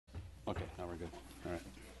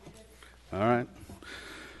right.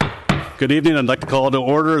 Good evening. I'd like to call to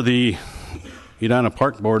order the Edina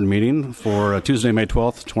Park Board meeting for Tuesday, May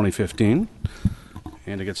 12th, 2015.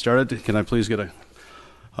 And to get started, can I please get a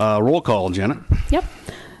roll call, Janet? Yep.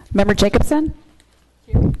 Member Jacobson?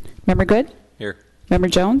 Here. Member Good? Here. Member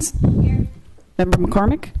Jones? Here. Member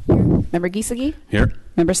McCormick? Here. Member Giesecke? Here.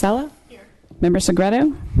 Member Sella? Here. Member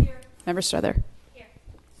Segreto? Here. Member Strother? Here.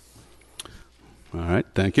 All right,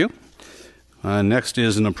 thank you. Next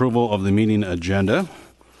is an approval of the meeting agenda.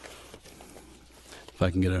 If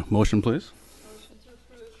I can get a motion, please. Motion to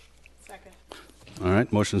approve. Second. All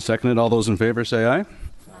right, motion seconded. All those in favor say aye. Aye.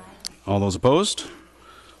 All those opposed?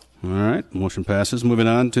 All right, motion passes. Moving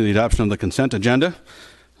on to the adoption of the consent agenda.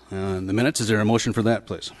 The minutes, is there a motion for that,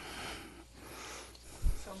 please?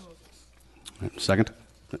 So moved. All right, second?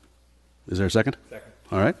 Is there a second? Second.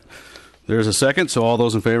 All right. There's a second, so all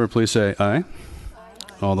those in favor, please say aye. Aye.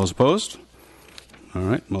 All those opposed? All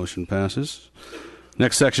right, motion passes.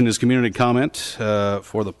 Next section is community comment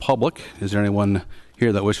for the public. Is there anyone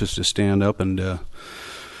here that wishes to stand up and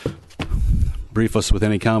brief us with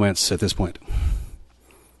any comments at this point?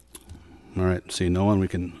 All right, seeing no one, we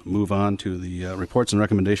can move on to the reports and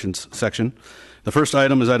recommendations section. The first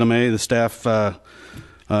item is item A, the staff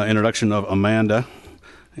introduction of Amanda,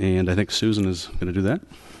 and I think Susan is going to do that.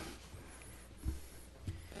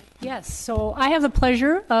 Yes, so I have the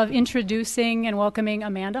pleasure of introducing and welcoming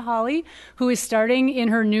Amanda Hawley, who is starting in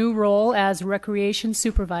her new role as Recreation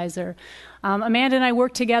Supervisor. Amanda and I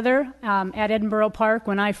worked together at Edinburgh Park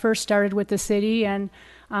when I first started with the city, and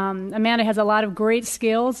Amanda has a lot of great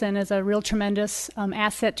skills and is a real tremendous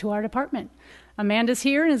asset to our department. Amanda's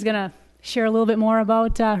here and is going to share a little bit more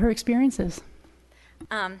about her experiences.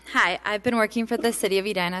 Hi, I've been working for the City of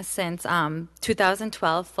Edina since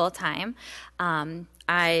 2012 full-time.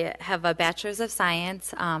 I have a Bachelor's of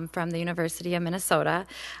Science from the University of Minnesota.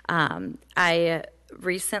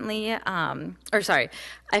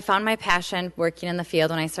 I found my passion working in the field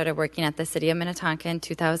when I started working at the City of Minnetonka in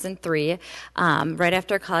 2003. Right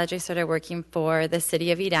after college, I started working for the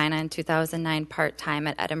City of Edina in 2009 part-time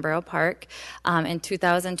at Edinburgh Park. In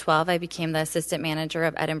 2012, I became the assistant manager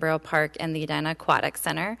of Edinburgh Park and the Edina Aquatic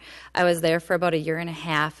Center. I was there for about a year and a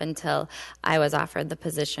half until I was offered the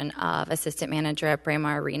position of assistant manager at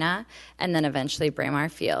Braemar Arena and then eventually Braemar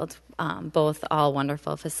Field, both all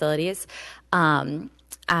wonderful facilities. I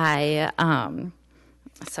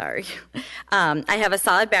have a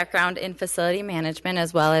solid background in facility management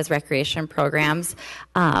as well as recreation programs.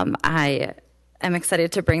 I am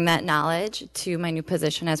excited to bring that knowledge to my new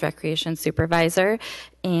position as recreation supervisor,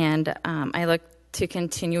 and I look to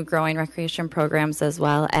continue growing recreation programs as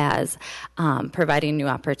well as providing new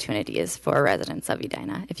opportunities for residents of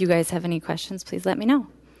Edina. If you guys have any questions, please let me know.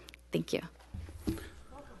 Thank you.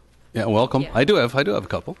 Yeah, welcome. I do have a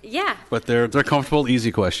couple. Yeah. But they're comfortable, easy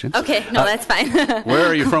questions. Okay, no, that's fine. Where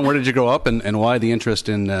are you from? Where did you grow up, and why the interest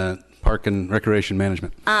in park and recreation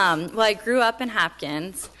management? Well, I grew up in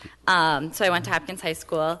Hopkins, so I went to Hopkins High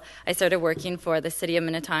School. I started working for the City of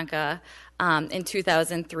Minnetonka in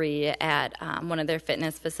 2003 at one of their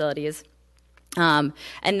fitness facilities. And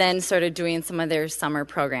then started doing some of their summer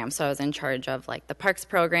programs. So I was in charge of like the parks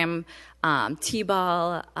program,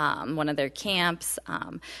 T-ball, one of their camps.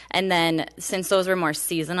 And then since those were more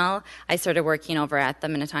seasonal, I started working over at the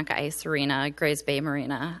Minnetonka Ice Arena, Grays Bay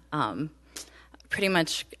Marina, pretty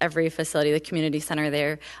much every facility, the community center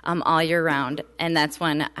there, all year round. And that's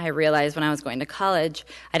when I realized when I was going to college,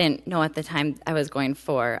 I didn't know at the time I was going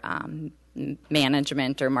for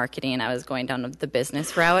management or marketing. I was going down the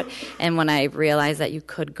business route, and when I realized that you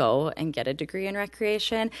could go and get a degree in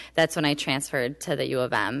recreation, that's when I transferred to the U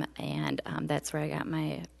of M, and that's where I got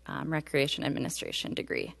my recreation administration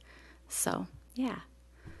degree. So yeah.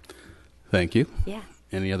 Thank you. Yeah.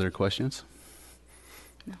 Any other questions?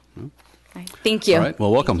 No. All right. Thank you. All right,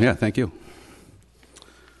 well, welcome. Yeah, thank you.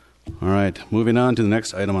 All right, moving on to the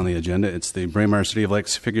next item on the agenda. It's the Braemar City of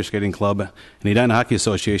Lakes Figure Skating Club and Edina Hockey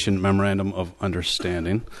Association Memorandum of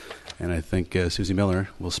Understanding. And I think Susie Miller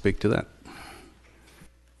will speak to that.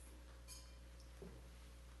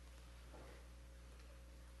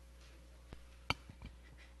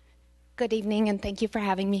 Good evening, and thank you for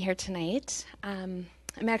having me here tonight. I'm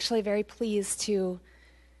actually very pleased to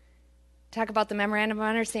talk about the Memorandum of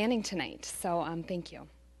Understanding tonight, so thank you.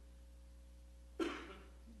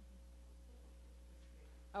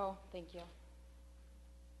 Oh, thank you.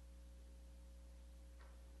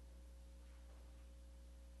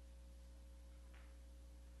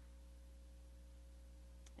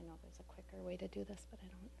 I know there's a quicker way to do this, but I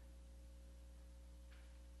don't.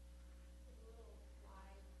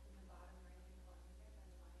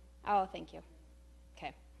 Oh, thank you.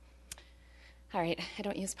 Okay. All right, I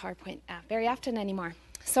don't use PowerPoint very often anymore.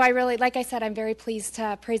 So I really, like I said, I'm very pleased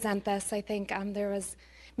to present this. I think there was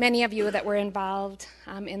many of you that were involved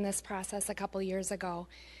in this process a couple years ago,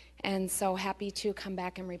 and so happy to come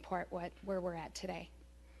back and report where we're at today.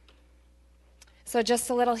 So just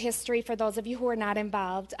a little history for those of you who are not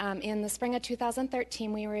involved. In the spring of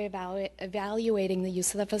 2013, we were evaluating the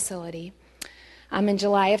use of the facility. In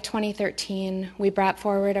July of 2013, we brought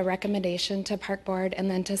forward a recommendation to Park Board and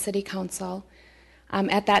then to City Council.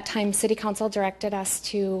 At that time, City Council directed us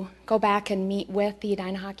to go back and meet with the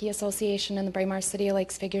Edina Hockey Association and the Braemar City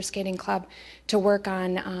Lakes Figure Skating Club to work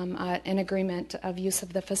on an agreement of use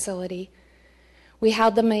of the facility. We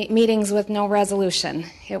held the meetings with no resolution.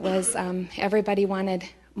 It was everybody wanted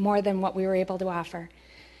more than what we were able to offer.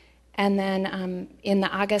 And then in the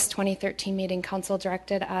August 2013 meeting, Council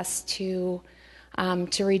directed us to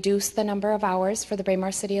reduce the number of hours for the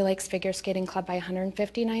Braemar City Lakes Figure Skating Club by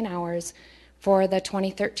 159 hours for the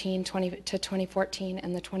 2013 to 2014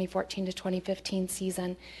 and the 2014 to 2015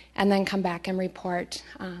 season, and then come back and report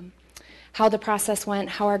how the process went,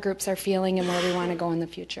 how our groups are feeling, and where we want to go in the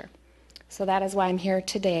future. So that is why I'm here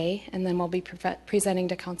today, and then we'll be presenting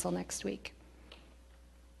to Council next week.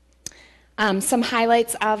 Some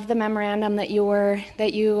highlights of the memorandum that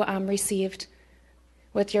you received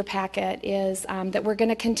with your packet is that we're going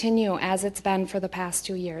to continue as it's been for the past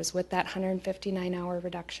 2 years with that 159-hour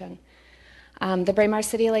reduction. The Braemar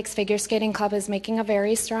City Lakes Figure Skating Club is making a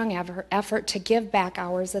very strong effort to give back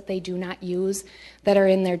hours that they do not use that are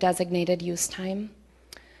in their designated use time.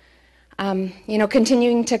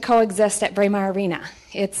 Continuing to coexist at Braemar Arena.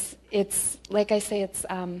 It's like I say, it's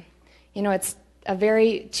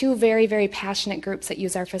two very, very passionate groups that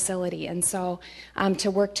use our facility, and so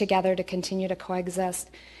to work together to continue to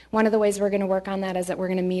coexist. One of the ways we're going to work on that is that we're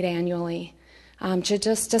going to meet annually to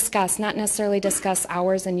just discuss, not necessarily discuss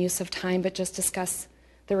hours and use of time, but just discuss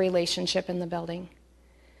the relationship in the building.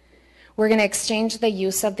 We're going to exchange the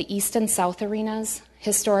use of the East and South arenas.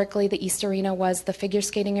 Historically, the East Arena was the figure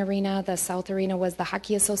skating arena, the South Arena was the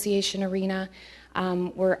Hockey Association arena.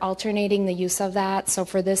 We're alternating the use of that. So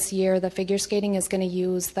for this year, the figure skating is going to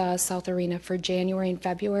use the South Arena for January and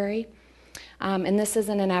February. And this is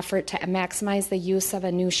in an effort to maximize the use of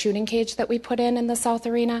a new shooting cage that we put in the South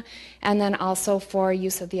Arena, and then also for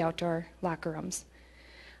use of the outdoor locker rooms.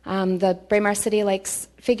 The Braemar City Lakes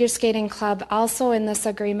Figure Skating Club also in this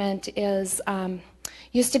agreement is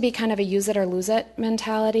used to be kind of a use it or lose it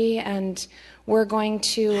mentality, and we're going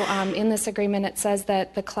to, in this agreement it says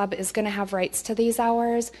that the club is going to have rights to these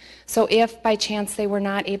hours, so if by chance they were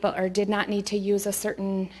not able or did not need to use a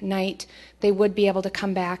certain night, they would be able to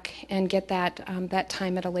come back and get that, that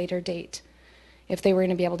time at a later date if they were going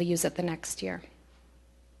to be able to use it the next year.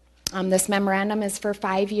 This memorandum is for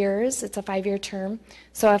 5 years. It's a 5-year term,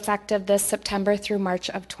 so effective this September through March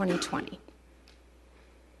of 2020.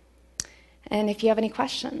 And if you have any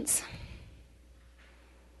questions.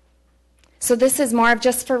 So this is more of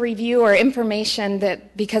just for review or information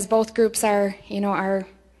that because both groups are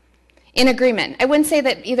in agreement. I wouldn't say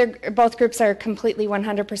that both groups are completely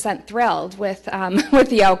 100% thrilled with with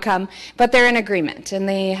the outcome, but they're in agreement, and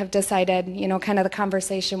they have decided. Kind of the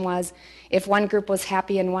conversation was, if one group was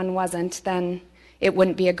happy and one wasn't, then it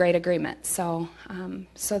wouldn't be a great agreement. So,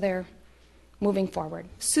 so they're moving forward.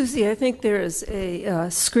 Susie, I think there is a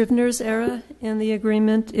Scrivener's error in the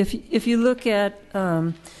agreement. If you look at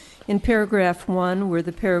in paragraph 1, where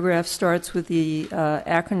the paragraph starts with the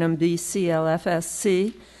acronym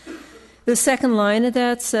BCLFSC, the second line of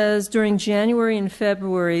that says, during January and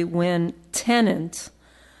February when tenant,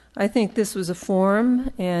 I think this was a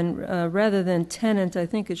form, and rather than tenant, I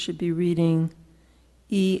think it should be reading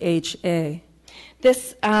EHA.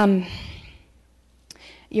 This,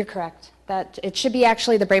 you're correct. That it should be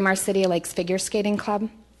actually the Braemar City Lakes Figure Skating Club.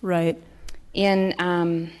 Right.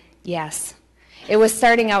 Yes. It was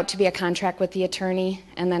starting out to be a contract with the attorney,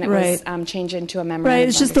 and then it was changed into a memorandum. Right,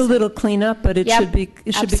 it's just a little cleanup, but it should be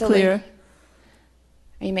clear.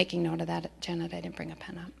 Are you making note of that, Janet? I didn't bring a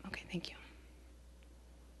pen up. Okay, thank you.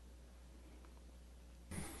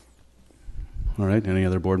 All right, any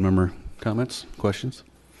other board member comments, questions?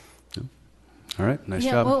 No? All right, nice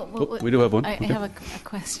job. Well, we do have one. I have a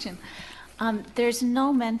question. There's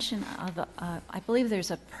no mention of, I believe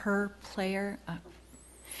there's a per player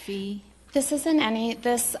fee. This isn't any,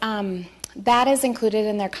 that is included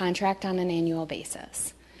in their contract on an annual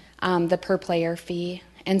basis, the per player fee.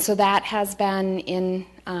 And so that has been in,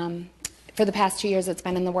 for the past 2 years it's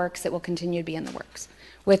been in the works. It will continue to be in the works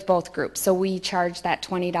with both groups. So we charge that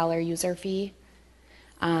 $20 user fee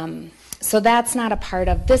So that's not a part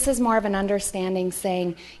of, this is more of an understanding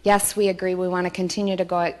saying, yes, we agree, we want to continue to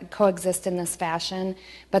coexist in this fashion,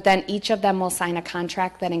 but then each of them will sign a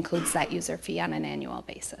contract that includes that user fee on an annual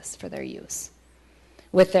basis for their use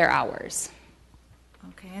with their hours.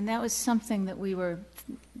 Okay, and that was something that we were,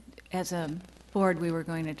 as a board, we were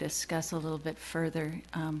going to discuss a little bit further,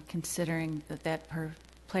 considering that per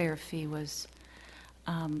player fee was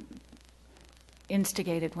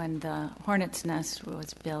instigated when the Hornet's Nest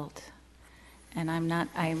was built. And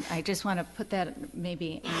I just want to put that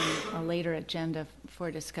maybe on a later agenda for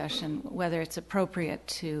discussion, whether it's appropriate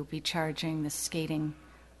to be charging the skating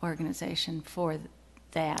organization for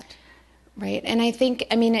that. Right, and I think,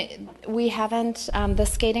 we haven't, the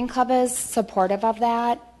skating club is supportive of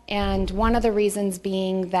that, and one of the reasons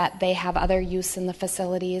being that they have other use in the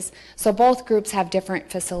facilities. So both groups have different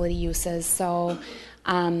facility uses. So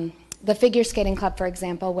the figure skating club, for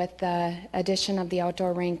example, with the addition of the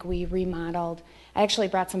outdoor rink, we remodeled. I actually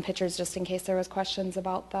brought some pictures just in case there was questions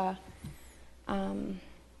about the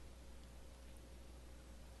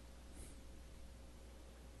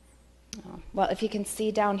well, if you can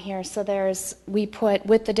see down here, so with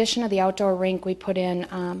the addition of the outdoor rink, we put in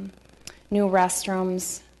new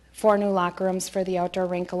restrooms, 4 new locker rooms for the outdoor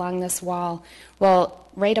rink along this wall. Well,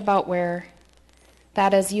 right about where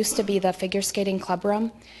that is used to be the figure skating club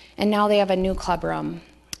room, and now they have a new club room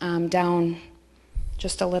down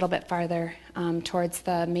just a little bit farther towards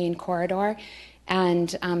the main corridor.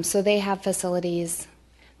 And so they have facilities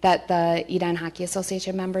that the Edina Hockey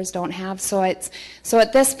Association members don't have. So at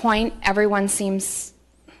this point, everyone seems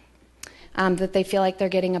that they feel like they're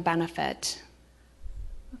getting a benefit.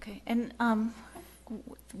 Okay, and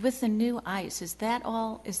with the new ice, is that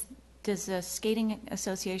all? Does the skating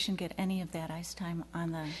association get any of that ice time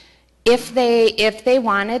on the? If they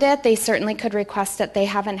wanted it, they certainly could request it. They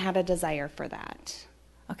haven't had a desire for that.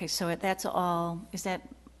 Okay, so that's all. Is that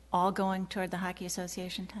all going toward the hockey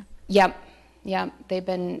association time? Yep.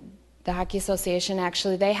 The Hockey Association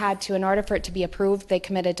actually, they had to, in order for it to be approved, they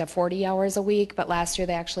committed to 40 hours a week, but last year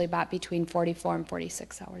they actually bought between 44 and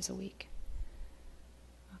 46 hours a week.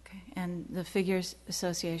 Okay, and the figure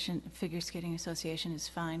skating association is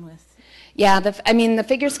fine with? Yeah, the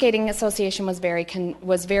Figure Skating Association was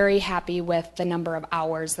very happy with the number of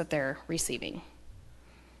hours that they're receiving.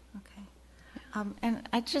 Okay, and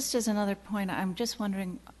just as another point, I'm just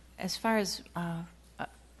wondering, as far as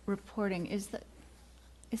reporting, is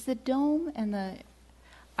the dome and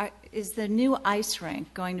is the new ice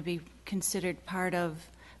rink going to be considered part of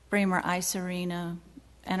Braemar Ice Arena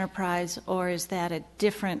enterprise, or is that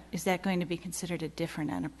going to be considered a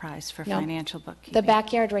different enterprise for financial bookkeeping? The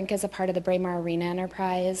backyard rink is a part of the Braemar Arena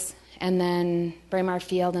enterprise, and then Braemar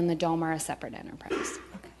Field and the dome are a separate enterprise.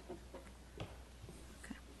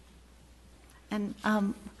 Okay. And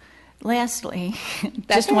lastly,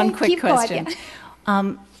 just one quick question.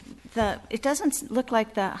 Going, yeah. It doesn't look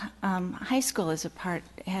like the high school has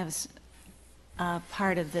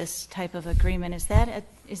part of this type of agreement. Is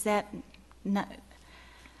that not?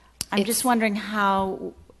 I'm just wondering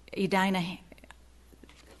how Edina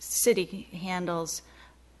City handles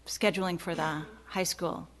scheduling for the high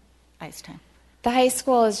school ice time. The high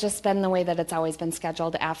school has just been the way that it's always been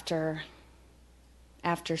scheduled after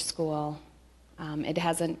school. It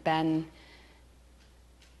hasn't been.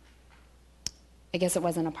 I guess it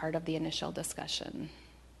wasn't a part of the initial discussion.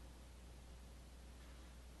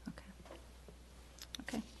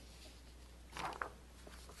 Okay.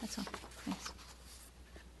 That's all. Thanks.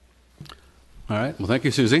 All right. Well, thank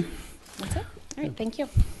you, Susie. That's it. All right. Thank you.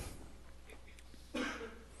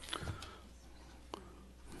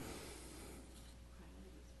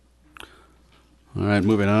 All right.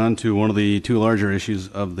 Moving on to one of the 2 larger issues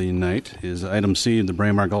of the night is item C, the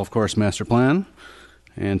Braemar Golf Course Master Plan.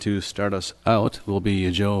 And to start us out will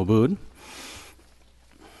be Joe Abood.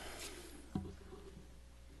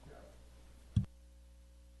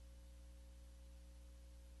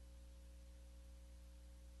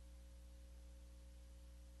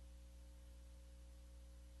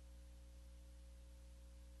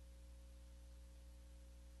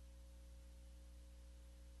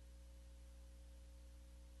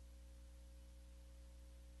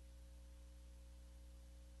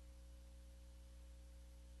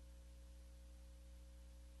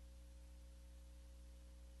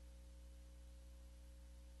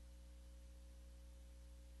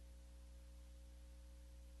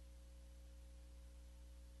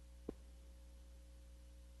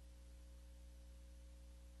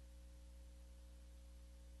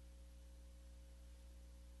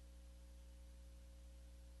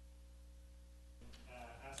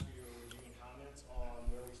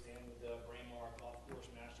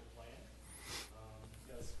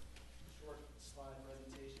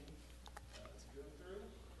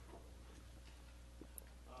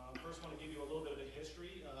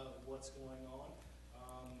 what's going on.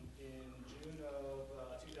 In June of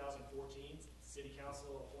 2014, City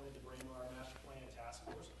Council appointed the Braemar Master Plan Task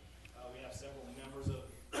Force. We have several members of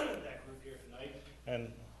that group here tonight.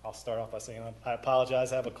 And I'll start off by saying I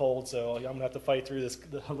apologize, I have a cold, so I'm going to have to fight through this,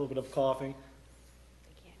 a little bit of coughing. I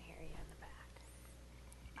can't hear you in the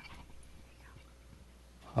back.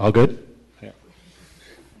 All good? Yeah.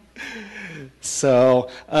 So,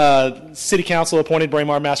 City Council appointed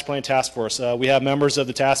Braemar Master Plan Task Force. We have members of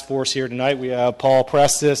the task force here tonight. We have Paul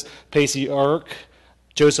Prestis, Pacey Irk,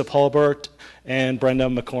 Joseph Hulbert, and Brenda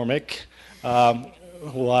McCormick.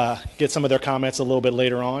 We'll get some of their comments a little bit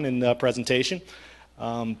later on in the presentation.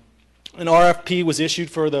 An RFP was issued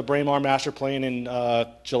for the Braemar Master Plan in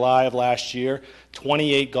July of last year.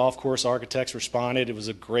 28 golf course architects responded. It was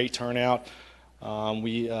a great turnout.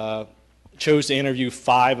 We chose to interview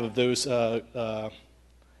 5 of those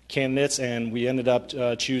candidates, and we ended up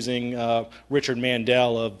choosing Richard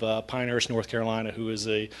Mandel of Pinehurst, North Carolina, who is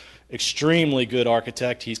a extremely good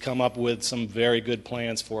architect. He's come up with some very good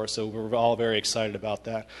plans for us, so we're all very excited about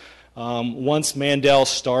that. Once Mandel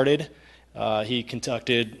started, he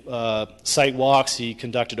conducted site walks, he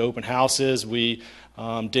conducted open houses, we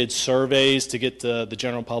did surveys to get the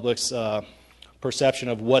general public's perception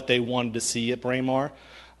of what they wanted to see at Braemar.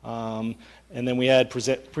 And then we had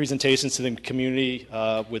presentations to the community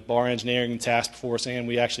with Bar Engineering Task Force, and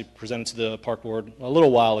we actually presented to the Park Board a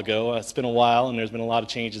little while ago. It's been a while, and there's been a lot of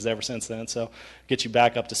changes ever since then, so get you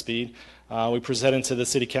back up to speed. We presented to the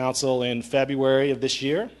City Council in February of this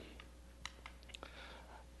year.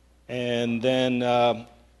 And then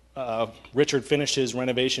Richard finished his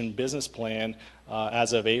renovation business plan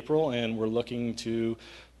as of April, and we're looking to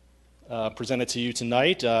present it to you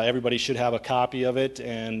tonight. Everybody should have a copy of it,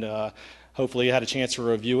 and hopefully you had a chance to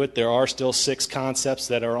review it. There are still 6 concepts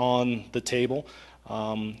that are on the table.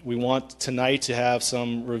 We want tonight to have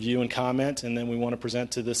some review and comment, and then we want to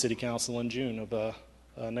present to the City Council in June of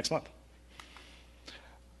next month.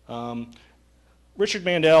 Richard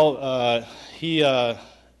Mandel, he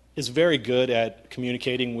is very good at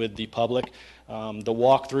communicating with the public. The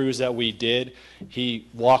walkthroughs that we did, he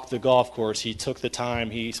walked the golf course. He took the time.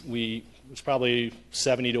 It was probably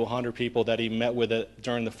 70 to 100 people that he met with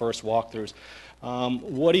during the first walkthroughs.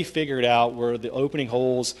 What he figured out were the opening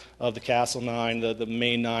holes of the Castle 9, the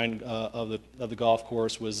main 9 of the golf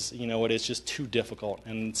course was, it's just too difficult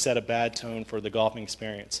and set a bad tone for the golfing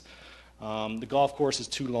experience. The golf course is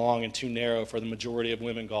too long and too narrow for the majority of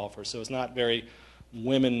women golfers, so it's not very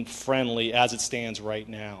women-friendly as it stands right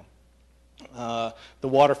now. The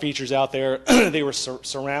water features out there, they were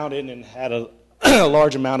surrounded and had a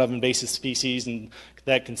large amount of invasive species, and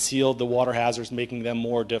that concealed the water hazards, making them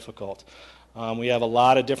more difficult. We have a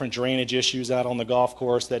lot of different drainage issues out on the golf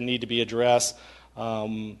course that need to be addressed.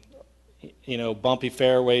 Bumpy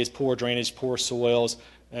fairways, poor drainage, poor soils,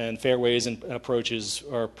 and fairways and approaches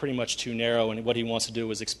are pretty much too narrow, and what he wants to do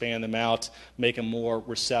is expand them out, make them more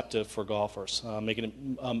receptive for golfers, making it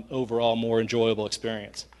overall more enjoyable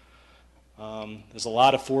experience. There's a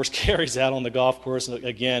lot of forced carries out on the golf course,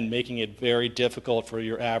 again, making it very difficult for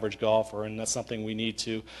your average golfer, and that's something we need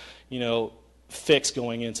to, fix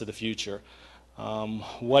going into the future.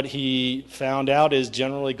 What he found out is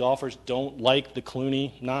generally golfers don't like the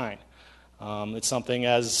Clooney 9. It's something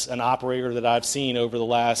as an operator that I've seen over the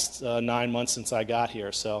last 9 months since I got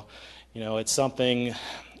here. So, it's something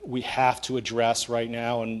we have to address right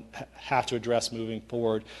now and have to address moving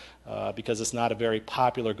forward because it's not a very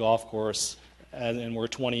popular golf course, and we're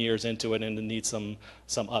 20 years into it and it needs some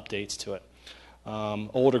updates to it.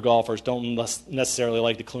 Older golfers don't necessarily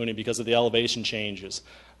like the Clooney because of the elevation changes.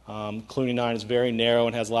 Clooney 9 is very narrow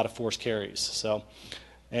and has a lot of forced carries.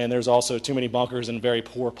 And there's also too many bunkers and very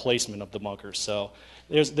poor placement of the bunkers. So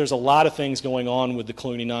there's a lot of things going on with the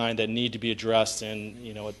Clooney 9 that need to be addressed, and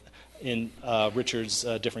in Richard's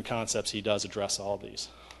different concepts, he does address all of these.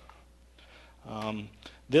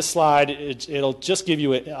 This slide, it'll just give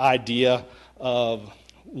you an idea of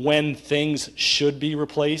when things should be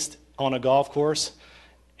replaced on a golf course.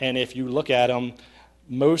 And if you look at them,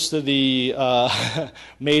 most of the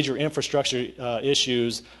major infrastructure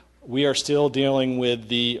issues, we are still dealing with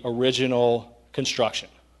the original construction.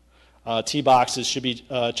 Tee boxes should be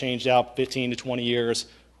changed out 15 to 20 years.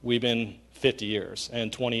 We've been 50 years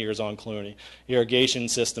and 20 years on Clooney. Irrigation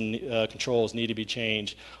system controls need to be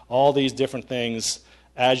changed. All these different things,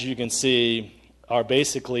 as you can see, are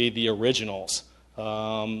basically the originals.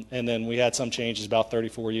 And then we had some changes about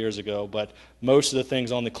 34 years ago, but most of the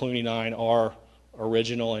things on the Clooney 9 are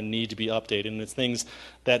original and need to be updated. And it's things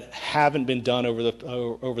that haven't been done over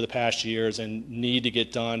the past years and need to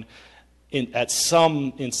get done in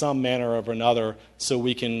some manner or another, so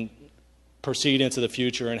we can proceed into the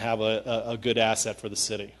future and have a good asset for the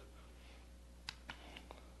city.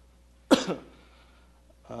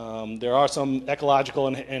 There are some ecological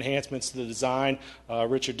enhancements to the design.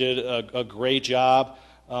 Richard did a great job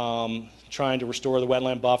trying to restore the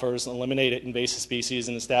wetland buffers, eliminate invasive species,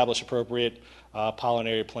 and establish appropriate pollen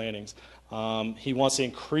area plantings. He wants to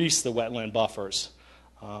increase the wetland buffers.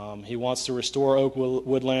 He wants to restore oak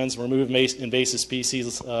woodlands, remove invasive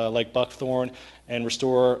species like buckthorn, and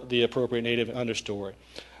restore the appropriate native understory.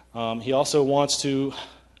 He also wants to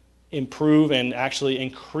improve and actually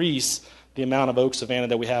increase the amount of oak savanna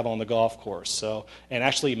that we have on the golf course, and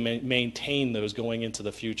actually maintain those going into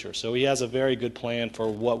the future. So he has a very good plan for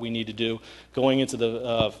what we need to do going into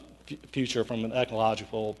the future from an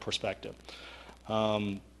ecological perspective.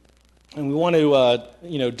 And we want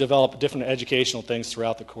to, develop different educational things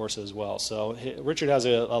throughout the course as well. So Richard has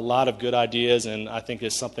a lot of good ideas, and I think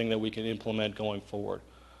it's something that we can implement going forward.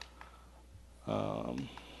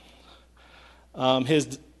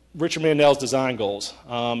 Richard Mandel's design goals.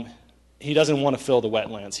 He doesn't want to fill the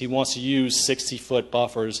wetlands. He wants to use 60-foot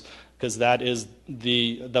buffers because that is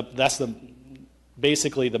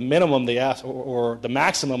basically the minimum they ask, or the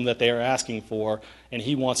maximum that they are asking for, and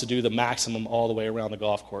he wants to do the maximum all the way around the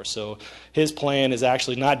golf course. So his plan is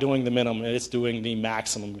actually not doing the minimum, it's doing the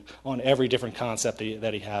maximum on every different concept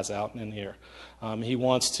that he has out in here. He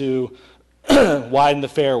wants to widen the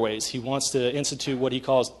fairways. He wants to institute what he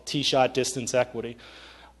calls tee shot distance equity.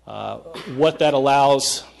 What that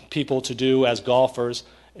allows people to do as golfers,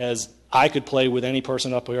 as I could play with any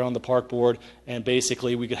person up here on the park board, and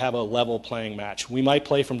basically we could have a level playing match. We might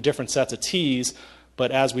play from different sets of tees,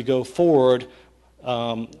 but as we go forward,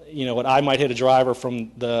 I might hit a driver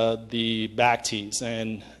from the back tees,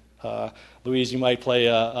 and Louise, you might play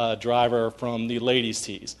a driver from the ladies'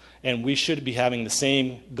 tees. And we should be having the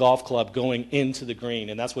same golf club going into the green,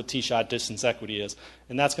 and that's what tee shot distance equity is.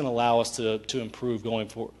 And that's going to allow us to improve going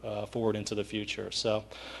forward into the future. So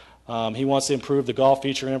he wants to improve the golf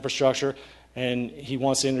feature infrastructure, and he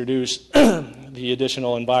wants to introduce the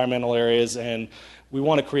additional environmental areas, and we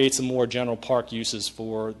want to create some more general park uses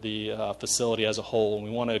for the facility as a whole. And we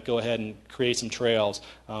want to go ahead and create some trails.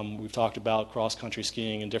 We've talked about cross-country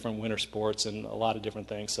skiing and different winter sports and a lot of different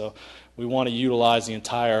things. So we want to utilize the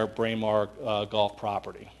entire Braemar golf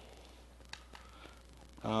property.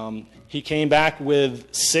 He came back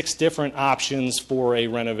with 6 different options for a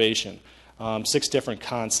renovation, 6 different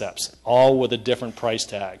concepts, all with a different price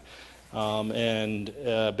tag.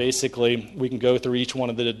 Basically, we can go through each one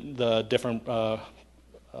of the different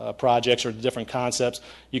projects or different concepts.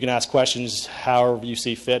 You can ask questions however you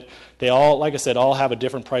see fit. They all, like I said, all have a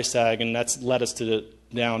different price tag, and that's led us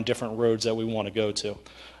down different roads that we want to go to.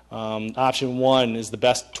 Option 1 is the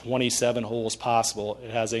best 27 holes possible.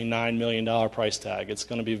 It has a $9 million price tag. It's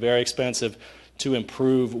going to be very expensive to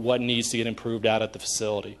improve what needs to get improved out at the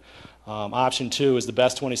facility. Option 2 is the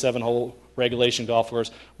best 27-hole regulation golf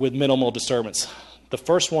course with minimal disturbance. The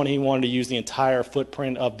first one, he wanted to use the entire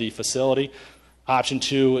footprint of the facility. Option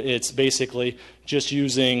 2, it's basically just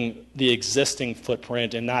using the existing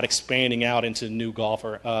footprint and not expanding out into new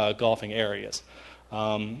golfing areas.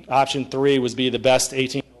 Option 3 was be the best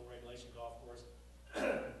 18-hole regulation golf course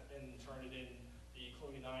and turn it in the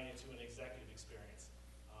Clooney 9 into an executive experience.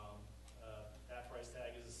 That price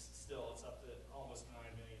tag is it's up to almost $9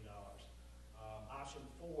 million. Option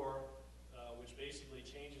 4, which basically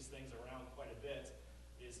changes things around quite a bit,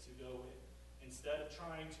 is to go, instead of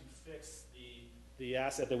trying to fix the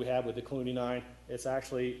asset that we have with the Clooney 9, it's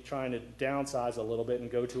actually trying to downsize a little bit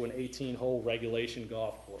and go to an 18-hole regulation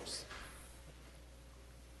golf course.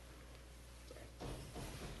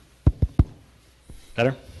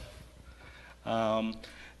 Better?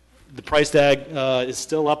 The price tag is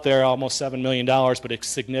still up there, almost $7 million, but it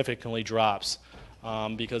significantly drops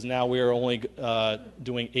because now we are only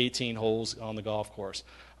doing 18 holes on the golf course.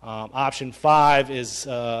 Option 5 is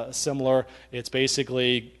similar. It's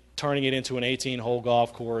basically turning it into an 18-hole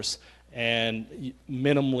golf course and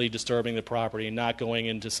minimally disturbing the property and not going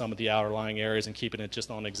into some of the outerlying areas and keeping it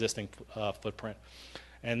just on existing footprint.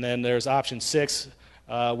 And then there's option 6,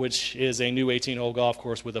 which is a new 18-hole golf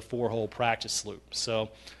course with a 4-hole practice loop. So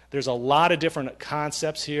there's a lot of different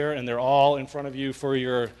concepts here, and they're all in front of you for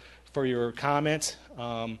your comment.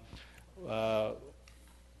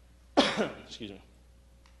 Excuse me.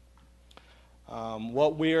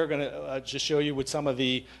 What we're going to just show you with some of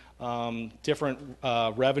the different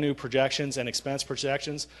revenue projections and expense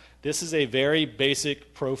projections. This is a very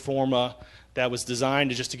basic pro forma that was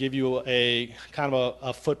designed to give you a kind of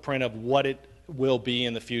a footprint of what it will be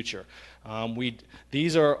in the future.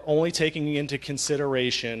 These are only taking into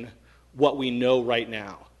consideration what we know right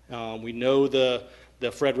now. We know the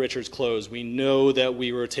Fred Richards closed. We know that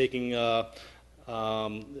we were taking the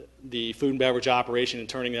food and beverage operation and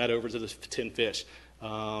turning that over to the Tin Fish.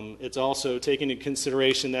 It's also taking into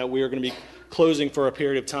consideration that we are going to be closing for a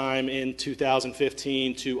period of time in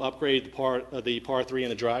 2015 to upgrade the par 3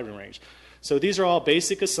 and the driving range. So these are all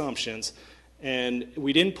basic assumptions, and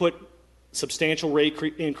we didn't put substantial rate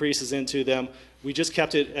increases into them. We just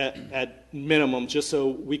kept it at minimum just so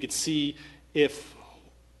we could see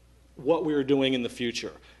what we were doing in the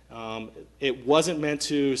future. It wasn't meant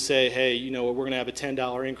to say, hey, we're going to have a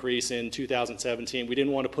 $10 increase in 2017. We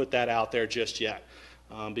didn't want to put that out there just yet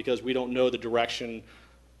because we don't know the direction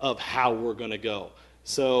of how we're going to go.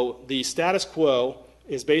 So the status quo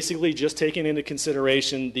is basically just taking into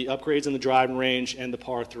consideration the upgrades in the driving range and the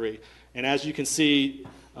par 3. And as you can see,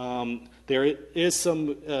 there is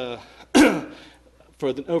some,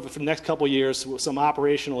 for the next couple of years, some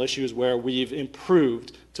operational issues where we've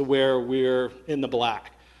improved to where we're in the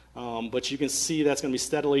black. But you can see that's going to be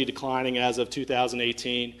steadily declining as of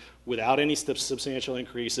 2018 without any substantial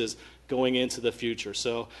increases going into the future.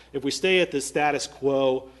 So if we stay at the status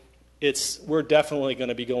quo, we're definitely going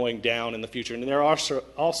to be going down in the future. And there are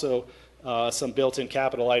also some built-in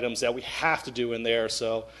capital items that we have to do in there.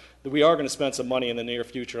 So we are going to spend some money in the near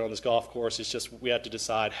future on this golf course. It's just we have to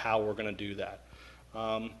decide how we're going to do that.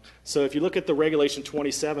 So if you look at the regulation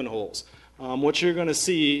 27 holes, what you're going to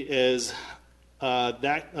see is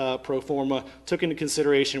that pro forma took into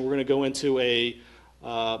consideration we're going to go into a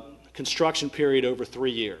construction period over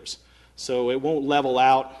 3 years. So it won't level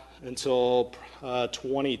out until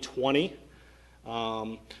 2020,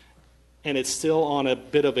 and it's still on a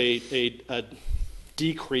bit of a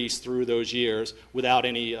decrease through those years without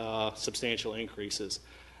any substantial increases.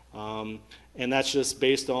 And that's just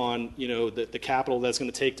based on the capital that's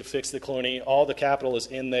going to take to fix the colony. All the capital is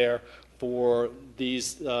in there for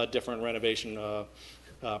these different renovation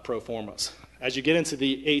pro formas. As you get into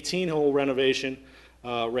the 18-hole renovation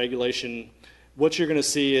regulation, what you're going to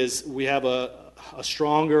see is we have a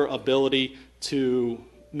stronger ability to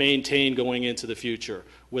maintain going into the future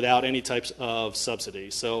without any types of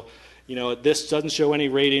subsidies. So, this doesn't show any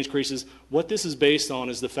rate increases. What this is based on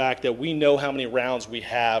is the fact that we know how many rounds we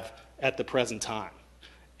have at the present time.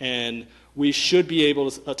 And we should be able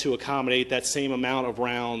to accommodate that same amount of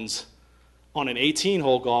rounds on an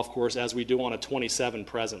 18-hole golf course as we do on a 27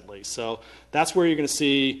 presently. So that's where you're going to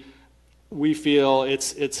see, we feel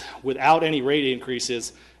it's without any rate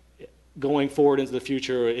increases going forward into the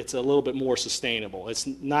future, it's a little bit more sustainable. It's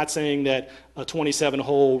not saying that a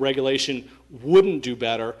 27-hole regulation wouldn't do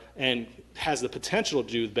better and has the potential to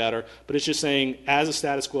do better, but it's just saying as a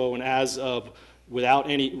status quo and as of without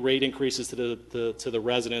any rate increases to the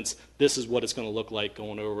residents, this is what it's going to look like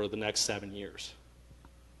going over the next 7 years.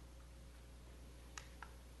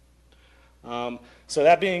 So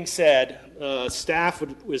that being said, staff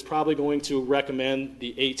is probably going to recommend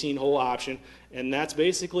the 18-hole option, and that's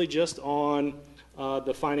basically just on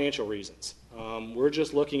the financial reasons. We're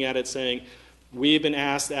just looking at it saying we've been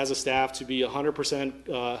asked as a staff to be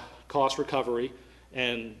 100% cost recovery,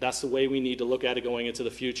 and that's the way we need to look at it going into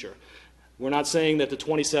the future. We're not saying that the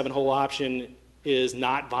 27-hole option is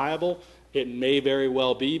not viable. It may very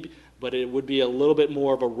well be, but it would be a little bit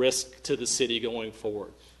more of a risk to the city going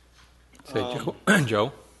forward. Say,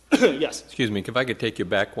 Joe? Yes. Excuse me, if I could take you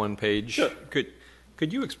back one page. Sure.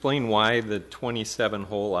 Could you explain why the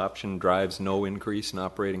 27-hole option drives no increase in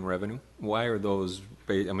operating revenue? Why are those,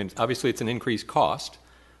 obviously it's an increased cost,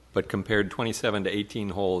 but compared 27 to 18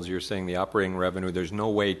 holes, you're saying the operating revenue, there's no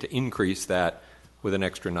way to increase that with an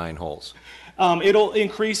extra 9 holes. It'll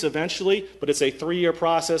increase eventually, but it's a 3-year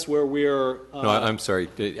process where we're... No, I'm sorry.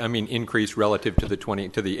 I mean increase relative to the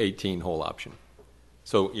 18-hole option.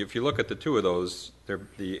 So if you look at the two of those,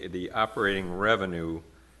 the operating revenue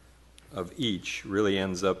of each really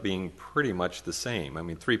ends up being pretty much the same.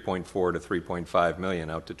 3.4 to 3.5 million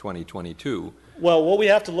out to 2022. Well, what we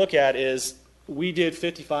have to look at is we did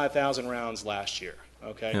 55,000 rounds last year.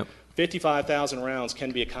 Okay, Yep. 55,000 rounds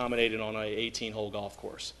can be accommodated on an 18-hole golf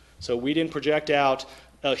course. So we didn't project out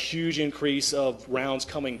a huge increase of rounds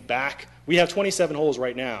coming back. We have 27 holes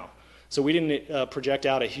right now. So we didn't project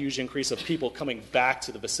out a huge increase of people coming back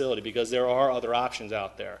to the facility because there are other options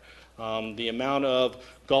out there. The amount of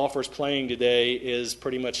golfers playing today is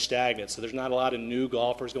pretty much stagnant, so there's not a lot of new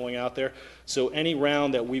golfers going out there. So any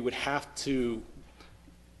round that we would have to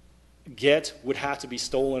get would have to be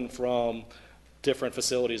stolen from different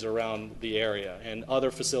facilities around the area, and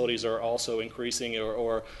other facilities are also increasing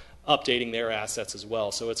or updating their assets as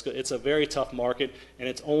well. So it's a very tough market, and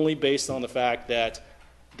it's only based on the fact that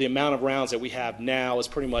the amount of rounds that we have now is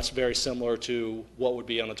pretty much very similar to what would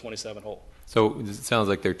be on the 27 hole. So it sounds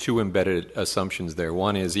like there are two embedded assumptions there.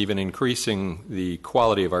 One is even increasing the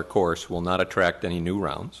quality of our course will not attract any new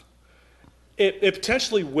rounds. It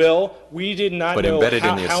potentially will. We did not But know embedded in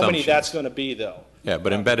how the many assumptions. that's going to be, though. Yeah,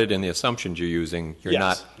 but embedded in the assumptions you're using, you're Yes.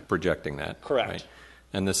 not projecting that. Correct. Right?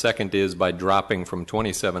 And the second is by dropping from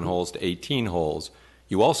 27 holes to 18 holes,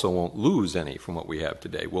 you also won't lose any from what we have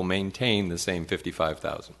today. We'll maintain the same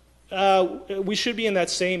 55,000. We should be in that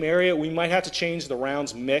same area. We might have to change the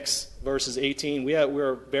rounds mix versus 18.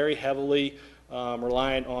 We're very heavily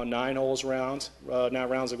reliant on 9 holes rounds,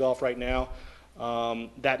 rounds of golf right now.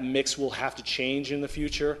 That mix will have to change in the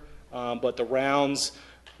future, but the rounds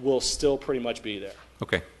will still pretty much be there.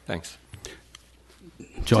 Okay, thanks.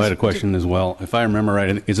 Joe, I had a question as well. If I remember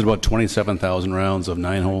right, is it about 27,000 rounds of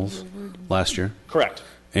 9 holes last year? Correct.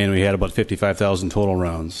 And we had about 55,000 total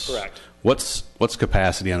rounds. Correct. What's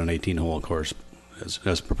capacity on an 18-hole course as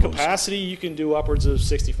proposed? Capacity, you can do upwards of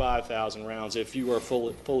 65,000 rounds if you are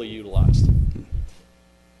fully utilized.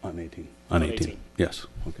 On 18. On 18. Yes.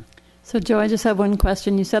 Okay. So, Joe, I just have one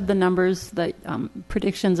question. You said the numbers, that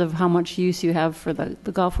predictions of how much use you have for the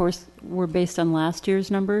golf course were based on last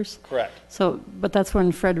year's numbers? Correct. So, but that's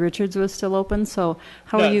when Fred Richards was still open. So,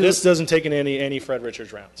 how No, are you? this doesn't take in any Fred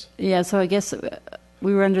Richards rounds. Yeah. So, I guess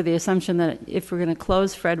we were under the assumption that if we're going to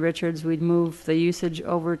close Fred Richards, we'd move the usage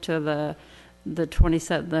over to the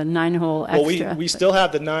 9-hole extra. Well, we still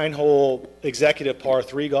have the 9-hole executive par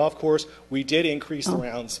 3 golf course. We did increase the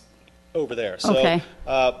rounds over there. So Okay.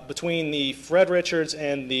 Between the Fred Richards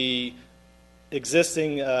and the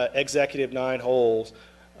existing executive 9 holes,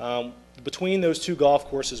 between those two golf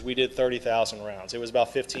courses, we did 30,000 rounds. It was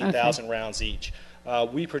about 15,000 rounds each.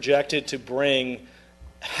 We projected to bring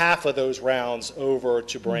half of those rounds over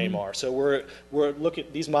to Braemar. So we're looking.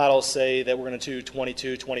 These models say that we're going to do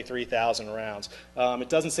 23,000 rounds. It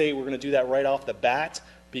doesn't say we're going to do that right off the bat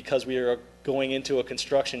because we are going into a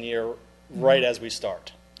construction year right as we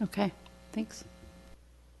start. Okay. Thanks.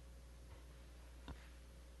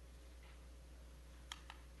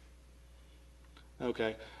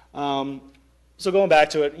 Okay. So going back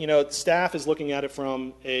to it, staff is looking at it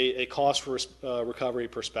from a cost recovery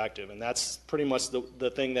perspective, and that's pretty much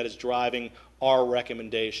the thing that is driving our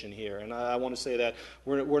recommendation here. And I want to say that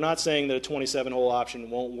we're not saying that a 27-hole option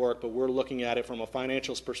won't work, but we're looking at it from a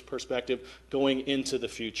financial perspective going into the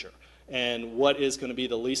future, and what is going to be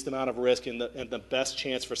the least amount of risk and the best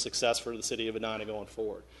chance for success for the city of Edina going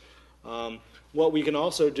forward. What we can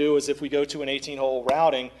also do is if we go to an 18-hole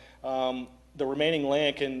routing, the remaining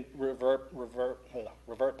land can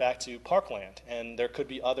revert back to parkland, and there could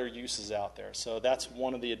be other uses out there. So that's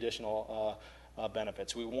one of the additional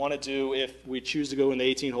benefits. We want to do, if we choose to go in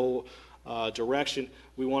the 18-hole direction,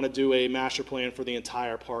 we want to do a master plan for the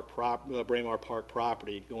entire Braemar Park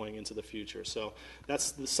property going into the future. So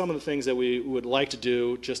that's some of the things that we would like to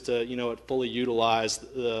do just to fully utilize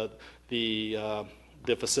the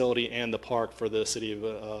facility and the park for the city of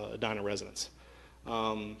Edina residents.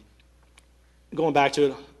 Going back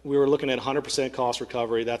to it, we were looking at 100% cost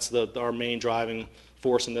recovery. That's our main driving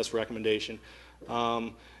force in this recommendation.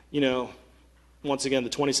 Once again, the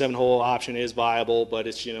 27-hole option is viable, but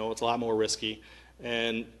it's a lot more risky,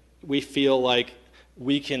 and we feel like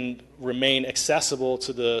we can remain accessible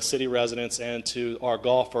to the city residents and to our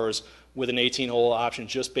golfers with an 18-hole option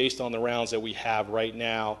just based on the rounds that we have right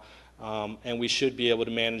now, and we should be able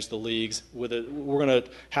to manage the leagues with it. We're going to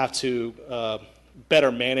have to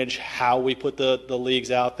better manage how we put the leagues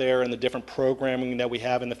out there and the different programming that we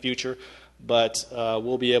have in the future, but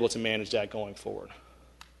we'll be able to manage that going forward.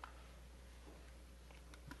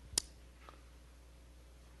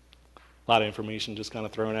 A lot of information just kind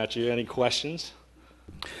of thrown at you. Any questions?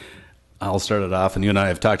 I'll start it off, and you and I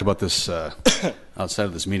have talked about this outside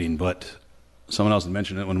of this meeting, but someone else had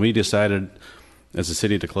mentioned it. When we decided as a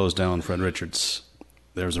city to close down Fred Richards,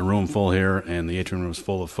 there was a room full here, and the atrium room was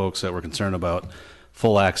full of folks that were concerned about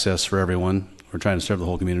full access for everyone. We're trying to serve the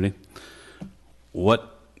whole community.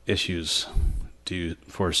 What issues do you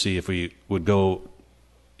foresee if we would go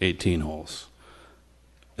 18 holes?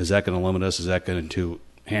 Is that going to limit us? Is that going to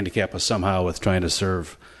handicap us somehow with trying to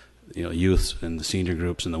serve youth and the senior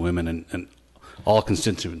groups and the women and all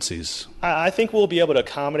constituencies? I think we'll be able to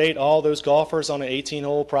accommodate all those golfers on an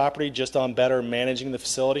 18-hole property just on better managing the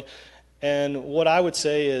facility. And what I would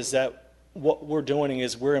say is that what we're doing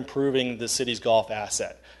is we're improving the city's golf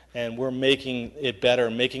asset. and we're making it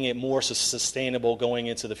better, making it more sustainable going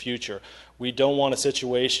into the future. We don't want a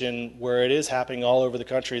situation where it is happening all over the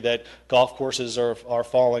country that golf courses are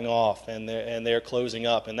falling off and they're closing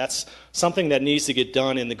up, and that's something that needs to get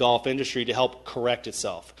done in the golf industry to help correct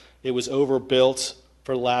itself. It was overbuilt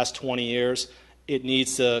for the last 20 years. It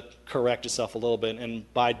needs to correct itself a little bit,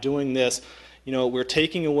 and by doing this, we're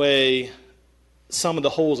taking away some of the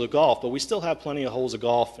holes of golf, but we still have plenty of holes of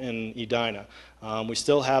golf in Edina. We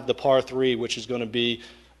still have the par 3, which is going to be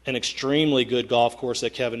an extremely good golf course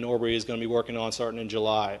that Kevin Norbury is going to be working on starting in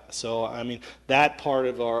July. So, that part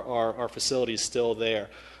of our facility is still there.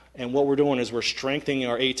 And what we're doing is we're strengthening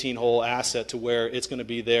our 18-hole asset to where it's going to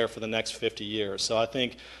be there for the next 50 years. So I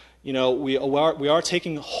think, we are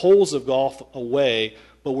taking holes of golf away,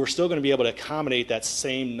 but we're still going to be able to accommodate that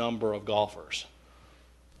same number of golfers.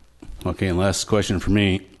 Okay, and last question for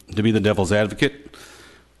me. To be the devil's advocate,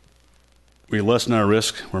 we lessen our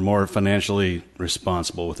risk. We're more financially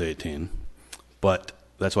responsible with 18. But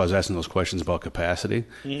that's why I was asking those questions about capacity.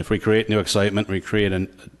 If we create new excitement, we create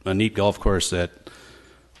a neat golf course that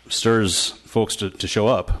stirs folks to show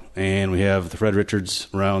up, and we have the Fred Richards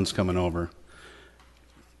rounds coming over.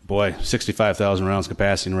 Boy, 65,000 rounds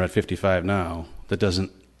capacity, and we're at 55 now. That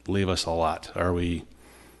doesn't leave us a lot. Are we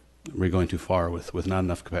going too far with not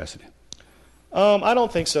enough capacity? I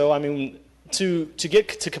don't think so. To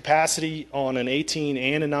get to capacity on an 18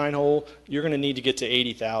 and a 9-hole, you're going to need to get to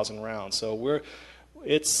 80,000 rounds. So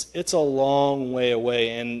it's a long way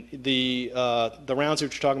away. And the rounds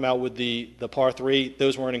that you're talking about with the par 3,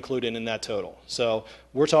 those weren't included in that total. So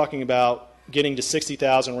we're talking about getting to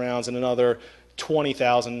 60,000 rounds and another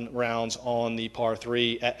 20,000 rounds on the par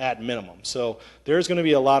 3 at minimum. So there's going to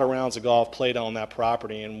be a lot of rounds of golf played on that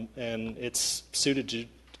property, and it's suited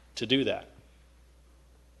to do that.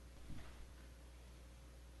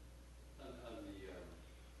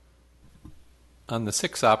 On the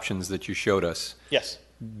 6 options that you showed us, yes,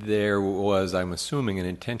 there was, I'm assuming, an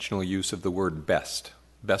intentional use of the word best.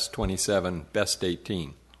 Best 27, best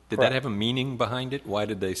 18. Did Correct. that have a meaning behind it? Why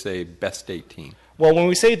did they say best 18? Well, when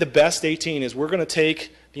we say the best 18 is we're going to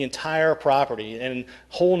take the entire property, and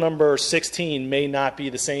hole number 16 may not be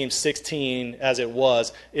the same 16 as it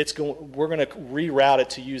was. We're going to reroute it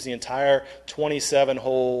to use the entire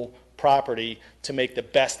 27-hole property to make the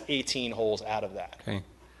best 18 holes out of that. Okay.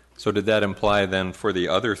 So did that imply then for the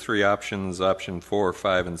other 3 options, option 4,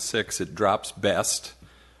 5, and 6, it drops best,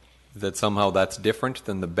 that somehow that's different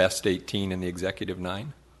than the best 18 in the executive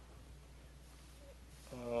 9?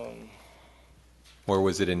 Or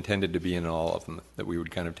was it intended to be in all of them, that we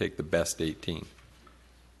would kind of take the best 18?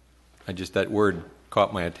 That word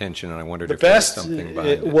caught my attention, and I wondered if there was something behind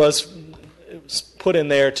it. It was put in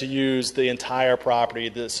there to use the entire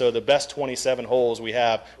property, so the best 27 holes we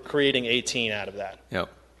have, creating 18 out of that. Yep.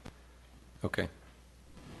 Okay.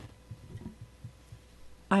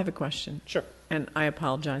 I have a question. Sure. And I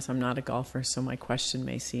apologize, I'm not a golfer, so my question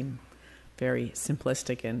may seem very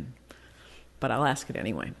simplistic, but I'll ask it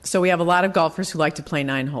anyway. So we have a lot of golfers who like to play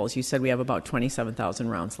 9 holes. You said we have about 27,000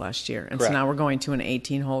 rounds last year. And Correct. So now we're going to an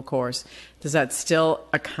 18-hole course. Does that still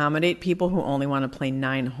accommodate people who only want to play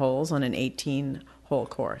 9 holes on an 18-hole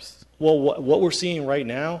course? Well, what we're seeing right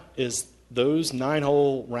now is those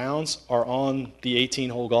 9-hole rounds are on the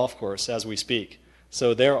 18-hole golf course as we speak.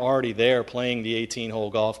 So they're already there playing the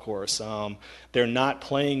 18-hole golf course. They're not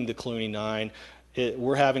playing the Clooney 9.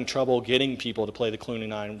 We're having trouble getting people to play the Clooney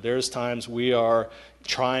 9. There's times we are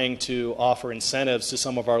trying to offer incentives to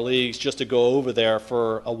some of our leagues just to go over there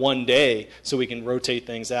for a one day so we can rotate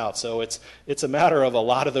things out. So it's a matter of a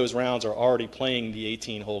lot of those rounds are already playing the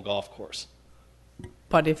 18-hole golf course.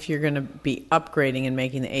 But if you're going to be upgrading and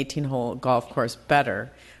making the 18-hole golf course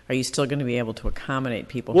better, are you still going to be able to accommodate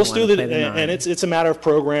people who want to play the 9? And it's a matter of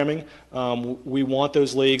programming. We want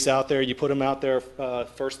those leagues out there. You put them out there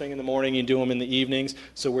first thing in the morning. You do them in the evenings,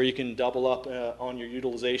 so where you can double up on your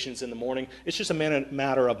utilizations in the morning. It's just a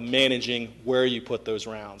matter of managing where you put those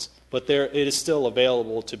rounds. But it is still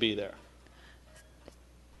available to be there.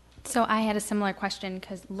 So I had a similar question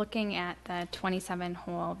because looking at the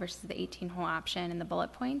 27-hole versus the 18-hole option and the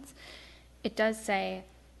bullet points, it does say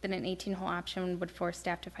that an 18-hole option would force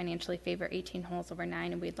staff to financially favor 18 holes over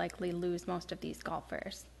 9, and we'd likely lose most of these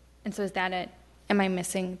golfers. And so is that it? Am I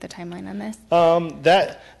missing the timeline on this?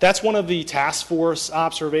 That's one of the task force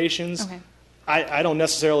observations. Okay. I don't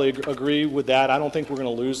necessarily agree with that. I don't think we're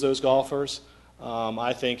going to lose those golfers.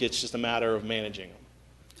 I think it's just a matter of managing them.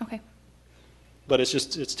 Okay. But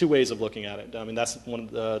it's 2 ways of looking at it. I mean, that's one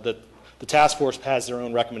of the task force has their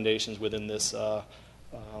own recommendations within this. I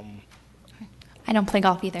don't play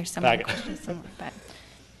golf either, so my packet. question is similar. But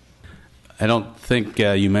I don't think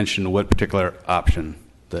you mentioned what particular option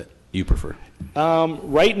that you prefer.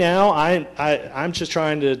 Right now, I'm just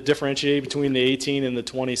trying to differentiate between the 18 and the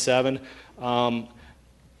 27.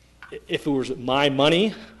 If it was my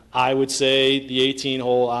money, I would say the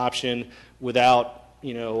 18-hole option without,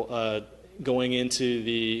 going into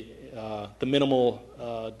the minimal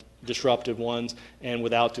disruptive ones and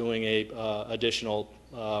without doing a additional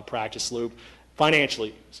practice loop,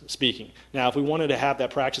 financially speaking. Now, if we wanted to have that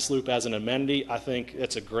practice loop as an amenity, I think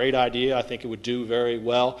it's a great idea. I think it would do very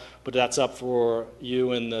well, but that's up for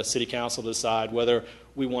you and the city council to decide whether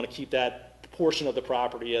we want to keep that portion of the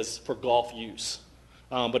property as for golf use.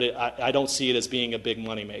 But I don't see it as being a big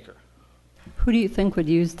moneymaker. Who do you think would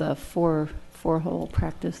use the four-hole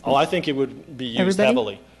practice? Oh, I think it would be used Everybody?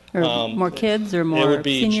 heavily. Or more kids or It more would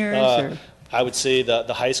be, seniors? Or? I would say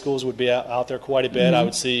the high schools would be out there quite a bit. I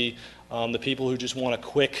would see the people who just want a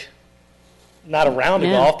quick, not a round of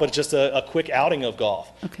golf, but just a quick outing of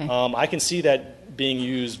golf. Okay. I can see that being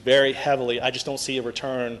used very heavily. I just don't see a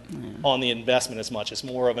return on the investment as much. It's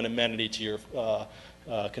more of an amenity to your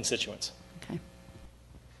constituents. Okay.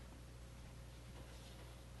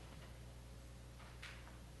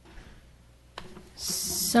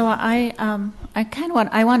 So I kind of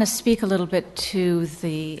want to speak a little bit to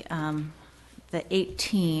the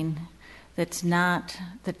 18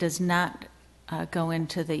 that does not go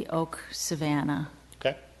into the oak savanna.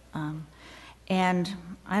 Okay. And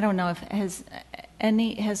I don't know if has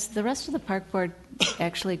the rest of the park board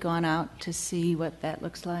actually gone out to see what that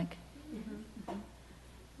looks like?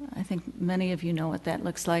 I think many of you know what that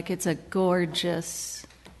looks like. It's a gorgeous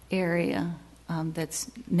area that's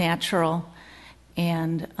natural.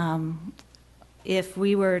 And if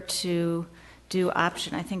we were to do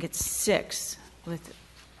option, I think it's 6 with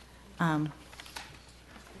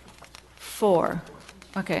 4.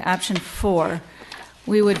 Okay, option 4,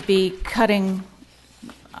 we would be cutting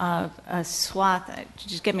a swath,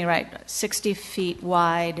 just get me right, 60 feet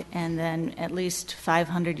wide and then at least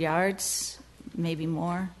 500 yards, maybe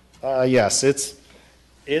more. Yes,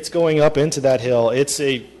 it's going up into that hill. It's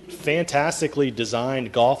a fantastically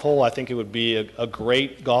designed golf hole. I think it would be a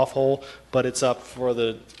great golf hole, but it's up for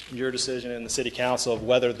your decision and the city council of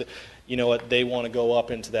whether they want to go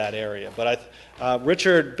up into that area. But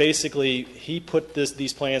Richard basically he put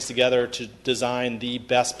these plans together to design the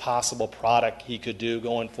best possible product he could do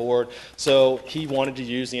going forward. So he wanted to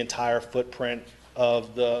use the entire footprint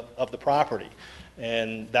of the property.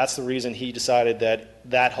 And that's the reason he decided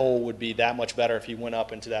that hole would be that much better if he went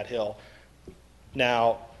up into that hill.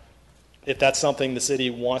 Now, if that's something the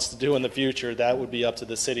city wants to do in the future, that would be up to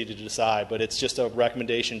the city to decide. But it's just a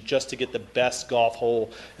recommendation just to get the best golf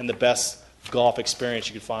hole and the best golf experience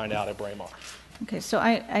you could find out at Braemar. Okay, so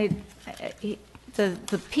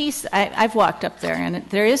the piece, I've walked up there, and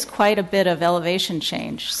there is quite a bit of elevation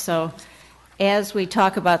change. So as we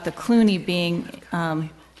talk about the Clooney being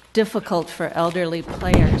difficult for elderly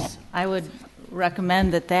players, I would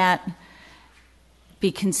recommend that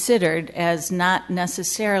be considered as not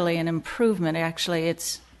necessarily an improvement. Actually,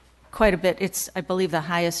 it's quite a bit. It's, I believe, the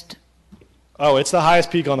highest. Oh, it's the highest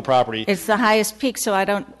peak on the property. It's the highest peak, so I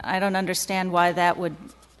don't understand why that would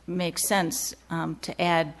make sense to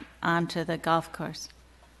add onto the golf course.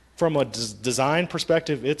 From a design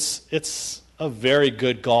perspective, it's a very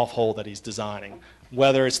good golf hole that he's designing.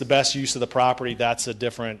 Whether it's the best use of the property, that's a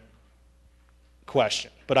different question.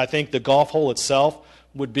 But I think the golf hole itself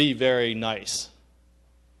would be very nice.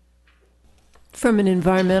 From an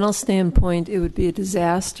environmental standpoint, it would be a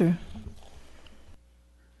disaster.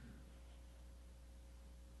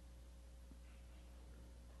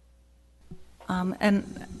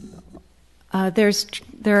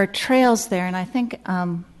 There are trails there, and I think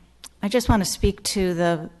I just want to speak to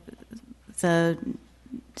the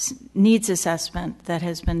needs assessment that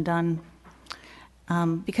has been done,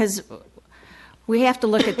 because we have to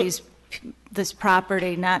look at this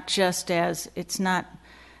property not just as it's not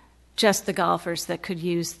just the golfers that could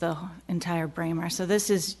use the entire Braemar. So this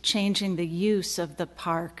is changing the use of the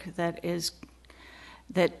park that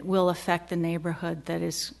will affect the neighborhood that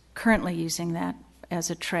is currently using that as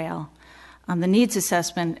a trail. The needs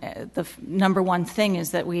assessment, the number one thing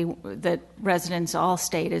is that residents all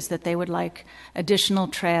state is that they would like additional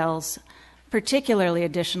trails, particularly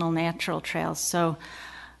additional natural trails. So,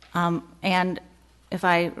 and if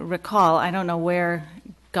I recall, I don't know where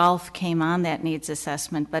golf came on that needs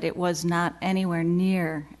assessment, but it was not anywhere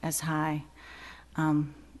near as high.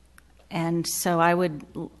 And so I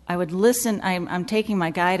would listen. I'm taking my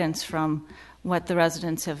guidance from what the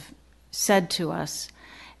residents have said to us,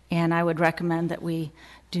 and I would recommend that we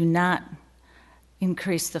do not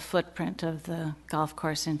increase the footprint of the golf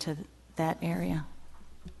course into that area?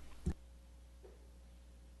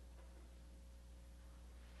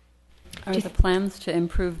 Are the plans to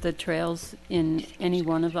improve the trails in any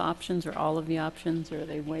one of the options or all of the options, or are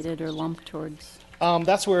they weighted or lumped towards?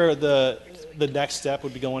 That's where the next step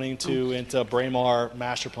would be going into Braemar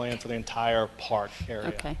master plan for the entire park area.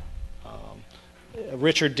 Okay.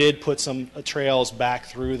 Richard did put some trails back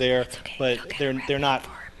through there, but they're not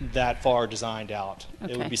that far designed out.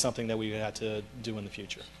 Okay. It would be something that we would have to do in the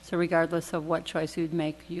future. So regardless of what choice you'd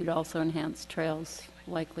make, you'd also enhance trails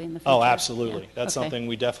likely in the future? Oh, absolutely. Yeah. That's Okay. something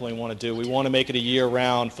we definitely want to do. We want to make it a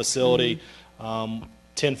year-round facility.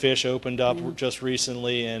 Tin Fish opened up just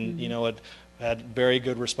recently, and it had very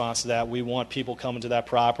good response to that. We want people coming to that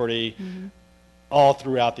property all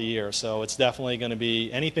throughout the year. So it's definitely going to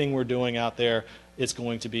be anything we're doing out there. It's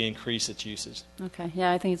going to be increase its uses. Okay.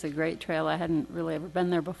 Yeah, I think it's a great trail. I hadn't really ever been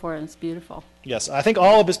there before, and it's beautiful. Yes, I think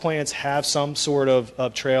all of his plans have some sort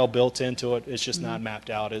of trail built into it. It's just not mapped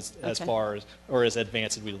out as Okay. far as or as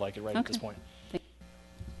advanced as we'd like it at this point.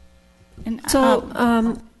 And, So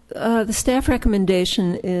the staff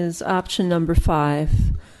recommendation is option number 5.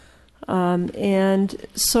 And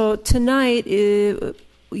so tonight,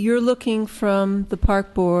 you're looking from the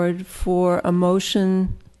park board for a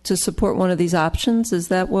motion to support one of these options. Is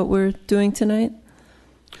that what we're doing tonight?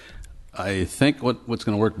 I think what's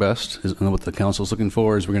going to work best is, and what the council's looking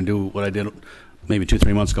for is we're going to do what I did maybe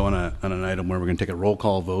 2-3 months ago on an item where we're going to take a roll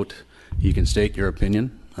call vote. You can state your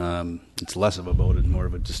opinion. It's less of a vote and more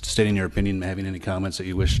of a just stating your opinion, having any comments that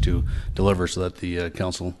you wish to deliver so that the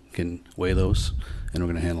council can weigh those, and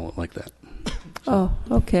we're going to handle it like that. Oh,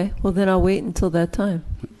 okay. Well, then I'll wait until that time.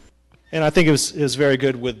 And I think it was very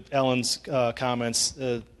good with Ellen's comments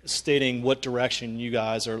stating what direction you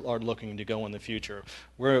guys are looking to go in the future.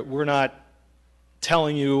 We're not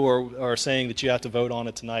telling you or saying that you have to vote on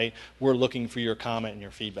it tonight. We're looking for your comment and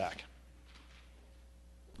your feedback.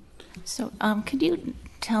 So could you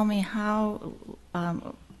tell me how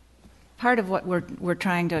part of what we're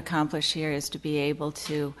trying to accomplish here is to be able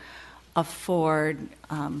to afford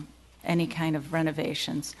any kind of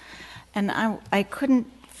renovations. And I couldn't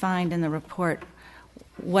find in the report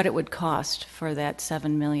what it would cost for that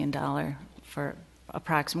 $7 million for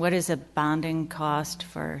approximately. What is a bonding cost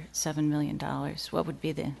for $7 million? What would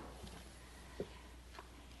be the...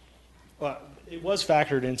 Well, it was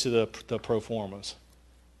factored into the pro formas.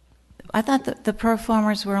 I thought that the pro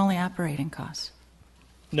formas were only operating costs.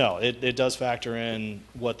 No, it does factor in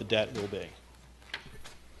what the debt will be.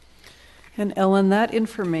 And Ellen, that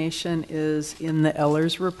information is in the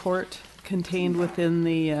Ellers report contained within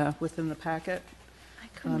the packet.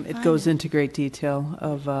 It goes into great detail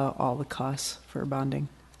of all the costs for bonding.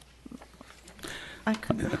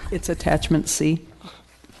 It's attachment C.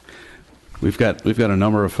 We've got a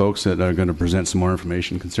number of folks that are going to present some more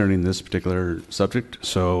information concerning this particular subject,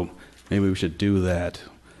 so maybe we should do that,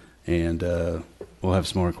 and we'll have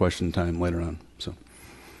some more question time later on.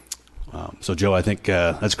 So Joe, I think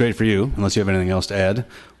that's great for you, unless you have anything else to add.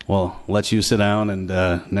 Well, let you sit down, and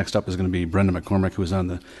next up is going to be Brenda McCormick, who is on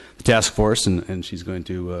the task force, and she's going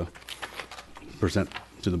to present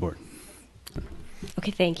to the board.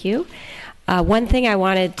 Okay, thank you. One thing I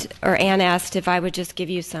wanted, or Ann asked if I would just give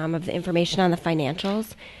you some of the information on the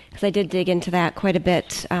financials, because I did dig into that quite a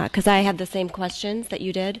bit, because I had the same questions that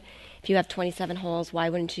you did. If you have 27 holes, why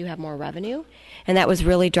wouldn't you have more revenue? And that was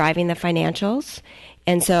really driving the financials.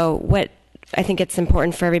 And so what I think it's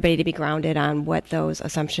important for everybody to be grounded on what those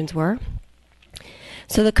assumptions were.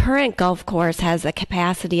 So the current golf course has a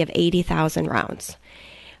capacity of 80,000 rounds.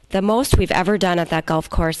 The most we've ever done at that golf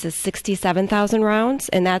course is 67,000 rounds,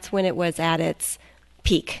 and that's when it was at its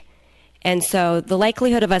peak. And so the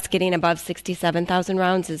likelihood of us getting above 67,000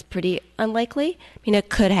 rounds is pretty unlikely. I mean, it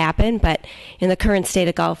could happen, but in the current state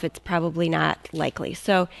of golf, it's probably not likely.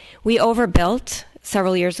 So we overbuilt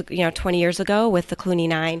several years, 20 years ago with the Clooney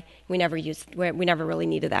 9. We never really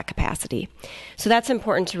needed that capacity. So that's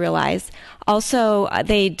important to realize. Also,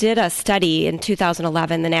 they did a study in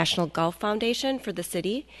 2011, the National Golf Foundation for the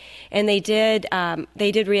city, and they did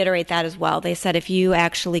reiterate that as well. They said if you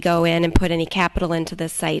actually go in and put any capital into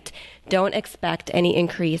this site, don't expect any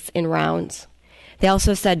increase in rounds. They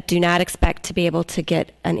also said do not expect to be able to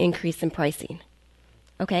get an increase in pricing.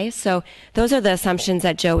 Okay, so those are the assumptions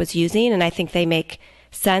that Joe was using, and I think they make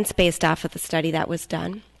sense based off of the study that was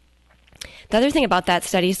done. The other thing about that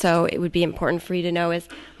study, so it would be important for you to know, is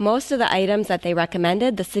most of the items that they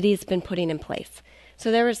recommended, the city's been putting in place.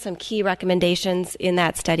 So there were some key recommendations in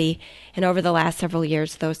that study, and over the last several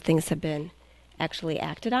years, those things have been actually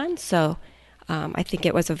acted on. So I think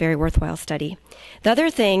it was a very worthwhile study. The other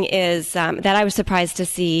thing is that I was surprised to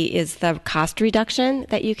see is the cost reduction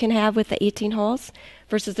that you can have with the 18 holes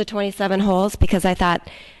versus the 27 holes, because I thought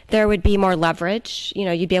there would be more leverage. You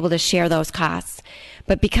know, you'd be able to share those costs.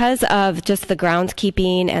 But because of just the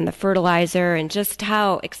groundskeeping and the fertilizer and just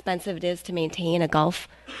how expensive it is to maintain a golf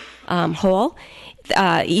hole,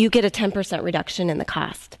 you get a 10% reduction in the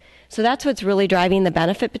cost. So that's what's really driving the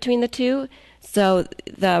benefit between the two. So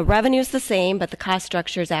the revenue is the same, but the cost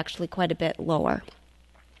structure is actually quite a bit lower.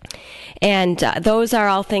 And those are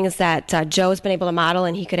all things that Joe's been able to model,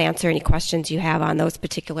 and he could answer any questions you have on those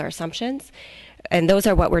particular assumptions. And those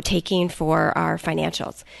are what we're taking for our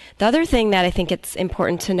financials. The other thing that I think it's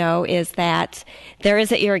important to know is that there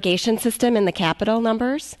is an irrigation system in the capital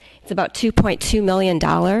numbers. It's about $2.2 million,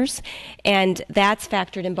 and that's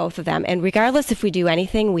factored in both of them. And regardless if we do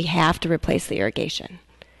anything, we have to replace the irrigation.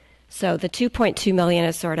 So the $2.2 million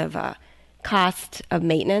is sort of a cost of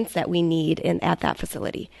maintenance that we need at that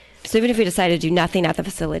facility. So even if we decide to do nothing at the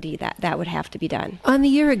facility, that would have to be done. On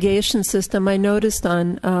the irrigation system, I noticed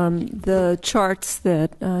on the charts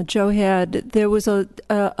that Joe had, there was a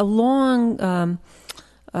long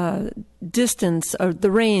distance, or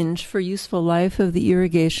the range for useful life of the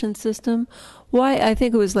irrigation system. Why? I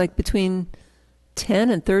think it was like between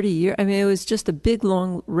 10 and 30 years. I mean, it was just a big,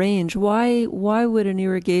 long range. Why would an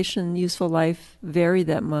irrigation useful life vary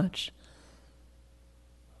that much?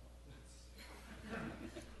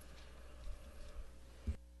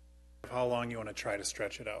 How long you want to try to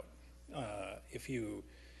stretch it out. If you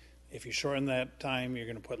shorten that time, you're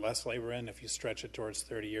going to put less labor in. If you stretch it towards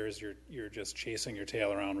 30 years, you're just chasing your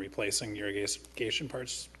tail around, replacing your irrigation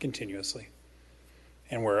parts continuously.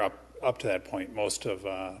 And we're up to that point. Most of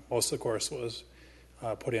the course was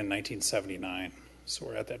put in 1979, so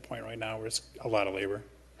we're at that point right now where it's a lot of labor.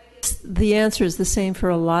 The answer is the same for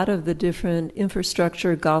a lot of the different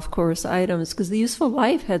infrastructure golf course items, because the useful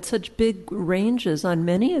life had such big ranges on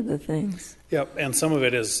many of the things. Yep, and some of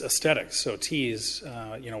it is aesthetics. So tees,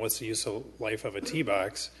 what's the useful life of a tee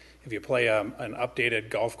box? If you play an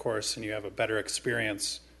updated golf course and you have a better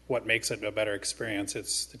experience, what makes it a better experience?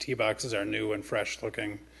 It's the tee boxes are new and fresh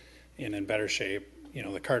looking and in better shape. You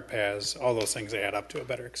know, the cart paths, all those things add up to a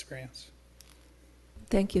better experience.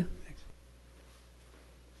 Thank you.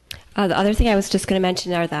 The other thing I was just going to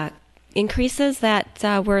mention are the increases that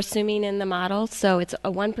we're assuming in the model. So it's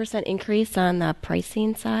a 1% increase on the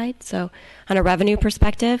pricing side, so on a revenue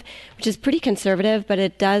perspective, which is pretty conservative, but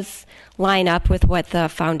it does line up with what the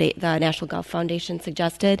National Golf Foundation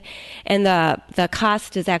suggested. And the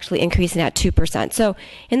cost is actually increasing at 2%. So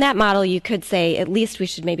in that model, you could say at least we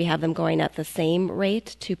should maybe have them going at the same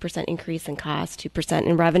rate, 2% increase in cost, 2%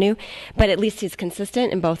 in revenue, but at least it's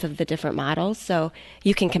consistent in both of the different models. So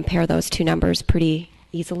you can compare those two numbers pretty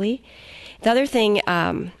easily. The other thing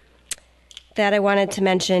that I wanted to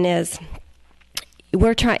mention is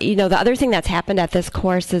we're trying, the other thing that's happened at this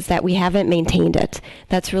course is that we haven't maintained it.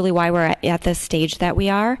 That's really why we're at this stage that we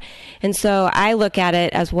are. And so I look at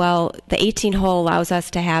it as well, the 18 hole allows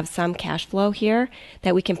us to have some cash flow here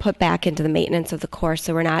that we can put back into the maintenance of the course,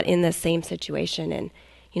 so we're not in the same situation in,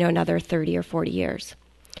 another 30 or 40 years.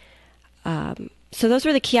 So those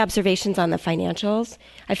were the key observations on the financials.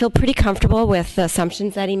 I feel pretty comfortable with the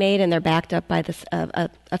assumptions that he made, and they're backed up by this, a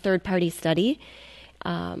third-party study.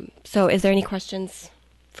 So is there any questions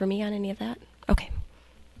for me on any of that? Okay.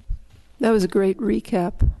 That was a great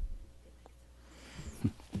recap.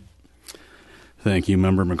 Thank you,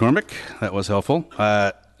 Member McCormick. That was helpful.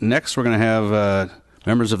 Next, we're going to have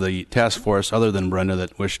members of the task force other than Brenda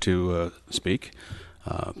that wish to speak.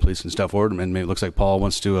 Please step forward, and maybe it looks like Paul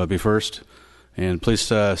wants to be first. And please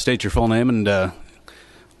state your full name and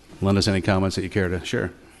lend us any comments that you care to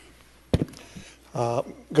share.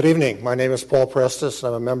 Good evening. My name is Paul Prestis.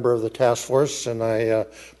 I'm a member of the task force, and I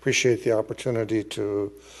appreciate the opportunity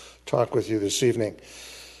to talk with you this evening.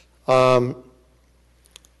 The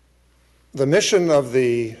mission of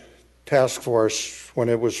the task force when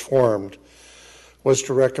it was formed was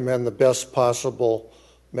to recommend the best possible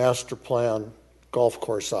master plan golf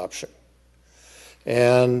course option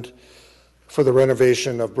and for the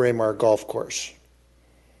renovation of Braemar Golf Course.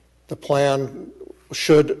 The plan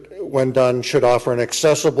when done, should offer an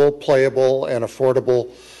accessible, playable, and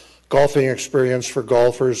affordable golfing experience for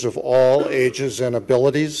golfers of all ages and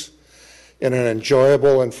abilities in an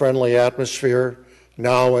enjoyable and friendly atmosphere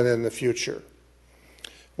now and in the future.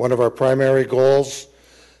 One of our primary goals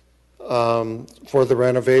for the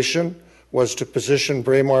renovation was to position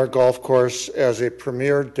Braemar Golf Course as a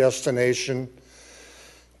premier destination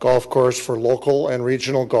golf course for local and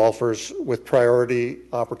regional golfers with priority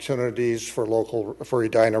opportunities for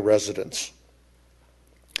Edina residents.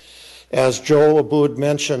 As Joe Aboud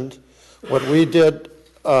mentioned, what we did,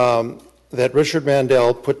 that Richard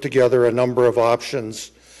Mandel put together a number of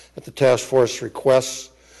options at the task force requests,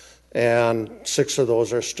 and 6 of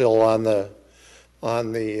those are still on the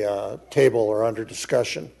table or under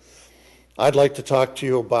discussion. I'd like to talk to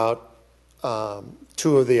you about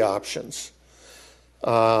 2 of the options.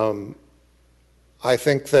 I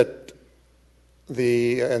think that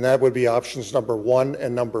and that would be options number 1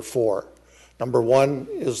 and number 4. Number 1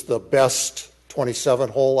 is the best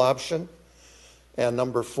 27-hole option, and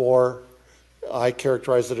number 4, I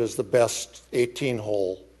characterize it as the best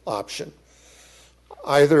 18-hole option.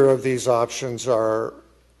 Either of these options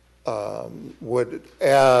would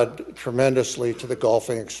add tremendously to the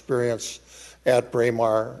golfing experience at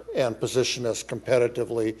Braemar and position us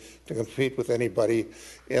competitively to compete with anybody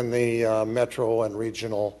in the metro and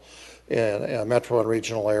regional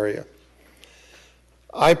area.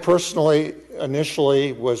 I personally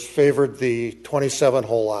initially favored the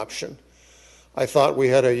 27-hole option. I thought we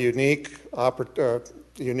had a unique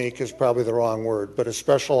is probably the wrong word, but a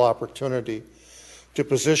special opportunity to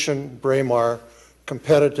position Braemar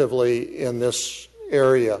competitively in this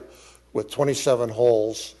area with 27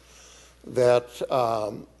 holes that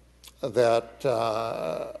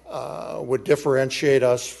would differentiate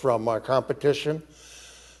us from our competition,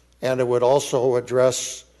 and it would also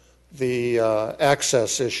address the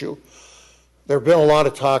access issue. There have been a lot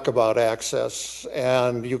of talk about access,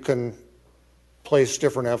 and you can place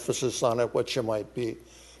different emphasis on it, what you might be.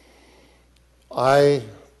 I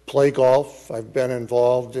play golf. I've been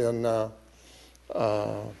involved in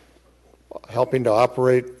helping to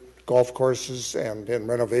operate golf courses and in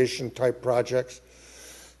renovation type projects.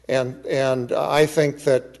 And I think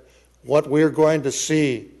that what we're going to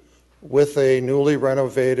see with a newly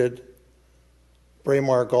renovated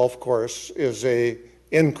Braemar golf course is a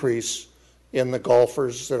increase in the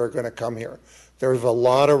golfers that are going to come here. There's a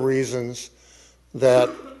lot of reasons that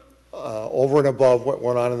over and above what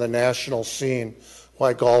went on in the national scene,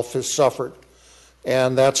 why golf has suffered.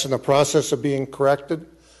 And that's in the process of being corrected.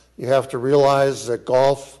 You have to realize that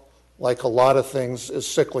golf, like a lot of things, is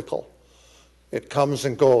cyclical. It comes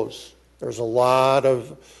and goes. There are a lot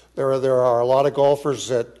of golfers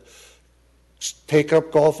that take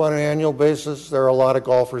up golf on an annual basis. There are a lot of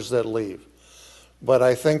golfers that leave. But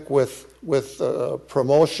I think with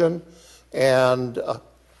promotion and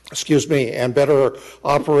and better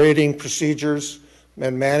operating procedures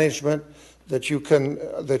and management, that you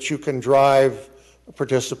can drive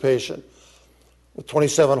participation. With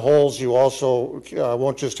 27 holes, you also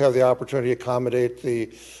won't just have the opportunity to accommodate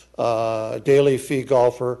the daily fee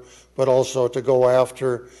golfer, but also to go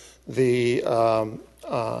after the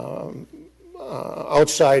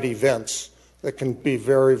outside events that can be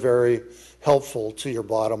very, very helpful to your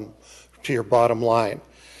bottom line.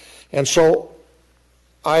 And so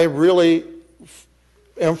I really,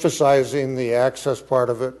 emphasizing the access part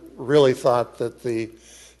of it, really thought that the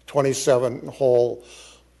 27-hole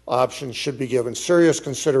option should be given serious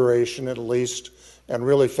consideration at least, and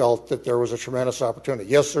really felt that there was a tremendous opportunity.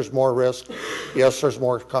 Yes, there's more risk. Yes, there's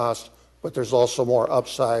more cost, but there's also more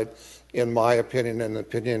upside, in my opinion and the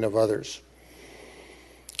opinion of others.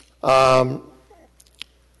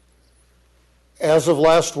 As of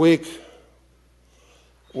last week,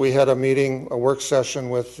 we had a work session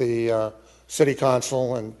with the City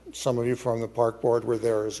Council, and some of you from the Park Board were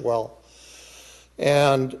there as well.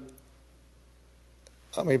 And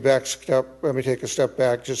let me take a step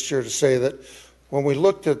back just here to say that when we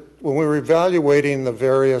were evaluating the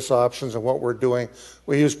various options and what we're doing,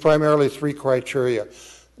 we used primarily 3 criteria.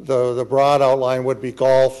 The broad outline would be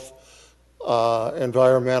golf,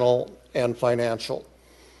 environmental, and financial.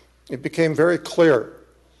 It became very clear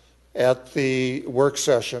at the work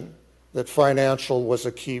session that financial was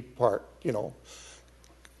a key part,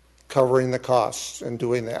 covering the costs and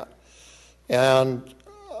doing that. And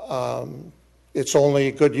it's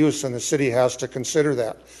only good use, and the city has to consider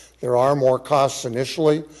that. There are more costs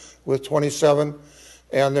initially with 27,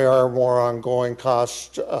 and there are more ongoing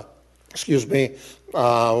costs, with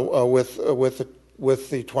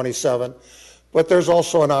the 27. But there's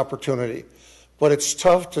also an opportunity. But it's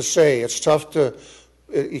tough to say.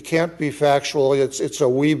 You can't be factual. It's a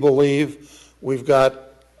we believe. We've got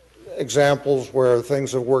examples where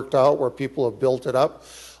things have worked out, where people have built it up.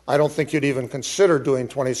 I don't think you'd even consider doing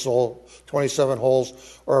 27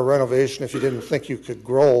 holes or a renovation if you didn't think you could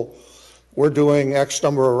grow. We're doing X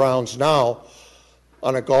number of rounds now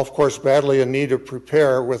on a golf course badly in need of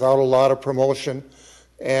repair without a lot of promotion.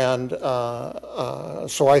 And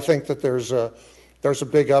so I think that there's a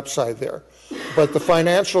big upside there. But the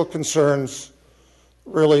financial concerns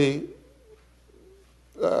really,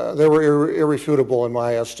 they were irrefutable in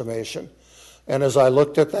my estimation. And as I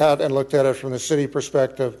looked at that and looked at it from the city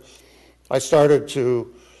perspective, I started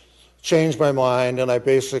to change my mind, and I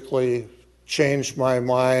basically changed my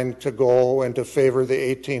mind to go and to favor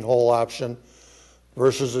the 18-hole option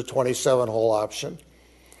versus the 27-hole option,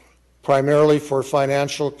 primarily for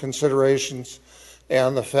financial considerations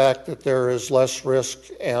and the fact that there is less risk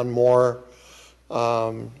and more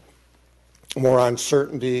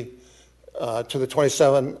uncertainty to the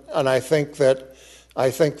 27. And I think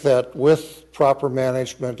that with proper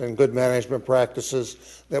management and good management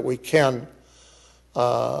practices, that we can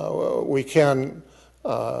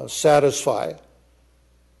satisfy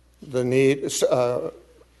the need,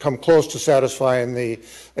 come close to satisfying the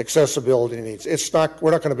accessibility needs. We're not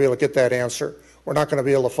going to be able to get that answer. We're not going to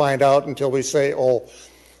be able to find out until we say, oh,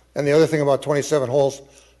 and the other thing about 27 holes,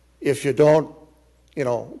 if you don't,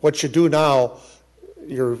 what you do now,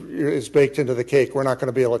 is baked into the cake. We're not going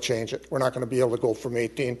to be able to change it. We're not going to be able to go from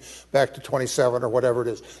 18 back to 27 or whatever it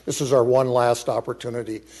is. This is our one last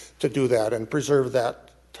opportunity to do that and preserve that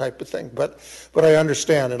type of thing. But I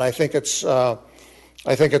understand, and I think it's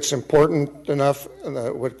important enough.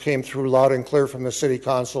 And what came through loud and clear from the city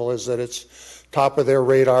council is that it's top of their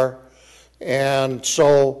radar. And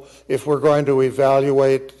so, if we're going to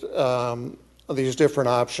evaluate these different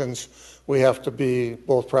options, we have to be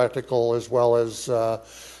both practical as well as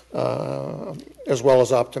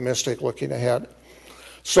optimistic looking ahead.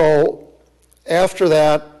 So, after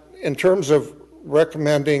that, in terms of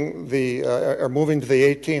recommending or moving to the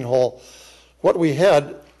 18 hole, what we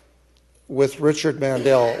had with Richard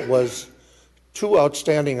Mandel was two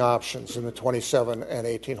outstanding options in the 27 and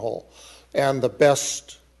 18 hole, and the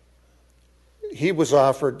best. He was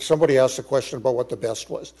offered. Somebody asked a question about what the best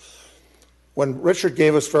was. When Richard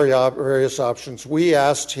gave us various options, we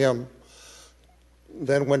asked him,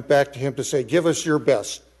 then went back to him to say, give us your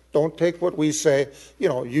best. Don't take what we say.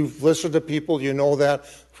 You've listened to people, you know that.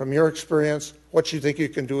 From your experience, what you think you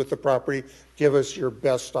can do with the property, give us your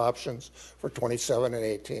best options for 27 and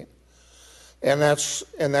 18. And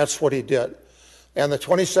that's what he did. And the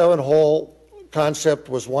 27-hole concept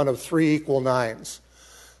was one of 3 equal nines.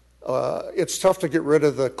 It's tough to get rid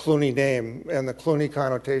of the Clooney name, and the Clooney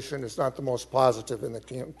connotation is not the most positive in the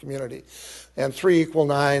community. And 3 equal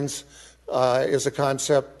nines is a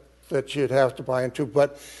concept that you'd have to buy into,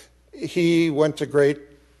 but he went to great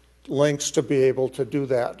lengths to be able to do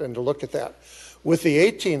that and to look at that. With the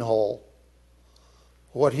 18-hole,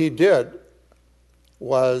 what he did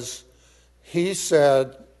was he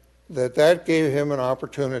said that gave him an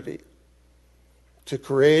opportunity to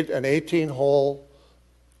create an 18-hole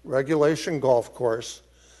regulation golf course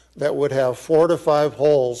that would have 4 to 5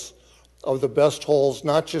 holes of the best holes,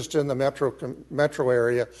 not just in the metro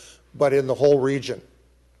area, but in the whole region.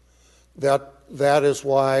 That is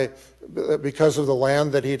why, because of the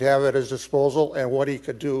land that he'd have at his disposal and what he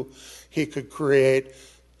could do, he could create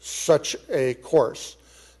such a course.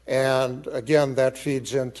 And again, that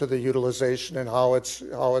feeds into the utilization and how it's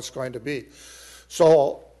going to be.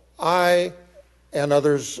 So I and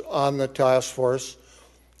others on the task force,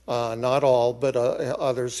 not all, but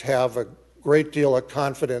others, have a great deal of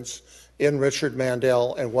confidence in Richard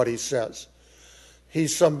Mandel and what he says.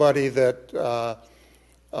 He's somebody that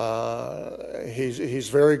he's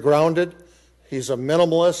very grounded. He's a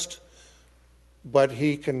minimalist, but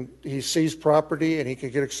he sees property and he can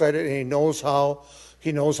get excited, and he knows how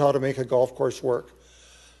to make a golf course work.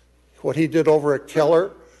 What he did over at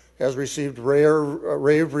Keller has received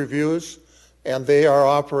rave reviews, and they are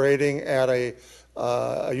operating at a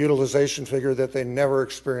utilization figure that they never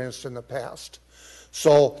experienced in the past.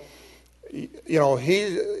 So,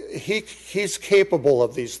 he's capable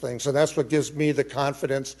of these things, and that's what gives me the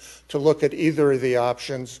confidence to look at either of the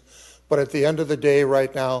options. But at the end of the day,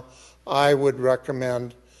 right now, I would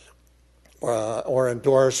recommend or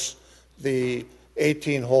endorse the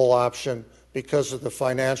 18-hole option because of the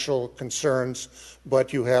financial concerns,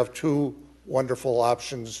 but you have 2 wonderful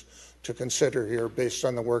options to consider here based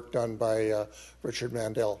on the work done by Richard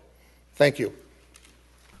Mandel. Thank you.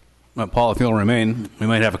 Paul, if you'll remain, we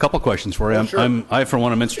might have a couple questions for you. Oh, sure. I, for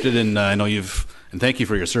one, am interested in, I know and thank you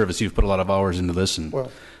for your service. You've put a lot of hours into this, and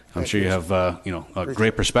I'm sure you have, a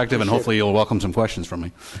great perspective, and hopefully you'll welcome some questions from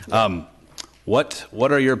me. Yeah.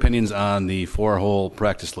 What are your opinions on the 4-hole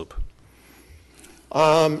practice loop?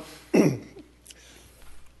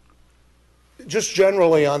 Just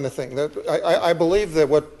generally on the thing, that I believe that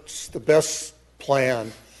what's the best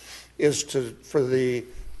plan is for the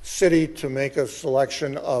city to make a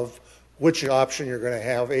selection of which option you're going to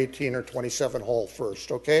have, 18 or 27 hole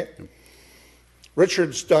first, okay?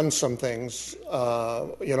 Richard's done some things,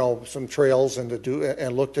 some trails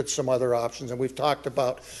and looked at some other options, and we've talked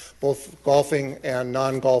about both golfing and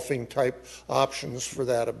non-golfing type options for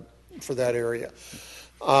that area.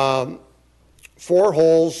 4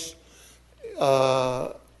 holes.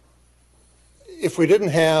 If we didn't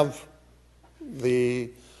have the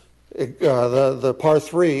par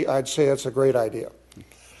 3, I'd say it's a great idea.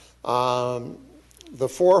 The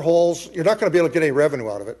 4 holes, you're not going to be able to get any revenue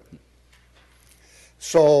out of it.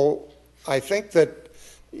 So I think that,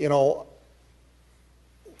 it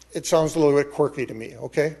sounds a little bit quirky to me,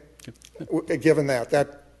 okay? Given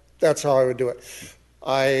that's how I would do it.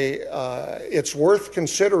 It's worth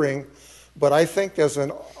considering, but I think as an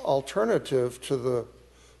alternative to the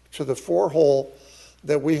 4-hole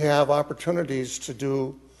that we have opportunities to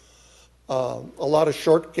do a lot of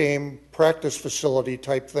short game practice facility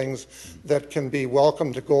type things that can be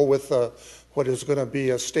welcome to go with what is going to be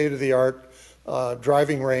a state-of-the-art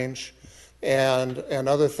driving range and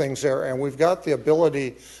other things there. And we've got the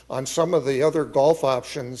ability on some of the other golf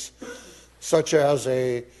options, such as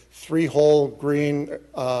a 3-hole green,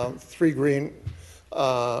 3-green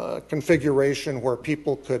configuration where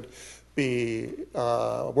people could be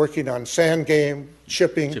working on sand game,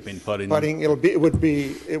 chipping, putting. It would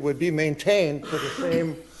be maintained to the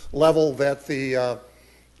same level that the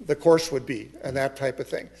course would be, and that type of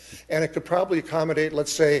thing. And it could probably accommodate,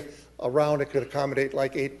 let's say, it could accommodate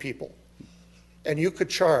like 8 people, and you could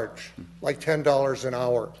charge like $10 an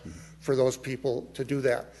hour for those people to do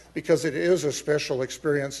that, because it is a special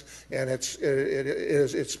experience, and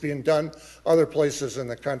it's being done other places in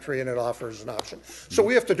the country, and it offers an option. So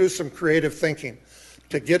we have to do some creative thinking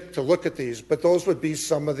to look at these, but those would be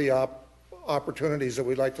some of the opportunities that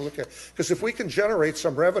we'd like to look at. Because if we can generate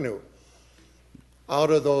some revenue out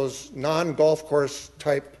of those non-golf course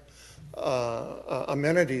type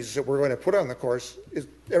amenities that we're going to put on the course,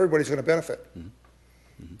 everybody's going to benefit.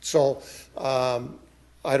 So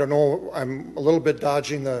I don't know, I'm a little bit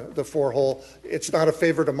dodging the 4-hole. It's not a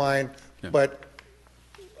favorite of mine, but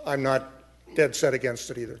I'm not dead set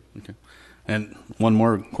against it either. Okay. And one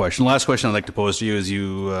more question. Last question I'd like to pose to you is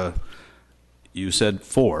you said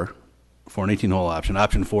 4 for an 18-hole option,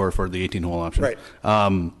 option 4 for the 18-hole option. Right.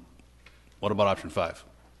 What about option 5?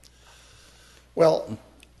 Well,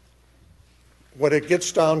 what it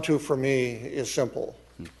gets down to for me is simple,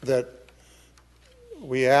 that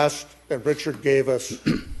we asked, and Richard gave us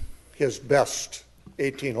his best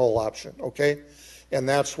 18-hole option, okay? And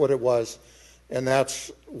that's what it was, and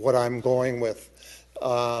that's what I'm going with.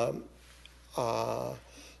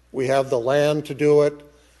 We have the land to do it.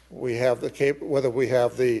 We have whether we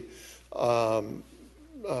have the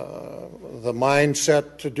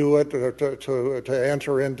mindset to do it, or to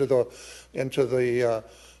enter into the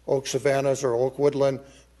oak savannas or oak woodland.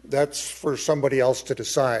 That's for somebody else to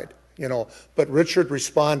decide. But Richard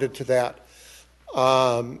responded to that.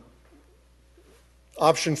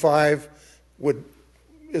 Option 5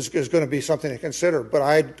 is going to be something to consider, but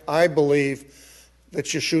I believe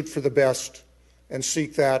that you shoot for the best and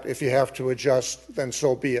seek that. If you have to adjust, then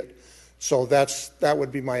so be it. So that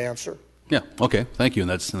would be my answer. Yeah. Okay. Thank you, and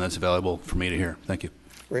that's valuable for me to hear. Thank you.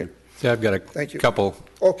 Great. Yeah, I've got a couple.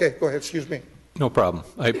 Okay, go ahead. Excuse me. No problem.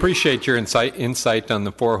 I appreciate your insight on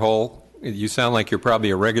the 4-hole. You sound like you're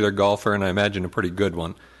probably a regular golfer, and I imagine a pretty good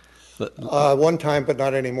one. One time, but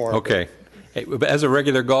not anymore. Okay. Hey, as a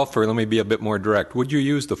regular golfer, let me be a bit more direct. Would you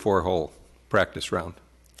use the 4-hole practice round?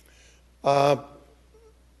 Not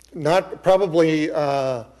probably.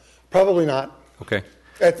 Probably not. Okay.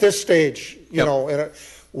 At this stage, and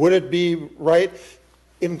would it be right?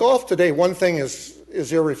 In golf today, one thing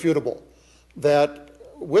is irrefutable, that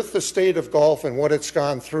with the state of golf and what it's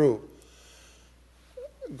gone through,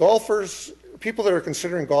 golfers, people that are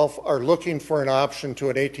considering golf, are looking for an option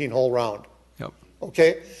to an 18-hole round. Yep.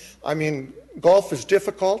 Okay? I mean, golf is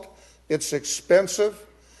difficult, it's expensive,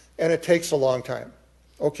 and it takes a long time.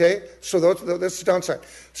 Okay? So that's the downside.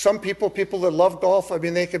 Some people that love golf, I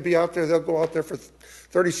mean, they could be out there, they'll go out there for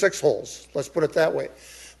 36 holes, let's put it that way.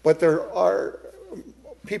 But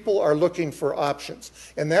people are looking for options,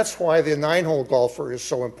 and that's why the 9-hole golfer is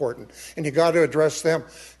so important, and you got to address them.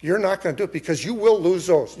 You're not going to do it because you will lose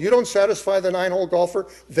those. You don't satisfy the 9-hole golfer,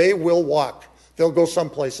 they will walk. They'll go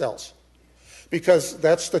someplace else because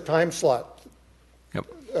that's the time slot. Yep.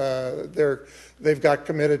 They've got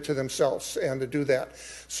committed to themselves and to do that.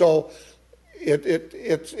 So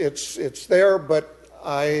it's there, but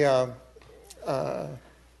I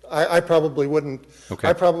probably wouldn't. Okay.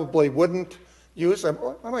 I probably wouldn't use them.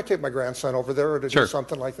 I might take my grandson over there to do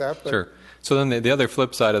something like that. But. Sure. So then the other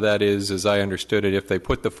flip side of that is, as I understood it, if they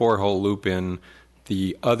put the 4-hole loop in,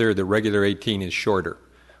 the regular 18 is shorter.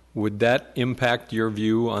 Would that impact your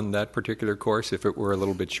view on that particular course if it were a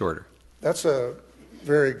little bit shorter? That's a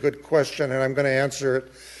very good question, and I'm going to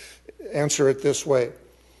answer it this way.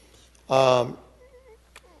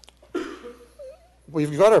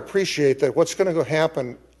 We've got to appreciate that what's going to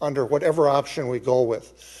happen under whatever option we go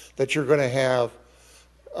with, that you're going to have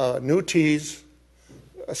new tees,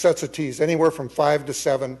 sets of tees, anywhere from 5 to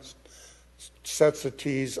 7 sets of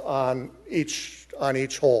tees on each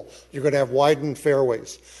hole. You're going to have widened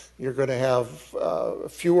fairways. You're going to have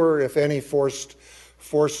fewer, if any, forced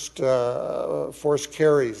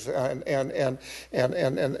carries and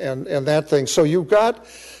that thing. So you've got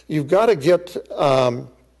to get.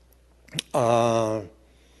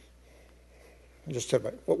 Just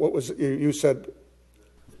what was you said?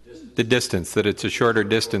 The distance, that it's a shorter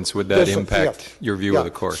distance, would that impact your view of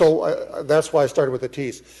the course? So that's why I started with the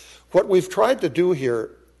tees. What we've tried to do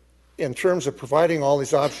here in terms of providing all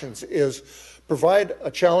these options is provide a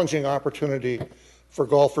challenging opportunity for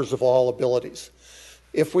golfers of all abilities.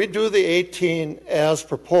 If we do the 18 as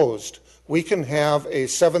proposed, we can have a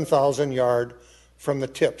 7,000 yard from the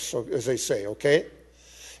tips, as they say, okay?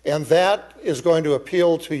 And that is going to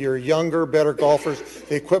appeal to your younger, better golfers.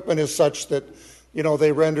 The equipment is such that,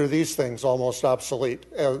 they render these things almost obsolete,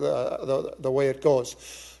 the way it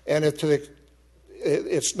goes. And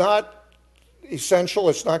it's not essential.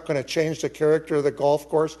 It's not going to change the character of the golf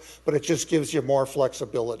course, but it just gives you more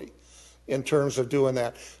flexibility in terms of doing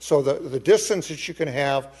that. So the distance that you can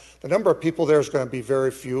have, the number of people there is going to be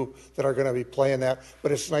very few that are going to be playing that,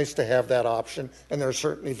 but it's nice to have that option, and there are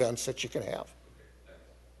certain events that you can have.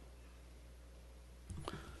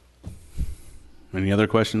 Any other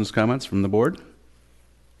questions, comments from the board?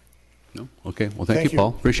 No? Okay. Well, thank you, Paul.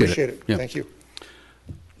 Appreciate it. Yeah. Thank you.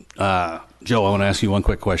 Joe, I want to ask you one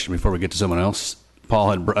quick question before we get to someone else.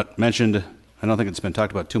 Paul had mentioned, I don't think it's been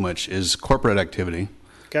talked about too much, is corporate activity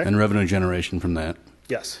and revenue generation from that.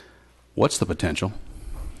 Yes. What's the potential?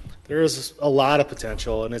 There is a lot of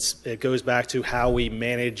potential, and it goes back to how we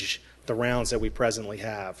manage the rounds that we presently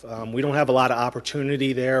have. We don't have a lot of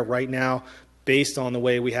opportunity there right now based on the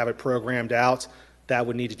way we have it programmed out. That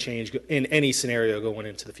would need to change in any scenario going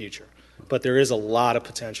into the future. But there is a lot of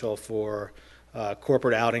potential for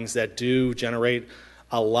corporate outings that do generate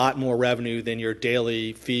a lot more revenue than your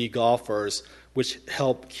daily fee golfers, which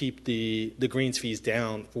help keep the greens fees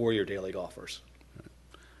down for your daily golfers.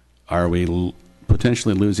 Are we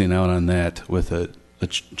potentially losing out on that with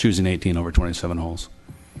choosing 18 over 27 holes?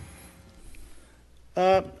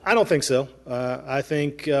 I don't think so. I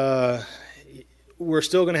think we're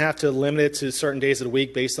still going to have to limit it to certain days of the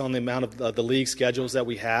week based on the amount of the league schedules that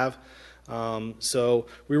we have. So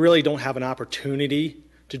we really don't have an opportunity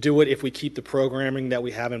to do it if we keep the programming that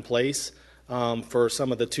we have in place for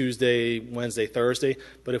some of the Tuesday, Wednesday, Thursday.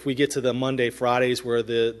 But if we get to the Monday, Fridays where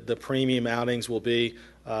the premium outings will be,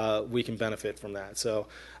 we can benefit from that. So,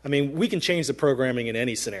 I mean, we can change the programming in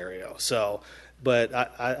any scenario. But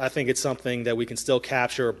I think it's something that we can still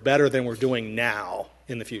capture better than we're doing now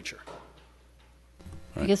in the future.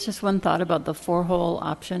 I guess just one thought about the 4-hole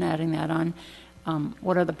option, adding that on.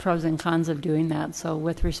 What are the pros and cons of doing that? So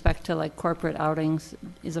with respect to like corporate outings,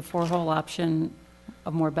 is a 4-hole option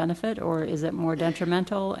of more benefit or is it more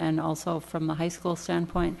detrimental? And also from the high school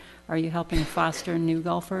standpoint, are you helping foster new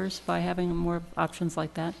golfers by having more options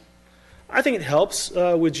like that? I think it helps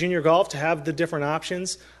with junior golf to have the different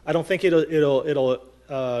options. I don't think it'll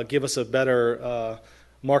give us a better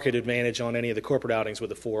market advantage on any of the corporate outings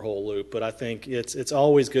with a 4-hole loop, but I think it's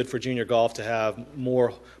always good for junior golf to have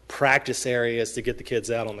more practice areas to get the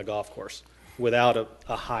kids out on the golf course without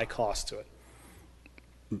a high cost to it.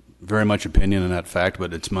 Very much opinion on that fact,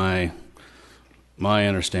 but it's my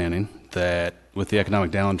understanding that with the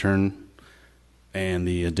economic downturn and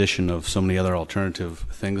the addition of so many other alternative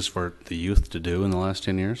things for the youth to do in the last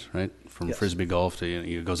 10 years, right, from Yes. Frisbee golf to,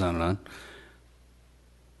 it goes on and on,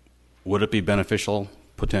 would it be beneficial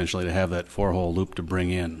potentially to have that 4-hole loop to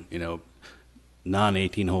bring in,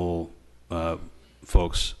 non-18-hole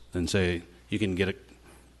folks and say you can get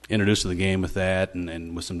introduced to the game with that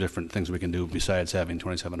and with some different things we can do besides having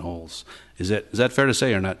 27 holes. Is that fair to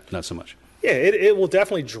say or not so much? Yeah, it will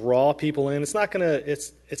definitely draw people in. It's not gonna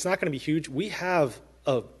be huge. We have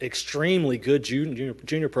an extremely good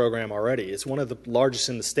junior program already. It's one of the largest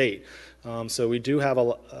in the state. So we do have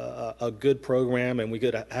a good program, and we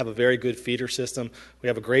have a very good feeder system. We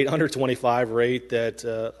have a great under 25 rate that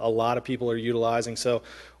a lot of people are utilizing. So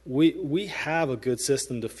we have a good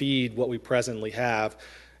system to feed what we presently have.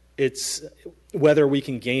 It's whether we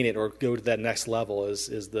can gain it or go to that next level is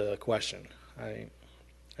the question. I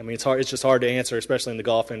mean, it's hard. It's just hard to answer, especially in the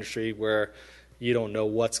golf industry where, you don't know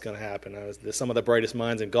what's going to happen. Some of the brightest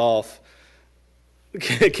minds in golf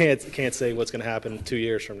can't say what's going to happen 2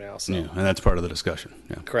 years from now. So. Yeah, and that's part of the discussion.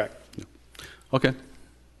 Yeah. Correct. Yeah. Okay.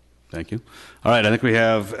 Thank you. All right, I think we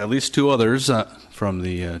have at least two others from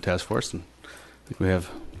the task force. And I think we have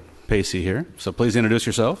Pacey here. So please introduce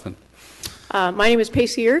yourself. And my name is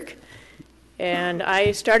Pacey Yerk, and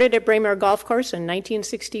I started at Braemar Golf Course in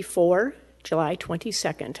 1964, July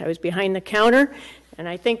 22nd. I was behind the counter, and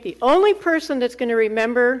I think the only person that's going to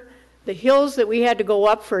remember the hills that we had to go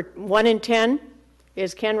up for 1 in 10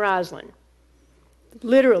 is Ken Roslin.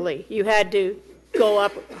 Literally, you had to go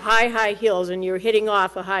up high hills, and you were hitting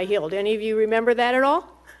off a high hill. Do any of you remember that at all?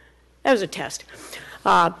 That was a test.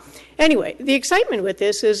 Anyway, the excitement with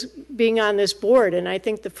this is being on this board, and I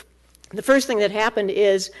think the first thing that happened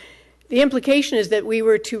is the implication is that we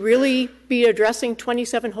were to really be addressing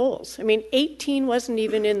 27 holes. I mean, 18 wasn't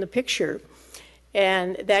even in the picture,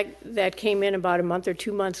 and that came in about a month or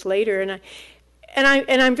 2 months later, and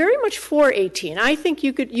I'm very much for 18. I think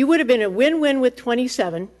you would have been a win-win with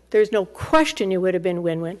 27. There's no question you would have been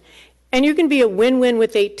win-win. And you can be a win-win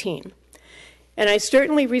with 18. And I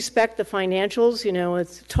certainly respect the financials,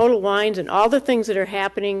 with Total Wines and all the things that are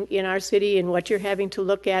happening in our city and what you're having to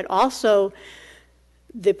look at. Also,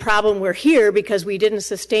 the problem we're here because we didn't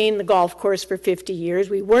sustain the golf course for 50 years.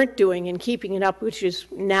 We weren't doing and keeping it up, which is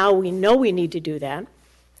now we know we need to do that.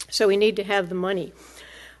 So we need to have the money.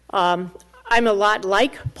 I'm a lot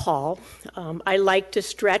like Paul. I like to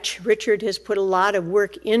stretch. Richard has put a lot of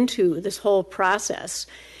work into this whole process.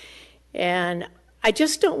 And I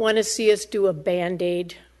just don't want to see us do a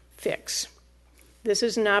Band-Aid fix. This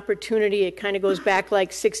is an opportunity. It kind of goes back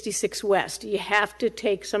like 66 West. You have to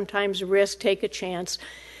take sometimes a risk, take a chance,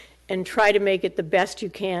 and try to make it the best you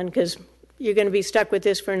can because you're going to be stuck with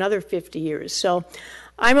this for another 50 years. So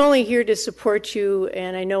I'm only here to support you,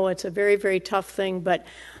 and I know it's a very, very tough thing, but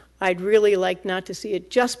I'd really like not to see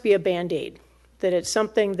it just be a Band-Aid, that it's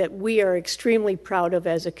something that we are extremely proud of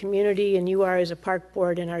as a community, and you are as a park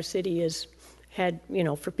board, and our city has had,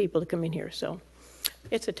 for people to come in here. So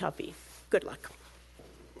it's a toughie. Good luck.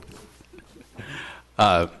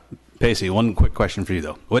 Pacey, one quick question for you,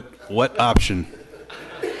 though. What option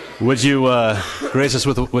would you grace us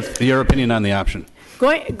with your opinion on the option?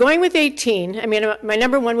 Going with 18, I mean, my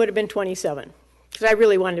number one would have been 27. Because I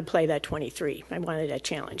really wanted to play that 23. I wanted that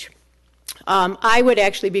challenge. I would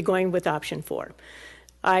actually be going with option 4.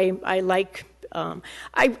 I've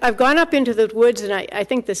gone up into the woods, and I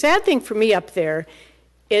think the sad thing for me up there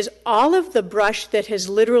is all of the brush that has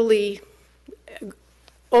literally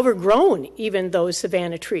overgrown even those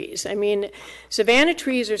savanna trees. I mean, savanna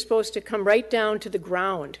trees are supposed to come right down to the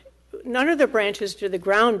ground. None of the branches to the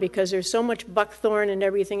ground because there's so much buckthorn and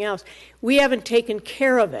everything else. We haven't taken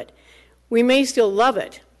care of it. We may still love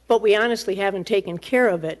it, but we honestly haven't taken care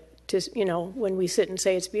of it to, when we sit and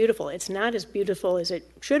say it's beautiful. It's not as beautiful as it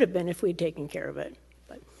should have been if we'd taken care of it.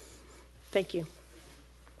 But thank you.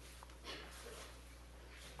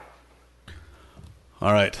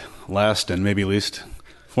 All right. Last and maybe least,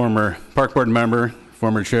 former park board member,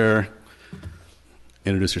 former chair.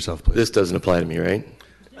 Introduce yourself, please. This doesn't apply to me, right?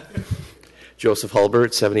 Joseph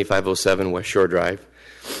Hulbert, 7507 West Shore Drive.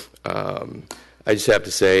 I just have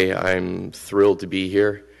to say I'm thrilled to be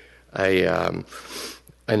here. I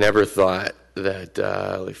never thought that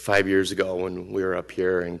like 5 years ago when we were up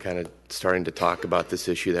here and kind of starting to talk about this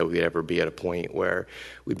issue that we'd ever be at a point where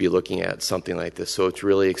we'd be looking at something like this. So it's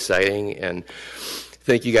really exciting, and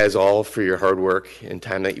thank you guys all for your hard work and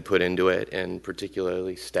time that you put into it, and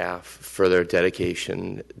particularly staff for their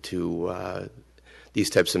dedication to these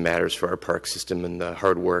types of matters for our park system and the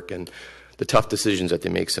hard work and the tough decisions that they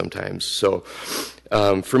make sometimes. So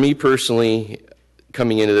for me personally,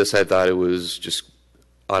 coming into this, I thought it was just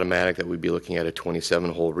automatic that we'd be looking at a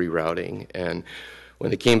 27-hole rerouting. And when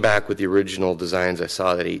they came back with the original designs, I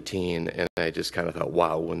saw that 18, and I just kind of thought,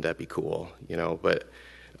 wow, wouldn't that be cool? But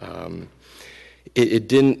it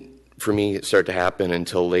didn't, for me, start to happen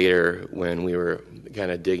until later when we were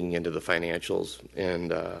kind of digging into the financials.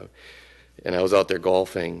 And I was out there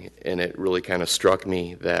golfing, and it really kind of struck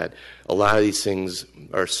me that a lot of these things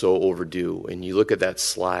are so overdue. And you look at that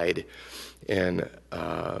slide, and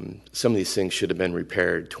some of these things should have been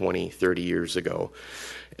repaired 20, 30 years ago.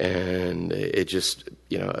 And it just,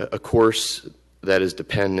 a course that is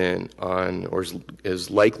dependent on or is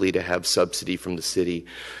likely to have subsidy from the city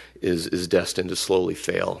is destined to slowly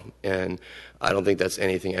fail. And I don't think that's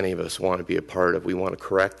anything any of us want to be a part of. We want to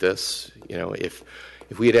correct this.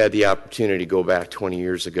 If we had had the opportunity to go back 20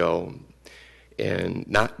 years ago and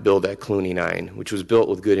not build that Clooney 9, which was built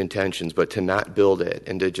with good intentions, but to not build it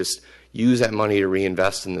and to just use that money to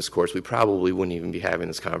reinvest in this course, we probably wouldn't even be having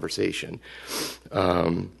this conversation.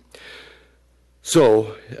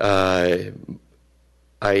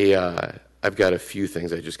 I've got a few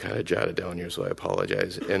things I just kind of jotted down here, so I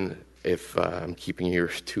apologize. And if I'm keeping you here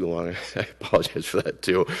too long, I apologize for that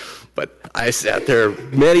too. But I sat there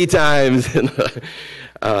many times.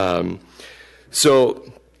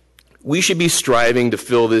 So we should be striving to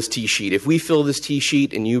fill this tee sheet. If we fill this tee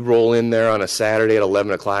sheet and you roll in there on a Saturday at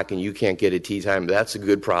 11 o'clock and you can't get a tee time, that's a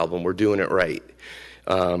good problem. We're doing it right.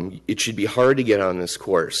 It should be hard to get on this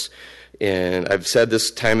course. And I've said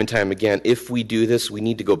this time and time again, if we do this, we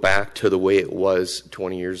need to go back to the way it was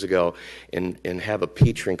 20 years ago and have a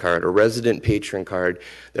patron card, a resident patron card,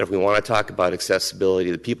 that if we want to talk about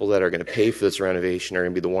accessibility, the people that are going to pay for this renovation are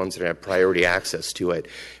going to be the ones that have priority access to it.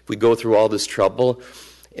 If we go through all this trouble,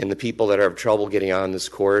 and the people that have trouble getting on this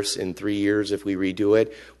course in 3 years, if we redo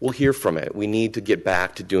it, we'll hear from it. We need to get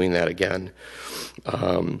back to doing that again.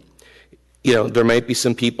 There might be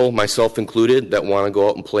some people, myself included, that want to go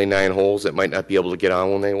out and play 9 holes that might not be able to get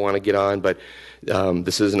on when they want to get on, but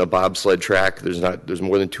this isn't a bobsled track. There's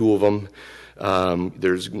more than 2 of them.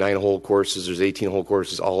 There's 9-hole courses, there's 18-hole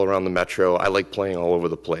courses all around the metro. I like playing all over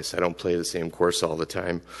the place. I don't play the same course all the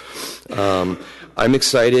time. I'm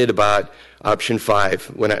excited about option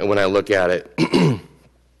 5 when I look at it.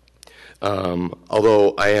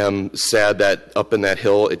 Although I am sad that up in that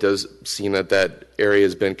hill, it does seem that area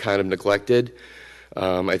has been kind of neglected.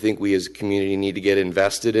 I think we as a community need to get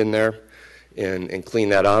invested in there and clean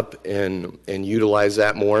that up and utilize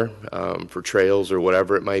that more for trails or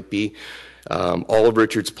whatever it might be. All of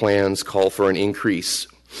Richard's plans call for an increase.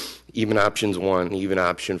 Even options 1, even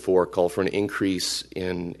option 4 call for an increase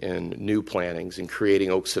in new plantings and creating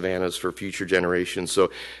oak savannas for future generations. So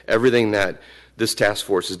everything that this task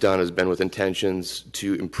force has done has been with intentions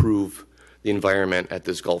to improve the environment at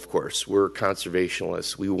this golf course. We're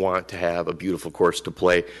conservationists. We want to have a beautiful course to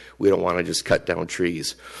play. We don't want to just cut down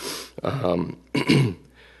trees. I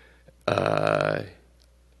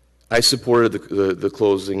supported the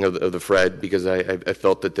closing of the Fred because I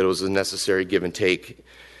felt that there was a necessary give and take,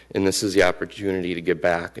 and this is the opportunity to get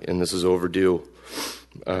back, and this is overdue.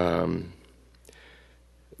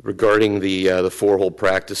 Regarding the 4-hole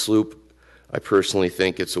practice loop, I personally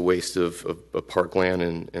think it's a waste of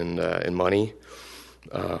parkland and money.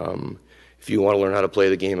 If you want to learn how to play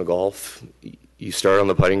the game of golf, you start on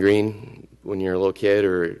the putting green when you're a little kid,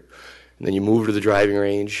 and then you move to the driving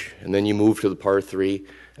range, and then you move to the par 3,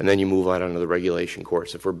 and then you move out onto the regulation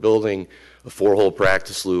course. If we're building a 4-hole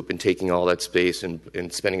practice loop and taking all that space and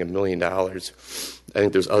spending $1 million, I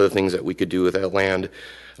think there's other things that we could do with that land.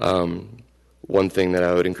 One thing that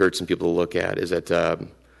I would encourage some people to look at is that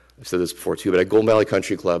I've said this before too, but at Golden Valley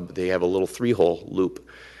Country Club, they have a little 3-hole loop.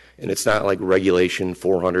 And it's not like regulation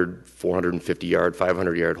 400, 450-yard,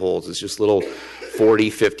 500-yard holes. It's just little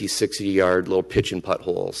 40, 50, 60-yard little pitch and putt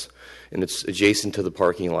holes. And it's adjacent to the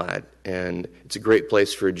parking lot. And it's a great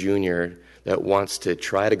place for a junior that wants to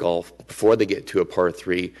try to golf before they get to a par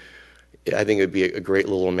 3. I think it would be a great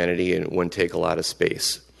little amenity and it wouldn't take a lot of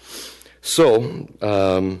space. So,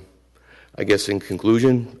 I guess in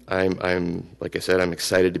conclusion, I'm like I said, I'm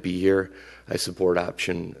excited to be here. I support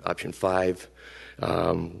option 5.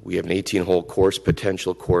 We have an 18-hole course,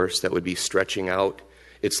 potential course that would be stretching out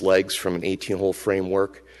its legs from an 18-hole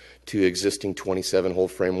framework to existing 27-hole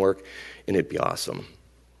framework, and it'd be awesome.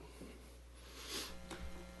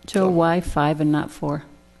 Joe, why 5 and not 4?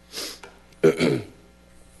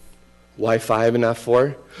 Why 5 and not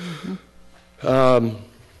 4? Mm-hmm.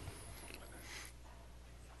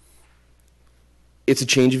 It's a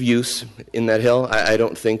change of use in that hill. I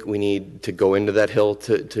don't think we need to go into that hill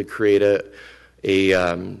to create a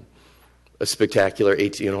spectacular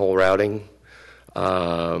 18-hole routing.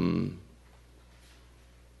 I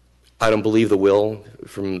don't believe the will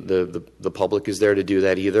from the public is there to do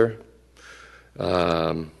that either.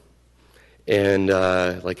 And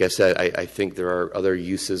like I said, I think there are other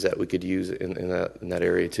uses that we could use in that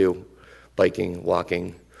area too. Biking,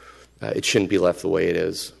 walking. It shouldn't be left the way it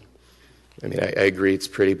is. I mean, I agree it's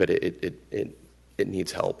pretty, but it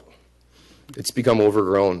needs help. It's become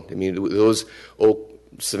overgrown. I mean, those oak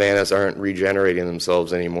savannas aren't regenerating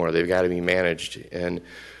themselves anymore. They've got to be managed. And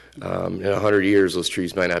in 100 years, those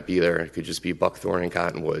trees might not be there. It could just be buckthorn and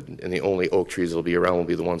cottonwood. And the only oak trees that will be around will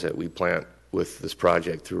be the ones that we plant with this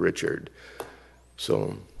project through Richard.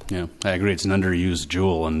 So, yeah, I agree. It's an underused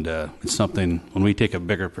jewel, and it's something, when we take a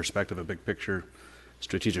bigger perspective, a big picture,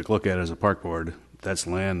 strategic look at it as a park board, that's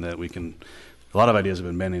land that we can, a lot of ideas have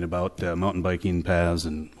been bandied about mountain biking paths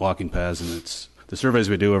and walking paths, and it's the surveys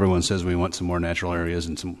we do, everyone says we want some more natural areas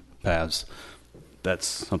and some paths. that's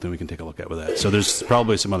something we can take a look at with that. So there's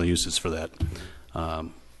probably some other uses for that.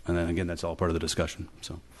 And then again, that's all part of the discussion.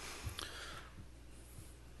 So,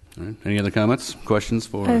 all right. Any other comments, questions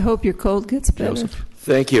for? I hope your cold gets better. Joseph?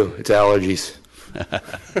 Thank you. It's allergies.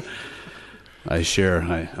 I share.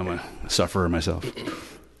 I'm a sufferer myself.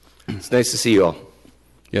 It's nice to see you all.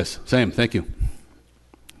 Yes, same. Thank you.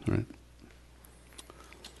 All right.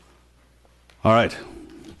 All right.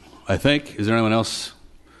 I think, is there anyone else?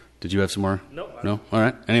 Did you have some more? No. No? All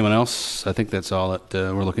right. Anyone else? I think that's all that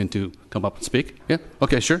we're looking to come up and speak. Yeah?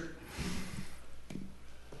 Okay, sure.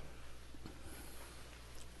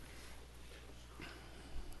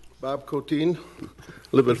 Bob Coteen,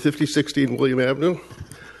 live at 5016 William Avenue.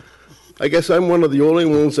 I guess I'm one of the only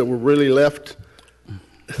ones that were really left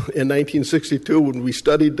in 1962 when we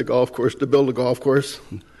studied the golf course to build a golf course.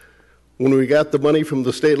 When we got the money from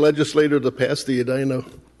the state legislature to pass the Edina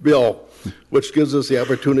bill, which gives us the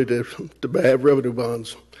opportunity to have revenue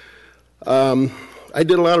bonds. I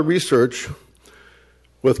did a lot of research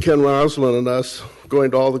with Ken Roslin and us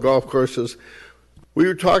going to all the golf courses. We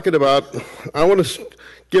were talking about, I want to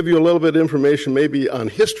give you a little bit of information maybe on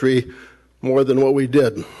history more than what we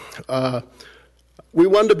did. We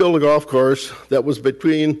wanted to build a golf course that was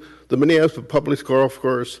between the Minneapolis Public Golf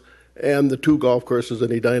Course and the two golf courses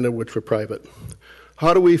in Edina, which were private.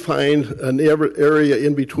 How do we find an area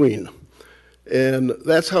in between? And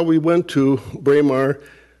that's how we went to Braemar.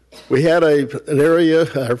 We had an area,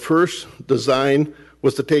 our first design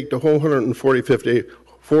was to take the whole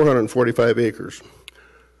 445 acres.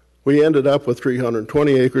 We ended up with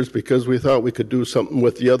 320 acres because we thought we could do something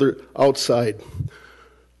with the other outside.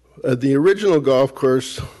 The original golf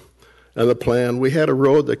course and the plan, we had a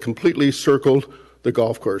road that completely circled the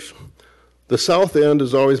golf course. The south end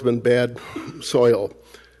has always been bad soil,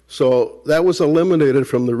 so that was eliminated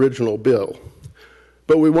from the original bill.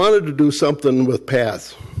 But we wanted to do something with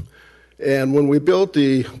paths. And when we built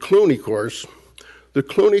the Clooney course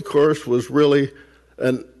was really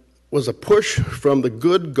was a push from the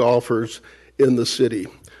good golfers in the city.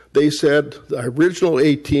 They said the original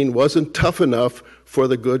 18 wasn't tough enough for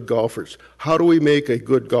the good golfers. How do we make a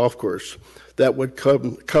good golf course that would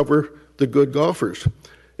cover the good golfers?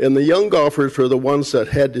 And the young golfers were the ones that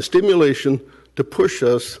had the stimulation to push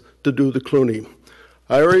us to do the Clooney.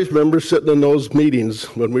 I always remember sitting in those meetings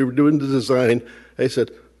when we were doing the design. I said,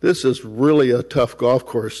 this is really a tough golf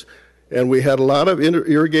course. And we had a lot of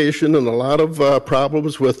irrigation and a lot of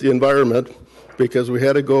problems with the environment because we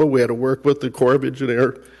had to work with the Corps of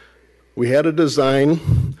Engineers. We had a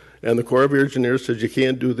design, and the Corps of Engineers said, you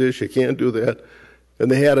can't do this, you can't do that.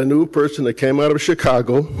 And they had a new person that came out of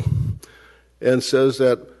Chicago and says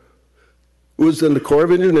that, who's in the Corps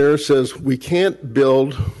of Engineers, says, we can't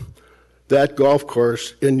build that golf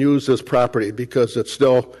course and use this property because it's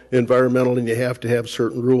still environmental and you have to have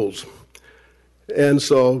certain rules. And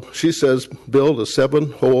so she says, build a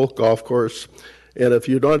 7-hole golf course. And if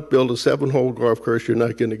you don't build a 7-hole golf course, you're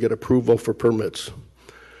not going to get approval for permits.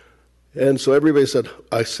 And so everybody said,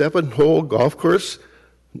 a 7-hole golf course?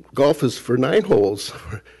 Golf is for 9 holes.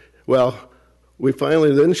 Well,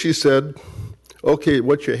 then she said, okay,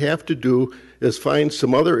 what you have to do is find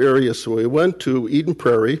some other areas. So we went to Eden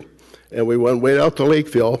Prairie, and we went way out to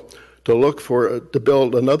Lakeville to look to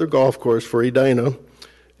build another golf course for Edina.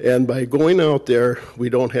 And by going out there, we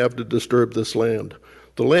don't have to disturb this land.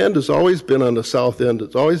 The land has always been on the south end.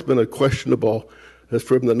 It's always been a questionable,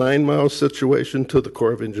 from the 9 Mile situation to the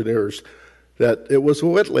Corps of Engineers, that it was a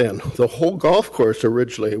wetland. The whole golf course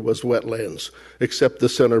originally was wetlands, except the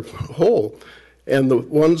center hole. And the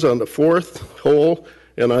ones on the 4th hole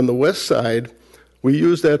and on the west side, we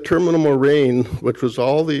used that terminal moraine, which was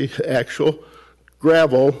all the actual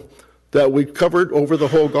gravel that we covered over the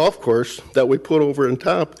whole golf course that we put over on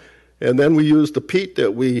top. And then we used the peat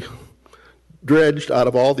that we dredged out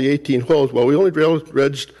of all the 18 holes. Well, we only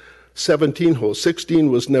dredged 17 holes.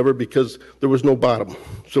 16 was never because there was no bottom.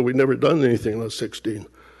 So we never done anything on 16.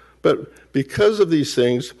 But because of these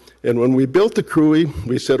things, and when we built the coulee,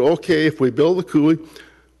 we said, okay, if we build the coulee,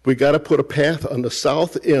 we got to put a path on the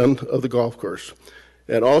south end of the golf course.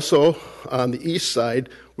 And also on the east side,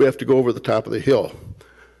 we have to go over the top of the hill.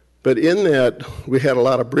 But in that, we had a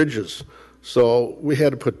lot of bridges. So we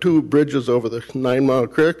had to put 2 bridges over the 9 Mile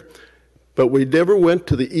Creek, but we never went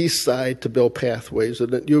to the east side to build pathways.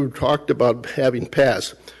 And you talked about having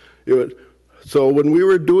paths. So when we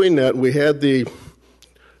were doing that, we had the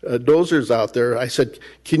dozers out there. I said,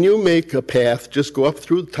 can you make a path, just go up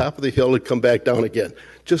through the top of the hill and come back down again,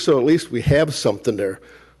 just so at least we have something there.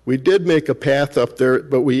 We did make a path up there,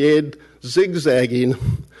 but we had zigzagging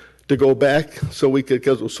to go back so we could,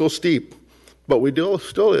 because it was so steep. But we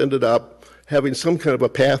still ended up having some kind of a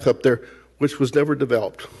path up there, which was never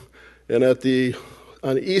developed. And on the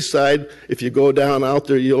east side, if you go down out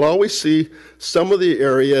there, you'll always see some of the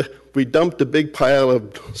area. We dumped a big pile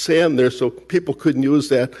of sand there so people couldn't use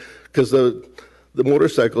that because the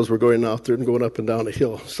motorcycles were going out there and going up and down the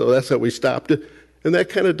hill. So that's how we stopped it. And that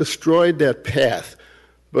kind of destroyed that path.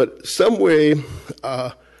 But some way,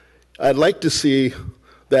 I'd like to see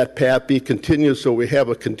that path be continued so we have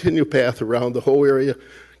a continued path around the whole area.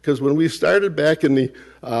 Because when we started back in the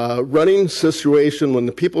running situation, when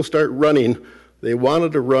the people start running, they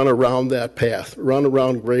wanted to run around that path, run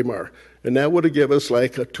around Graymar. And that would have given us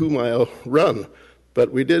like a 2-mile run.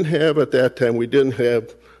 But we didn't have, at that time, we didn't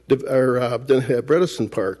have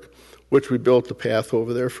Bredesen Park, which we built the path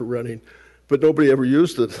over there for running. But nobody ever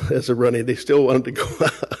used it as a running. They still wanted to go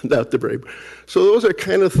out the Braemar. So those are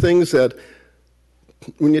kind of things that,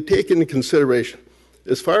 when you take into consideration,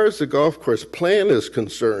 as far as the golf course plan is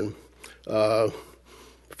concerned, 5,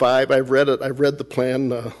 I've read it. I've read the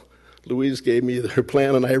plan. Louise gave me her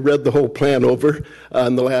plan, and I read the whole plan over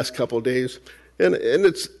in the last couple of days. And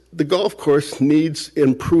it's the golf course needs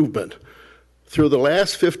improvement. Through the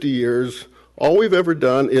last 50 years, all we've ever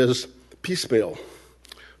done is piecemeal.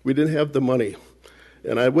 We didn't have the money.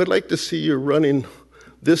 And I would like to see you running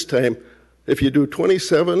this time. If you do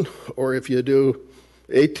 27 or if you do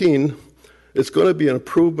 18, it's going to be an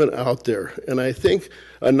improvement out there. And I think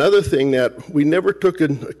another thing that we never took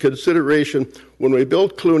into consideration when we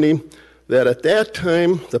built Clooney, that at that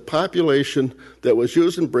time, the population that was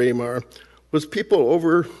using Braemar was people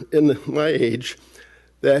over in my age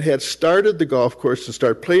that had started the golf course and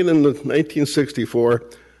started playing in 1964.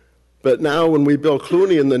 But now when we built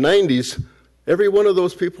Clooney in the 90s, every one of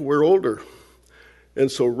those people were older.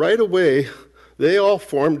 And so right away, they all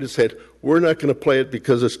formed and said, we're not going to play it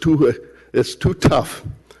because it's too tough.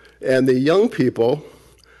 And the young people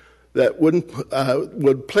that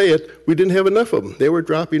would play it, we didn't have enough of them. They were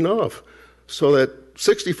dropping off. So that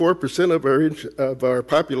 64% of our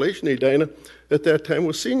population in Edina at that time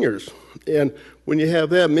was seniors. And when you have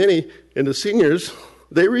that many, and the seniors,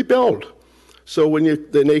 they rebelled. So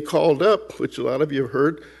then they called up, which a lot of you have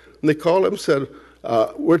heard, and they called up and said,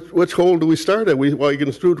 which hole do we start at? Are you going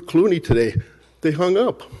to do Clooney today? They hung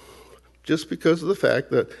up just because of the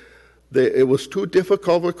fact that it was too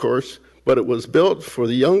difficult a course, but it was built for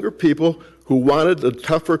the younger people who wanted a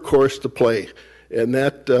tougher course to play. And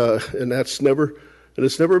it's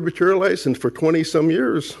never materialized, and for 20-some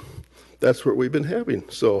years, that's what we've been having.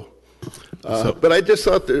 But I just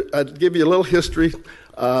thought that I'd give you a little history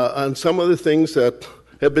on some of the things that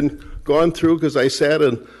have been gone through, because I sat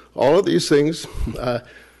in all of these things.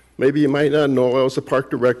 Maybe you might not know, I was a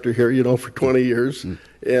park director here, for 20 years.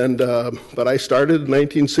 But I started in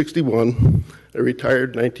 1961. I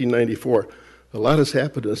retired in 1994. A lot has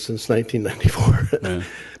happened since 1994.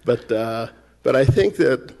 Yeah. But I think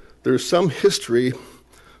that there's some history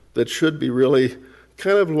that should be really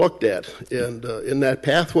kind of looked at. And in that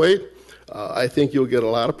pathway, I think you'll get a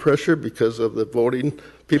lot of pressure because of the voting.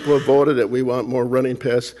 People have voted that we want more running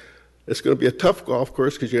paths. It's going to be a tough golf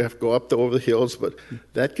course because you have to go up over the hills, but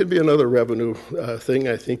that could be another revenue thing.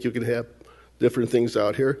 I think you can have different things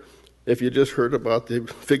out here. If you just heard about the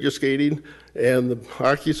figure skating and the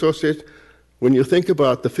Hockey Association, when you think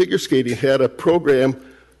about the figure skating had a program,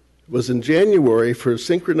 was in January for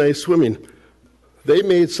synchronized swimming. They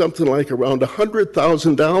made something like around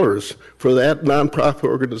 $100,000 for that nonprofit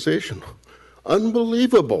organization.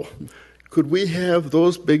 Unbelievable. Could we have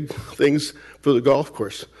those big things for the golf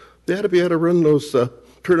course? They had to be able to run those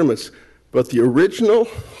tournaments. But the original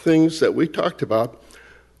things that we talked about,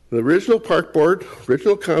 the original park board,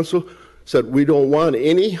 original council, said we don't want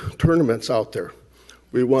any tournaments out there.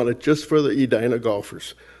 We want it just for the Edina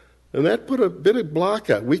golfers. And that put a bit of block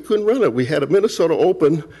out. We couldn't run it. We had a Minnesota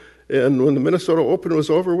Open, and when the Minnesota Open was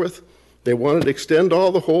over with, they wanted to extend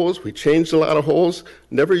all the holes. We changed a lot of holes,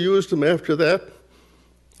 never used them after that,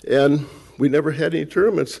 and we never had any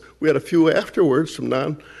tournaments. We had a few afterwards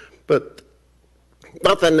but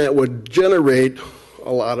nothing that would generate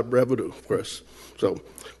a lot of revenue for us. So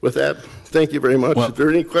with that, thank you very much. Well, are there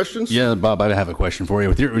any questions? Yeah, Bob, I have a question for you.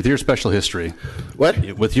 With your special history.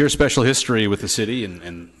 What? With your special history with the city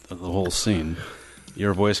and the whole scene,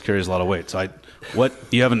 your voice carries a lot of weight. So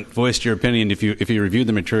you haven't voiced your opinion. If you reviewed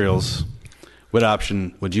the materials, what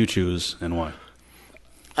option would you choose and why?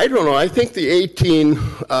 I don't know. I think the 18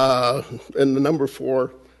 and the number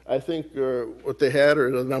 4, I think what they had,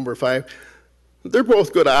 or the number 5, they're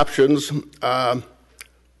both good options.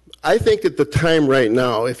 I think at the time right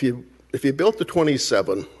now, if you built the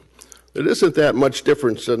 27, there isn't that much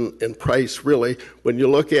difference in price, really, when you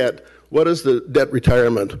look at what is the debt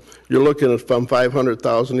retirement? You're looking at from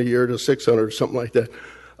 $500,000 a year to $600, something like that.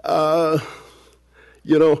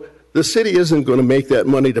 The city isn't going to make that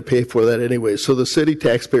money to pay for that anyway, so the city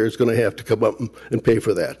taxpayer is going to have to come up and pay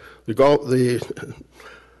for that. The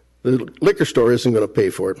liquor store isn't going to pay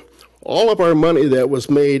for it. All of our money that was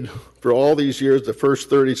made for all these years, the first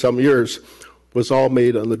 30-some years, was all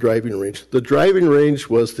made on the driving range. The driving range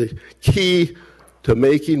was the key to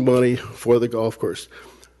making money for the golf course.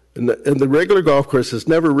 And the regular golf course has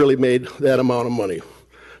never really made that amount of money.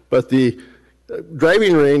 But the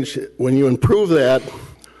driving range, when you improve that,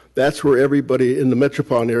 that's where everybody in the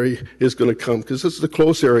metropolitan area is going to come, because this is a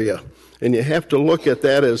close area. And you have to look at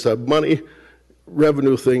that as a money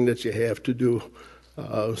revenue thing that you have to do.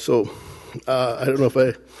 I don't know if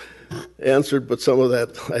I answered, but some of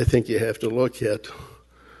that I think you have to look at.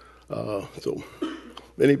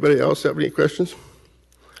 Anybody else have any questions?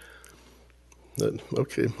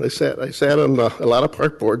 Okay, I sat on a lot of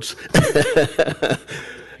park boards.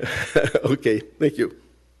 Okay, thank you.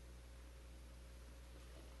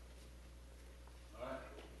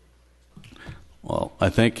 Well, I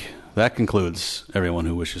think that concludes everyone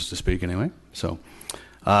who wishes to speak anyway. So,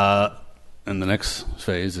 and the next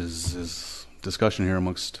phase is discussion here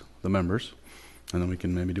amongst the members, and then we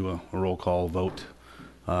can maybe do a roll call vote.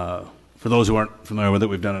 For those who aren't familiar with it,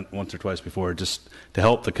 we've done it once or twice before, just to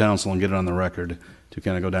help the council and get it on the record, to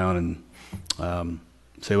kind of go down and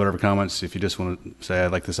say whatever comments, if you just want to say, I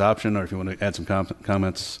like this option, or if you want to add some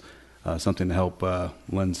comments, something to help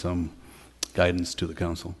lend some guidance to the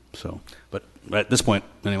council. So, but at this point,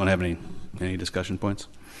 anyone have any discussion points?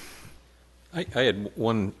 I had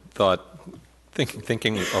one thought,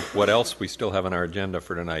 thinking of what else we still have on our agenda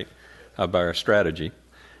for tonight about our strategy.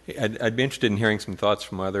 I'd be interested in hearing some thoughts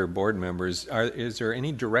from other board members. Is there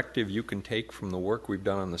any directive you can take from the work we've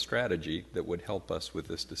done on the strategy that would help us with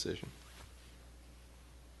this decision?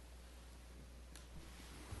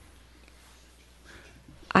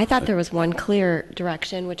 I thought there was one clear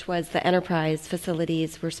direction, which was the enterprise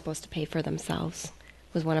facilities were supposed to pay for themselves,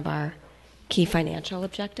 was one of our key financial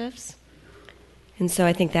objectives. And so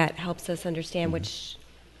I think that helps us understand which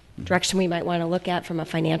direction we might want to look at from a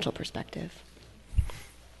financial perspective.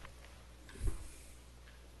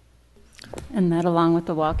 And that, along with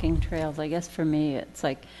the walking trails, I guess for me, it's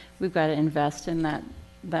like we've got to invest in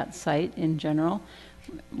that site in general.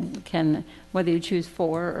 Whether you choose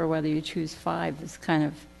 4 or whether you choose 5 is it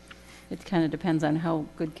kind of depends on how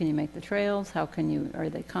good can you make the trails, are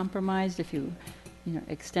they compromised if you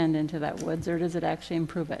extend into that woods, or does it actually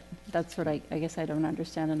improve it? That's what I guess I don't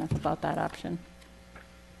understand enough about that option.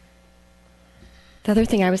 The other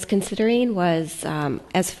thing I was considering was,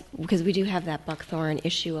 because we do have that buckthorn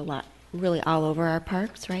issue a lot, really all over our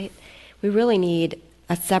parks, right? We really need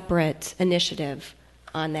a separate initiative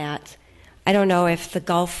on that. I don't know if the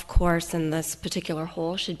golf course in this particular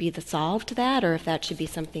hole should be the solve to that, or if that should be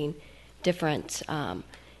something different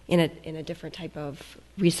in a different type of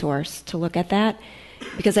resource to look at that.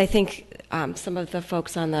 Because I think some of the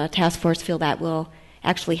folks on the task force feel that will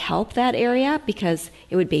actually help that area because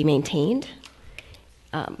it would be maintained.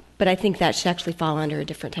 But I think that should actually fall under a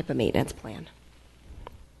different type of maintenance plan.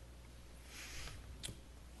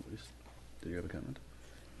 Do you have a comment?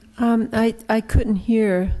 I couldn't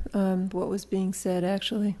hear what was being said,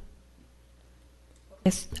 actually.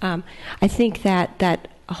 Yes, I think that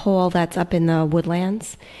hole that's up in the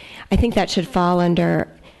woodlands, I think that should fall under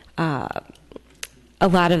a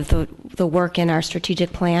lot of the work in our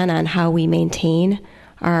strategic plan on how we maintain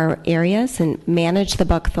our areas and manage the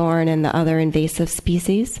buckthorn and the other invasive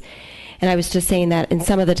species. And I was just saying that in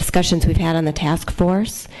some of the discussions we've had on the task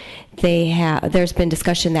force, there's been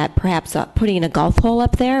discussion that perhaps putting a golf hole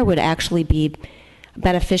up there would actually be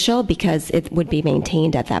beneficial because it would be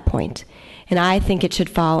maintained at that point. And I think it should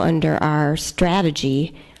fall under our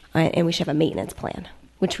strategy, and we should have a maintenance plan,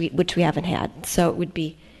 which we haven't had. So it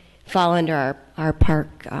would fall under our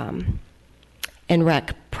park and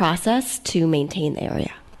rec process to maintain the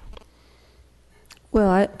area.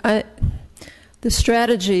 Well, the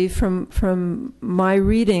strategy from my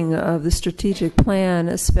reading of the strategic plan,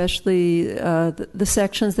 especially the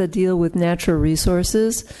sections that deal with natural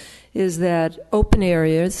resources, is that open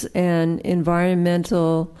areas and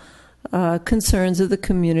environmental concerns of the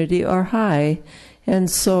community are high. And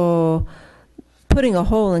so putting a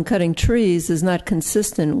hole and cutting trees is not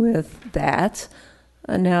consistent with that.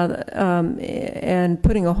 And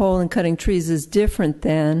putting a hole and cutting trees is different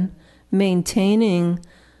than maintaining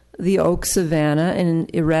the oak savanna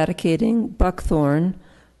and eradicating buckthorn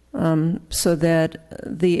so that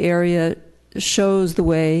the area shows the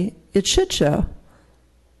way it should show.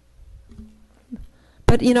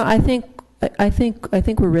 But I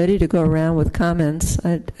think we're ready to go around with comments.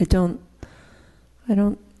 I'd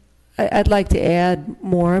like to add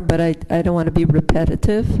more, but I don't want to be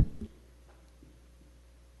repetitive.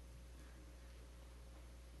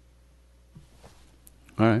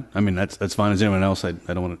 All right. I mean, that's fine as anyone else. I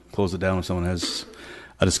don't want to close it down if someone has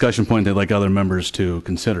a discussion point they'd like other members to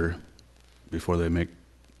consider before they make,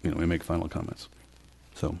 we make final comments.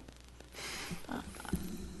 So.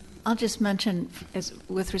 I'll just mention,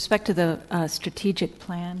 with respect to the strategic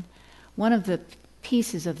plan, one of the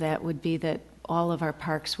pieces of that would be that all of our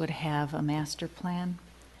parks would have a master plan.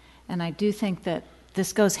 And I do think that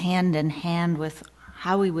this goes hand in hand with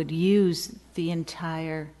how we would use the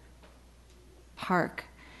entire park,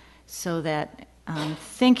 so that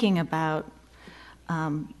thinking about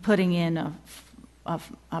putting in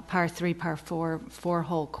a par 3, par 4,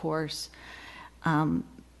 4-hole course,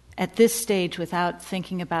 at this stage, without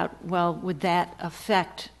thinking about, well, would that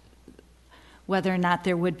affect whether or not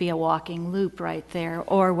there would be a walking loop right there,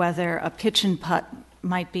 or whether a pitch and putt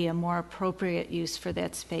might be a more appropriate use for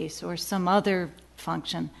that space, or some other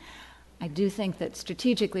function. I do think that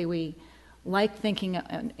strategically we like thinking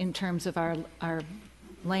in terms of our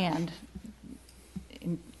land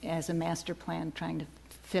as a master plan, trying to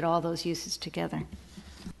fit all those uses together.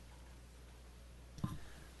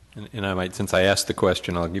 And I might, since I asked the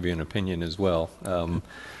question, I'll give you an opinion as well.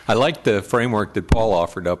 I like the framework that Paul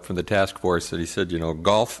offered up from the task force, that he said,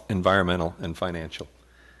 golf, environmental, and financial.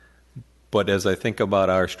 But as I think about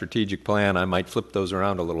our strategic plan, I might flip those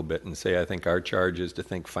around a little bit and say I think our charge is to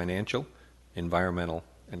think financial, environmental,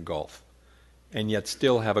 and golf. And yet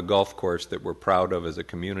still have a golf course that we're proud of as a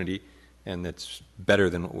community and that's better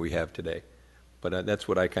than what we have today. But that's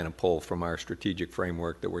what I kind of pull from our strategic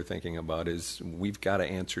framework that we're thinking about, is we've got to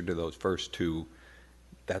answer to those first two.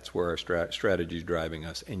 That's where our strategy is driving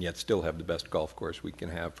us, and yet still have the best golf course we can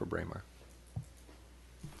have for Braemar.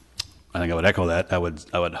 I think I would echo that. I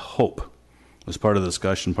would hope, as part of the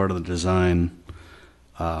discussion, part of the design,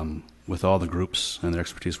 with all the groups and their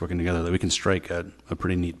expertise working together, that we can strike a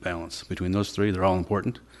pretty neat balance between those three. They're all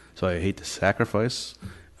important, so I hate to sacrifice,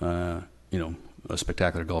 a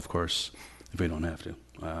spectacular golf course if we don't have to.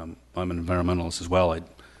 I'm an environmentalist as well.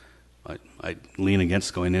 I lean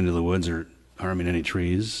against going into the woods or harming any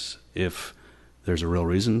trees. If there's a real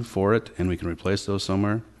reason for it and we can replace those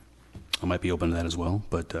somewhere, I might be open to that as well.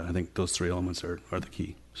 But I think those three elements are the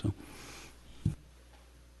key. So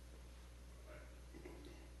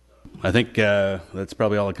I think that's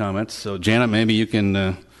probably all the comments. So Janet, maybe you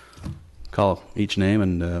can call each name,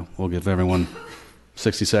 and we'll give everyone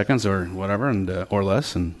 60 seconds or whatever, and or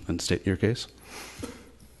less, and state your case.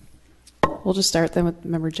 We'll just start then with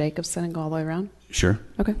Member Jacobson and go all the way around. Sure.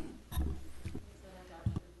 Okay.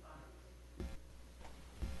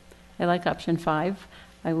 I like option 5.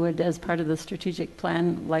 I would, as part of the strategic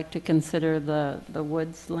plan, like to consider the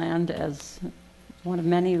woods land as one of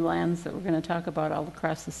many lands that we're going to talk about all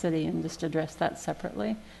across the city, and just address that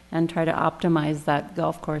separately and try to optimize that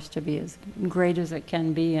golf course to be as great as it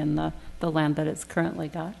can be in the land that it's currently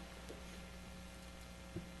got.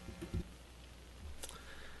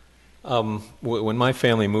 When my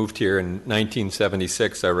family moved here in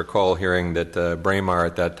 1976, I recall hearing that Braemar,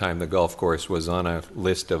 at that time, the golf course, was on a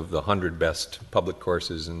list of the 100 best public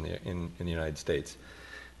courses in the United States.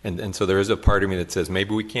 And so there is a part of me that says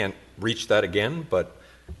maybe we can't reach that again, but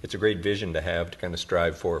it's a great vision to have, to kind of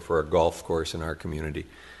strive for a golf course in our community.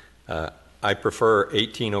 I prefer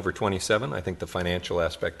 18 over 27. I think the financial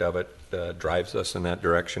aspect of it drives us in that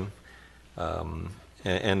direction.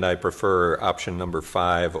 And I prefer option number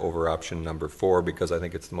 5 over option number 4 because I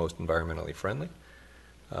think it's the most environmentally friendly.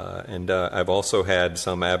 And I've also had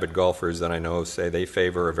some avid golfers that I know say they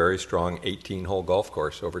favor a very strong 18-hole golf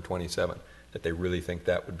course over 27, that they really think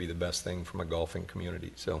that would be the best thing from a golfing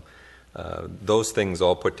community. So those things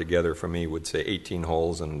all put together for me would say 18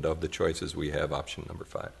 holes, and of the choices we have, option number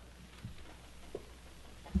 5.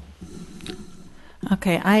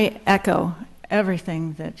 Okay, I echo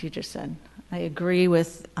everything that you just said. I agree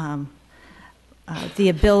with the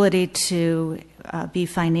ability to be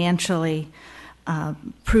financially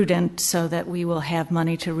prudent so that we will have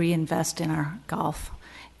money to reinvest in our golf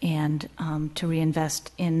and to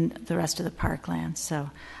reinvest in the rest of the parkland.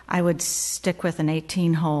 So I would stick with an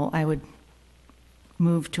 18-hole. I would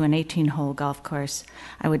move to an 18-hole golf course.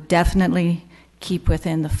 I would definitely keep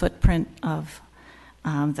within the footprint of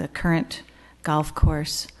the current golf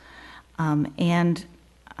course. And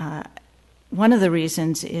one of the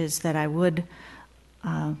reasons is that I would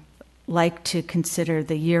like to consider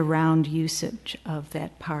the year-round usage of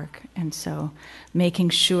that park. And so making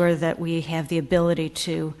sure that we have the ability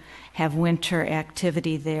to have winter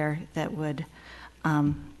activity there that would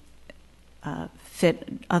fit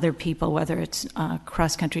other people, whether it's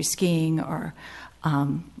cross-country skiing or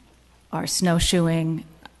snowshoeing,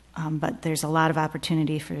 but there's a lot of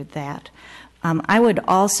opportunity for that. I would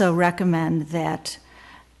also recommend that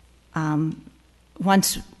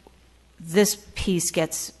once this piece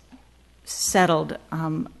gets settled,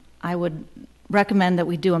 I would recommend that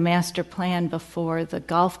we do a master plan before the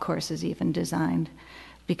golf course is even designed,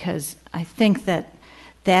 because I think that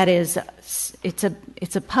is it's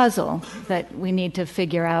a puzzle that we need to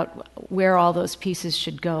figure out where all those pieces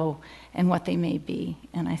should go and what they may be.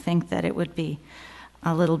 And I think that it would be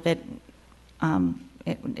a little bit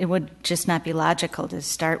it would just not be logical to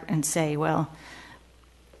start and say, well,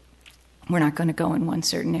 we're not going to go in one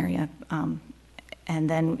certain area, and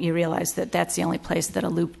then you realize that that's the only place that a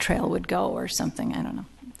loop trail would go or something. I don't know.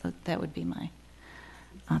 That would be my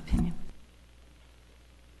opinion.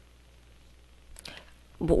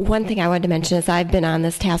 One thing I wanted to mention is I've been on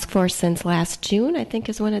this task force since last June, I think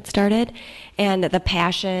is when it started, and the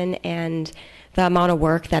passion and the amount of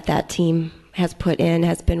work that team has put in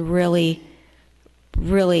has been really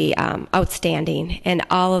outstanding, and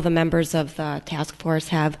all of the members of the task force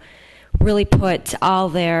have really put all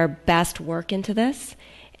their best work into this.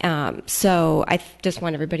 So I just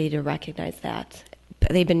want everybody to recognize that.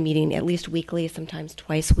 They've been meeting at least weekly, sometimes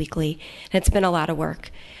twice weekly, and it's been a lot of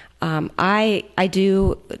work. I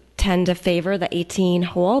do tend to favor the 18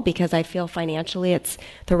 hole because I feel financially it's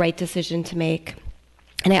the right decision to make.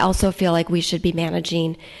 And I also feel like we should be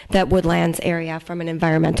managing that woodlands area from an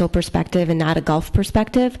environmental perspective and not a golf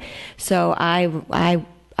perspective. So I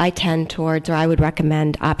tend towards, or I would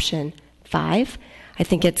recommend option 5. I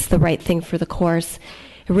think it's the right thing for the course.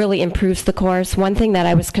 It really improves the course. One thing that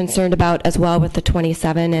I was concerned about as well with the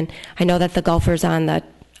 27, and I know that the golfers on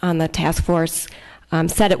the task force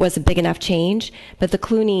said it was a big enough change, but the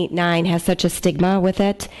Clooney 9 has such a stigma with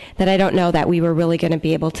it that I don't know that we were really going to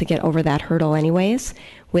be able to get over that hurdle anyways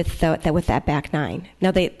with that back 9.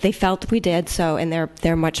 Now they felt we did, so, and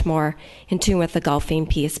they're much more in tune with the golfing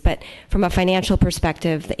piece, but from a financial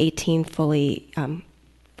perspective, the 18 fully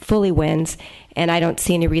wins, and I don't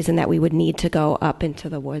see any reason that we would need to go up into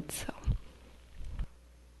the woods. So.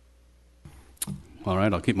 All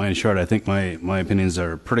right, I'll keep mine short. I think my opinions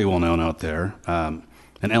are pretty well known out there. And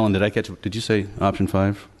Ellen, did you say option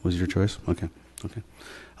 5 was your choice? Okay.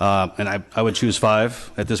 And I would choose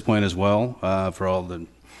 5 at this point as well, for all the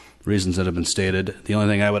reasons that have been stated. The only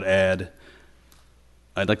thing I would add,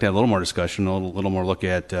 I'd like to have a little more discussion, a little more look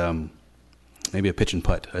at maybe a pitch and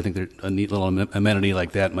putt. I think a neat little amenity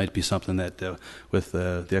like that might be something that, with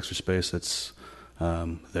the extra space that's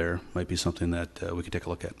there, might be something that we could take a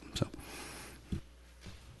look at. So.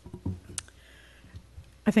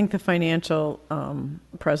 I think the financial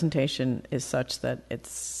presentation is such that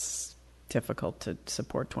it's difficult to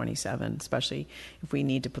support 27, especially if we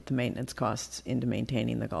need to put the maintenance costs into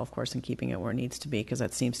maintaining the golf course and keeping it where it needs to be, because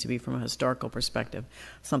that seems to be, from a historical perspective,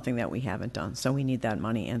 something that we haven't done. So we need that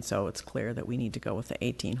money, and so it's clear that we need to go with the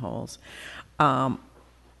 18 holes.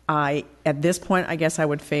 At this point, I guess I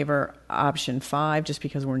would favor option 5 just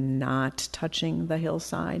because we're not touching the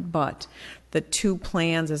hillside, but the two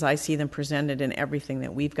plans as I see them presented and everything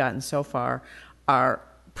that we've gotten so far are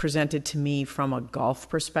presented to me from a golf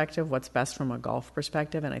perspective, what's best from a golf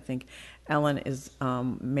perspective, and I think Ellen is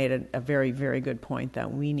made a very, very good point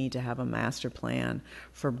that we need to have a master plan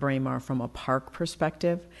for Braemar from a park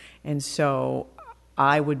perspective, and so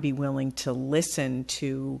I would be willing to listen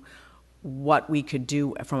to what we could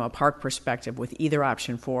do from a park perspective with either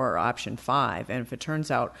option 4 or option 5. And if it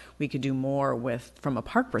turns out we could do more from a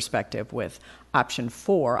park perspective with option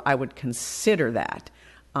 4, I would consider that.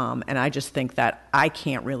 And I just think that I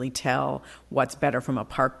can't really tell what's better from a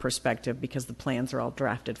park perspective because the plans are all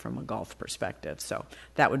drafted from a golf perspective. So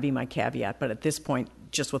that would be my caveat. But at this point,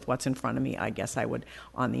 just with what's in front of me, I guess I would,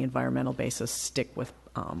 on the environmental basis, stick with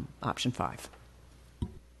option 5.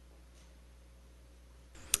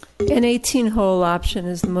 An 18-hole option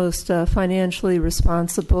is the most financially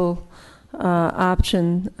responsible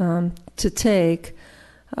option to take.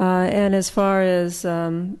 And as far as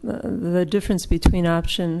the difference between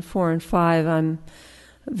option 4 and 5, I'm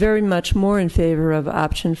very much more in favor of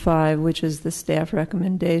option 5, which is the staff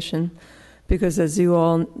recommendation, because as you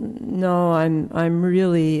all know, I'm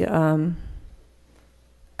really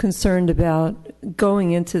concerned about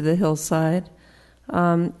going into the hillside.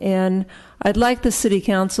 And I'd like the City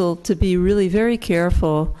Council to be really very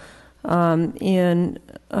careful in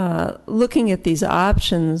looking at these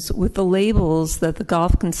options with the labels that the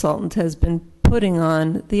golf consultant has been putting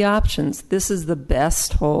on the options. This is the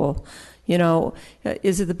best hole. You know,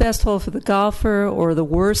 is it the best hole for the golfer or the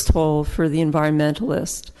worst hole for the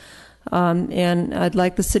environmentalist? And I'd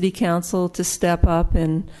like the City Council to step up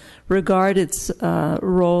and regard its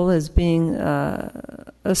role as being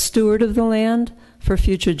a steward of the land for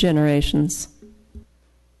future generations.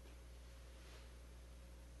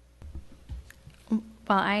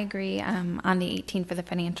 Well, I agree on the 18 for the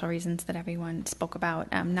financial reasons that everyone spoke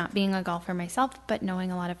about. Not being a golfer myself, but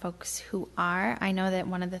knowing a lot of folks who are, I know that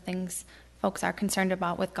one of the things folks are concerned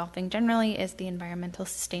about with golfing generally is the environmental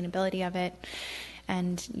sustainability of it.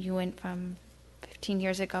 And you went from 15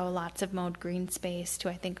 years ago, lots of mowed green space, to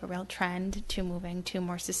I think a real trend to moving to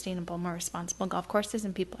more sustainable, more responsible golf courses,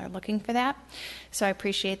 and people are looking for that. So I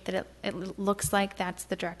appreciate that it looks like that's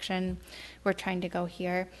the direction we're trying to go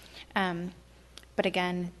here. But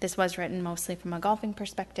again, this was written mostly from a golfing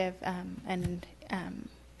perspective, and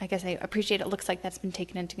I guess I appreciate it looks like that's been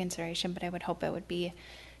taken into consideration, but I would hope it would be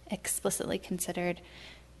explicitly considered,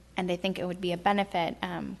 and I think it would be a benefit,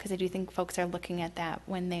 because I do think folks are looking at that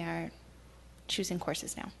when they are choosing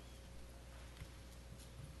courses now.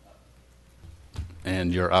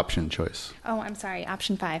 And your option choice? Oh, I'm sorry,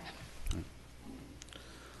 option 5.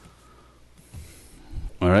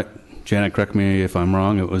 All right. Janet, correct me if I'm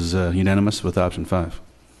wrong. It was unanimous with option 5.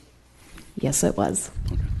 Yes, it was.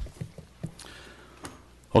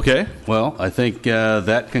 Okay. Well, I think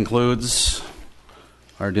that concludes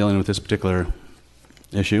our dealing with this particular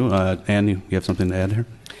issue. Ann, you have something to add here?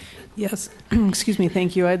 Yes. Excuse me.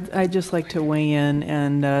 Thank you. I'd just like to weigh in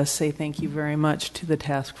and say thank you very much to the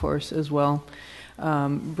task force as well.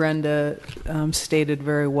 Brenda stated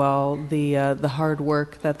very well the hard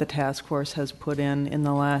work that the task force has put in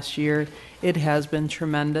the last year. It has been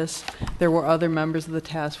tremendous. There were other members of the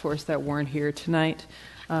task force that weren't here tonight.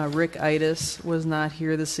 Rick Itis was not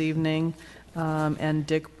here this evening, and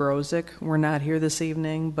Dick Brozick were not here this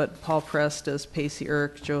evening, but Paul Prestes, Pacey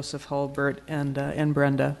Irk, Joseph Hulbert, and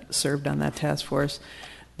Brenda served on that task force.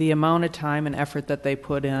 The amount of time and effort that they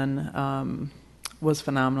put in was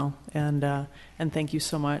phenomenal, and thank you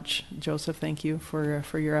so much, Joseph. Thank you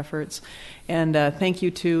for your efforts, and thank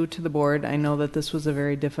you to the board. I know that this was a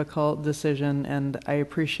very difficult decision, and I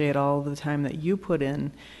appreciate all the time that you put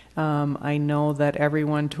in. I know that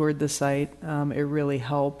everyone toured the site. It really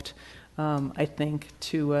helped, I think,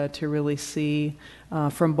 to really see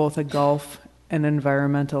from both a golf, an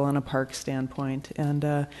environmental, and a park standpoint.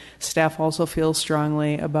 And staff also feels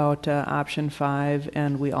strongly about option 5,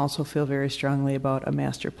 and we also feel very strongly about a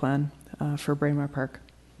master plan for Braemar Park.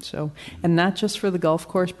 So, and not just for the golf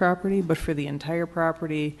course property, but for the entire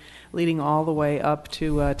property leading all the way up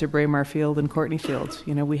to Braemar Field and Courtney Fields.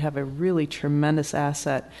 You know, we have a really tremendous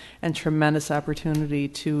asset and tremendous opportunity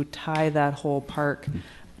to tie that whole park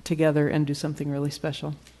together and do something really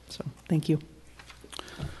special. So, thank you.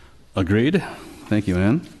 Agreed. Thank you,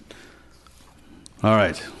 Ann. All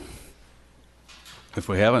right. If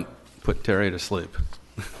we haven't put Terry to sleep,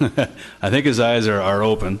 I think his eyes are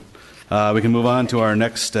open. We can move on to our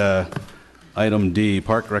next item D,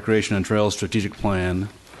 Park, Recreation, and Trails Strategic Plan.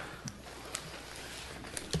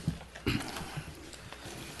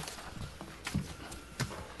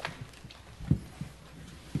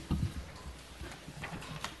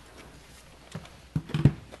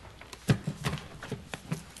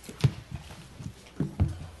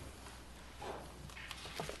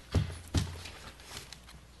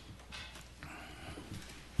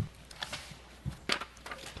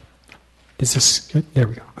 Is this good? There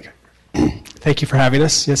we go. Okay. Thank you for having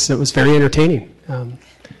us. Yes, it was very entertaining. The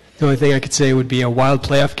only thing I could say would be a wild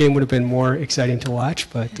playoff game would have been more exciting to watch,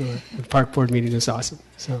 but the park board meeting was awesome.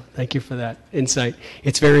 So thank you for that insight.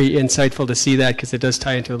 It's very insightful to see that because it does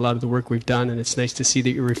tie into a lot of the work we've done, and it's nice to see that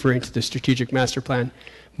you're referring to the strategic master plan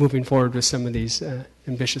moving forward with some of these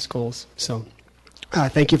ambitious goals. So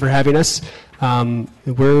thank you for having us.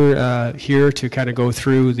 We're here to kind of go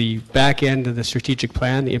through the back end of the strategic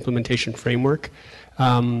plan, the implementation framework.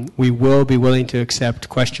 We will be willing to accept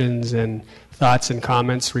questions and thoughts and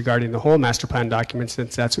comments regarding the whole master plan document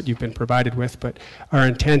since that's what you've been provided with. But our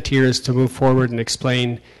intent here is to move forward and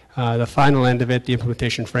explain the final end of it, the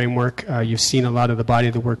implementation framework. You've seen a lot of the body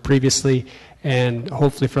of the work previously, and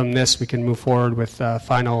hopefully from this we can move forward with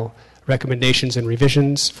final recommendations and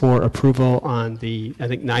revisions for approval on the, I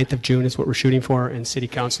think, 9th of June is what we're shooting for, and City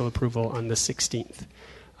Council approval on the 16th.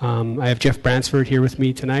 I have Jeff Bransford here with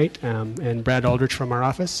me tonight and Brad Aldrich from our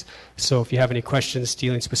office. So if you have any questions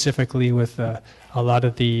dealing specifically with a lot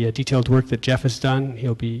of the detailed work that Jeff has done,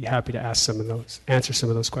 he'll be happy to answer some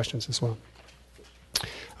of those questions as well.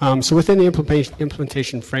 So within the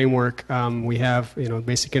implementation framework, we have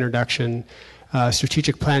basic introduction,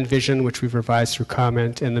 strategic plan vision, which we've revised through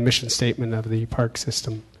comment, and the mission statement of the park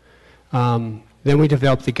system. Then we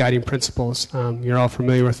developed the guiding principles. You're all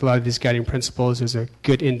familiar with a lot of these guiding principles. There's a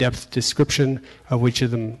good in-depth description of which of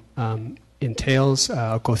them entails.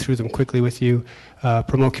 I'll go through them quickly with you.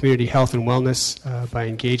 Promote community health and wellness by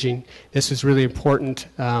engaging. This is really important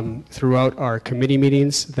throughout our committee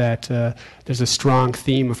meetings, that there's a strong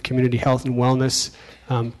theme of community health and wellness,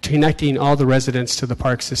 connecting all the residents to the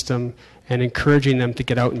park system and encouraging them to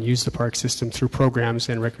get out and use the park system through programs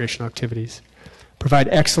and recreational activities. Provide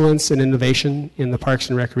excellence and innovation in the parks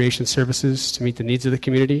and recreation services to meet the needs of the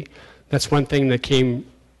community. That's one thing that came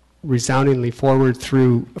resoundingly forward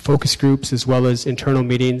through focus groups as well as internal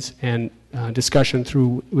meetings and discussion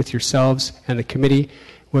with yourselves and the committee,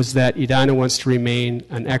 was that Edina wants to remain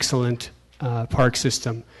an excellent park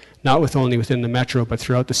system, not only within the metro, but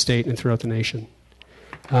throughout the state and throughout the nation.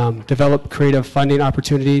 Develop creative funding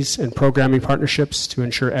opportunities and programming partnerships to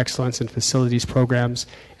ensure excellence in facilities, programs,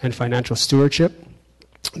 and financial stewardship.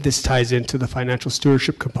 This ties into the financial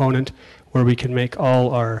stewardship component, where we can make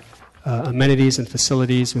all our amenities and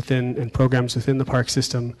facilities within and programs within the park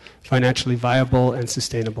system financially viable and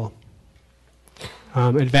sustainable.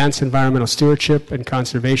 Advance environmental stewardship and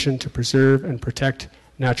conservation to preserve and protect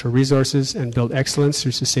natural resources and build excellence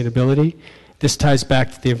through sustainability. This ties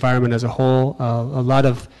back to the environment as a whole. A lot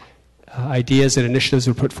of ideas and initiatives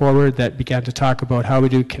were put forward that began to talk about how we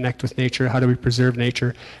do connect with nature, how do we preserve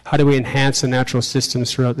nature, how do we enhance the natural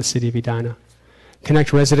systems throughout the city of Edina.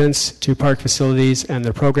 Connect residents to park facilities and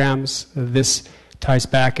their programs. This ties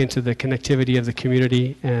back into the connectivity of the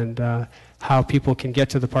community and how people can get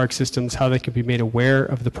to the park systems, how they can be made aware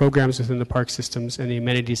of the programs within the park systems and the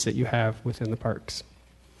amenities that you have within the parks.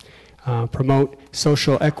 Promote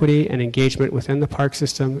social equity and engagement within the park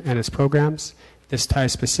system and its programs. This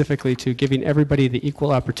ties specifically to giving everybody the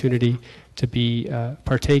equal opportunity to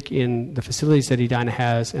partake in the facilities that Edina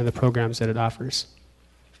has and the programs that it offers.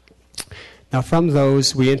 Now, from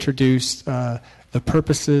those, we introduced the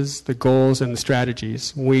purposes, the goals, and the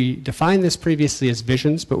strategies. We defined this previously as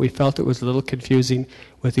visions, but we felt it was a little confusing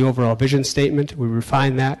with the overall vision statement. We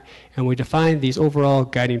refined that, and we defined these overall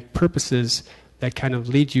guiding purposes that kind of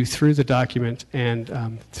lead you through the document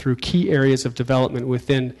and through key areas of development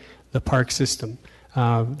within the park system.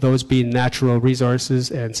 Those being natural resources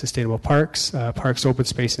and sustainable parks, parks, open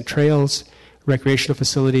space and trails, recreational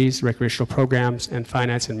facilities, recreational programs, and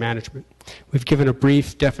finance and management. We've given a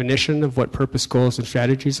brief definition of what purpose, goals, and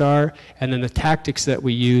strategies are, and then the tactics that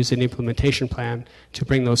we use in the implementation plan to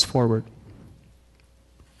bring those forward.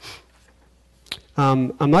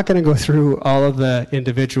 I'm not going to go through all of the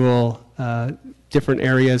individual different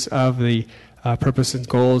areas of the purpose and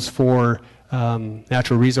goals for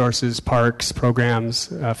natural resources, parks, programs,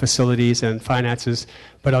 facilities, and finances,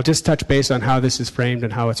 but I'll just touch base on how this is framed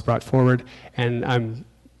and how it's brought forward, and I'm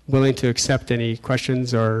willing to accept any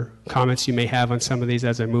questions or comments you may have on some of these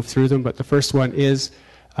as I move through them. But the first one is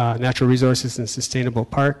natural resources and sustainable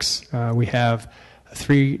parks. We have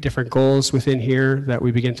 3 different goals within here that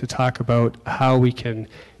we begin to talk about how we can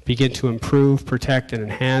begin to improve, protect, and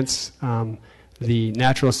enhance the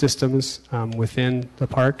natural systems within the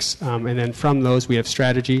parks. And then from those, we have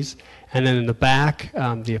strategies. And then in the back,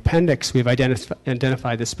 the appendix, we've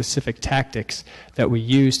identified the specific tactics that we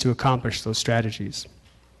use to accomplish those strategies.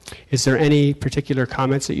 Is there any particular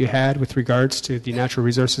comments that you had with regards to the natural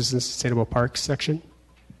resources and sustainable parks section?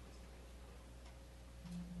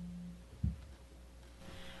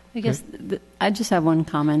 I guess I just have one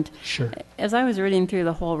comment. Sure. As I was reading through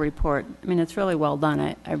the whole report, I mean, it's really well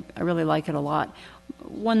done. I really like it a lot.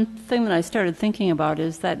 One thing that I started thinking about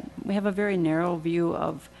is that we have a very narrow view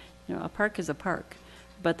of, a park is a park.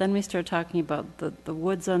 But then we start talking about the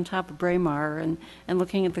woods on top of Braemar and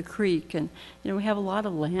looking at the creek. And, we have a lot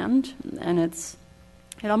of land, and it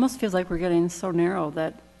almost feels like we're getting so narrow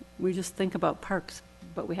that we just think about parks,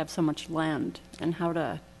 but we have so much land, and how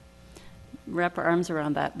to wrap our arms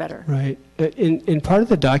around that better. Right. In part of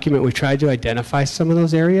the document, we tried to identify some of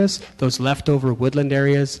those areas, those leftover woodland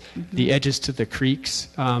areas, the edges to the creeks,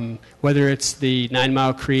 whether it's the 9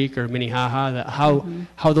 Mile Creek or Minnehaha,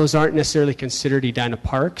 how those aren't necessarily considered Edina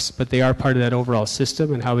parks, but they are part of that overall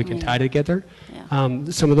system and how we can tie together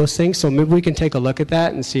some of those things. So maybe we can take a look at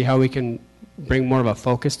that and see how we can bring more of a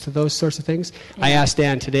focus to those sorts of things. I asked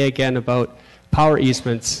Dan today again about power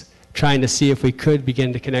easements trying to see if we could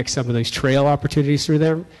begin to connect some of these trail opportunities through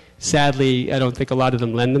there. Sadly, I don't think a lot of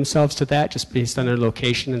them lend themselves to that, just based on their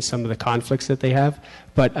location and some of the conflicts that they have.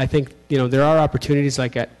 But I think there are opportunities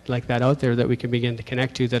like that out there that we can begin to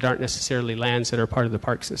connect to that aren't necessarily lands that are part of the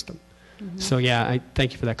park system. Mm-hmm. So yeah, I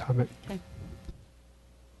thank you for that comment. Okay.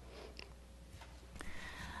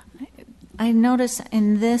 I notice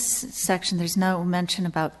in this section there's no mention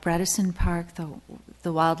about Bredesen Park,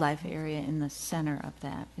 the wildlife area in the center of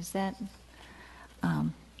that. Is that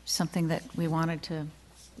something that we wanted to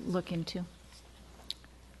look into?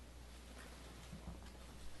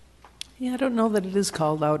 Yeah, I don't know that it is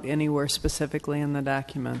called out anywhere specifically in the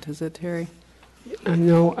document. Is it, Terry?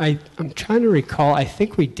 No, I'm trying to recall. I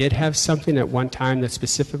think we did have something at one time that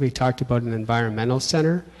specifically talked about an environmental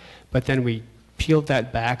center, but then we peeled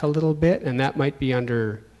that back a little bit, and that might be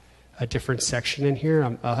under a different section in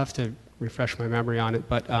here. I'll have to refresh my memory on it,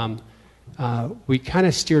 but we kind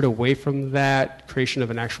of steered away from that creation of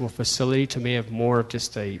an actual facility to may have more of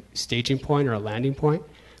just a staging point or a landing point.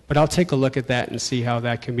 But I'll take a look at that and see how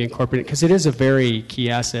that can be incorporated, because it is a very key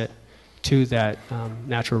asset to that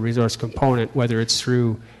natural resource component, whether it's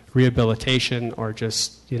through rehabilitation or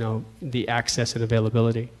just the access and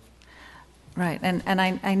availability. Right, and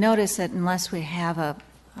I notice that unless we have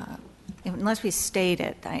unless we state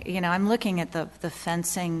it, I'm looking at the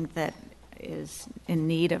fencing that is in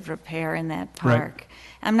need of repair in that park. Right.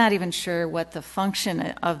 I'm not even sure what the function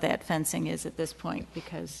of that fencing is at this point,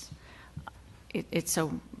 because it's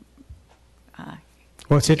so...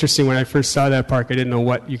 Well, it's interesting. When I first saw that park, I didn't know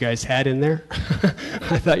what you guys had in there.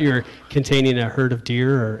 I thought you were containing a herd of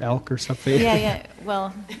deer or elk or something. Yeah.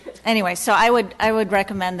 Well, anyway, so I would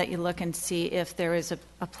recommend that you look and see if there is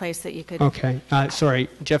a place that you could... Okay. Sorry,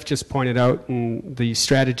 Jeff just pointed out in the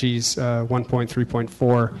strategies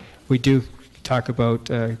 1.3.4, we do talk about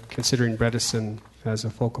considering Bredesen as a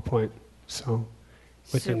focal point. So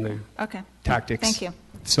within the tactics. Thank you.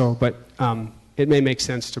 So, but it may make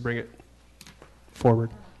sense to bring it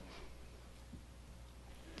forward.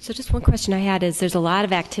 So just one question I had is there's a lot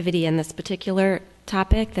of activity in this particular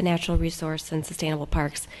topic, the natural resource and sustainable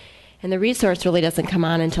parks. And the resource really doesn't come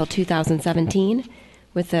on until 2017.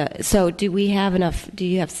 So do you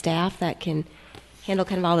have staff that can handle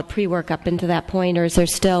kind of all the pre-work up into that point, or is there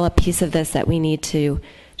still a piece of this that we need to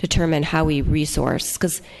determine how we resource?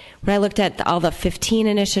 Because when I looked at all the 15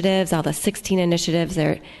 initiatives, all the 16 initiatives,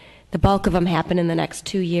 the bulk of them happen in the next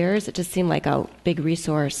 2 years. It just seemed like a big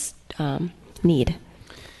resource need.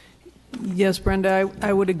 Yes, Brenda,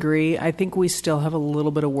 I would agree. I think we still have a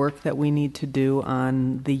little bit of work that we need to do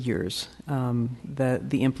on the years, the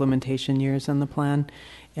implementation years on the plan,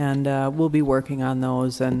 and we'll be working on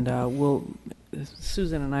those. And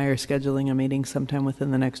Susan and I are scheduling a meeting sometime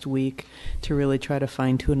within the next week to really try to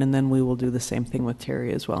fine tune, and then we will do the same thing with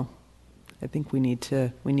Terry as well. I think we need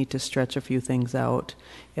to stretch a few things out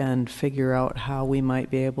and figure out how we might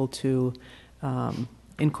be able to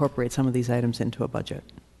incorporate some of these items into a budget.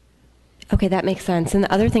 Okay, that makes sense. And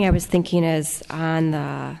the other thing I was thinking is on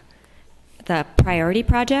the priority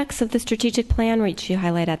projects of the strategic plan, which you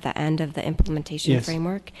highlight at the end of the implementation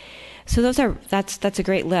framework. So that's a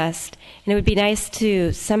great list, and it would be nice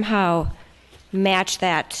to somehow match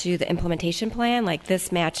that to the implementation plan. Like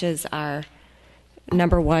this matches our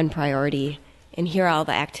number one priority, and here are all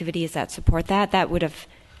the activities that support that. I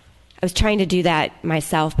was trying to do that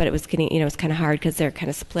myself, but it was getting, it's kind of hard because they're kind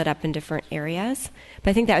of split up in different areas. But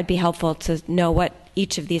I think that would be helpful to know what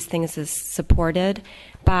each of these things is supported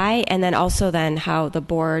by, and then also then how the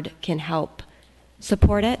board can help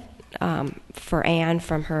support it for Anne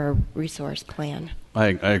from her resource plan. I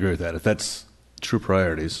agree with that. If that's true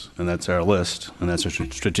priorities, and that's our list, and that's our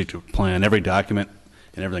strategic plan, every document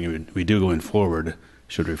and everything we do going forward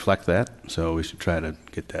should reflect that. So we should try to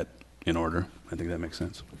get that in order. I think that makes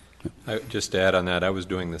sense. Yeah. Just to add on that, I was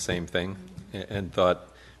doing the same thing and thought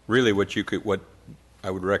really what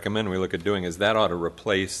I would recommend we look at doing is that ought to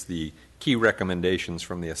replace the key recommendations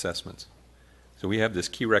from the assessments. So we have this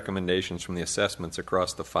key recommendations from the assessments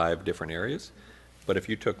across the 5 different areas. But if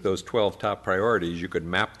you took those 12 top priorities, you could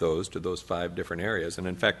map those to those 5 different areas. And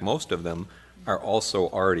in fact, most of them are also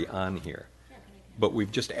already on here. But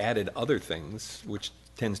we've just added other things, which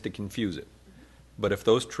tends to confuse it. But if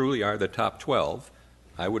those truly are the top 12,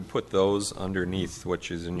 I would put those underneath,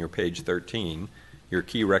 which is in your page 13, your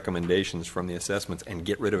key recommendations from the assessments, and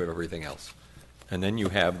get rid of everything else. And then you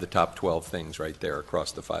have the top 12 things right there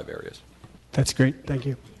across the 5 areas. That's great. Thank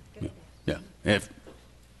you. Yeah. If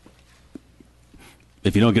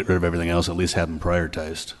you don't get rid of everything else, at least have them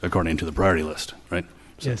prioritized according to the priority list, right?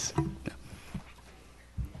 So, yes. Yeah.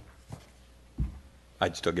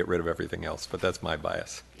 I'd still get rid of everything else, but that's my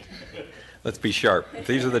bias. Let's be sharp. If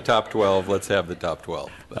these are the top 12, let's have the top 12.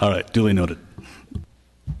 All right, duly noted.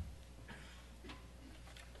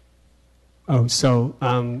 Oh, so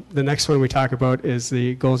the next one we talk about is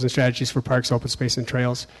the goals and strategies for parks, open space, and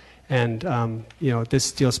trails. And,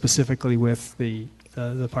 this deals specifically with the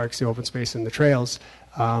parks, the open space, and the trails.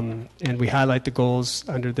 And we highlight the goals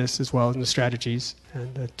under this as well as the strategies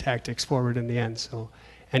and the tactics forward in the end. So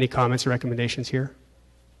any comments or recommendations here?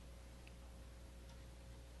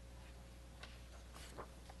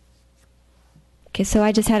 Okay, so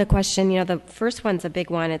I just had a question. The first one's a big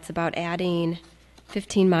one. It's about adding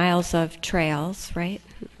 15 miles of trails, right?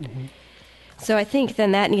 Mm-hmm. So I think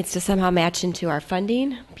then that needs to somehow match into our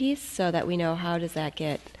funding piece so that we know how does that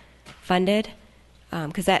get funded.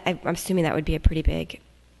 Because I'm assuming that would be a pretty big.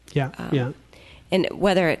 Yeah, yeah. And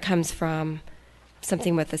whether it comes from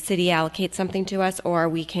something with the city allocates something to us, or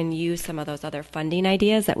we can use some of those other funding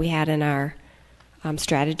ideas that we had in our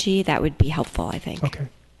strategy, that would be helpful, I think. Okay.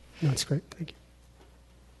 No, that's great. Thank you.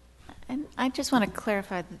 And I just want to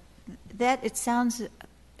clarify that it sounds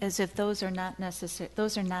as if those are not necessary.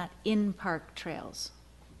 Those are not in-park trails.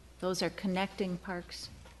 Those are connecting parks,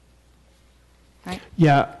 right?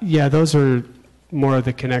 Yeah, those are more of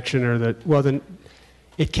the connection or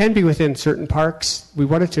it can be within certain parks. We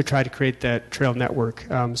wanted to try to create that trail network.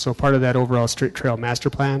 So part of that overall street trail master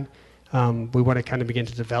plan, we want to kind of begin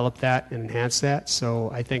to develop that and enhance that.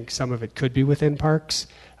 So I think some of it could be within parks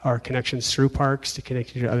or connections through parks to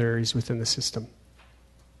connect you to other areas within the system.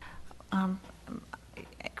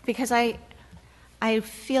 Because I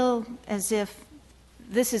feel as if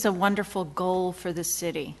this is a wonderful goal for the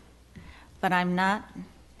city, but I'm not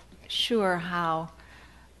sure how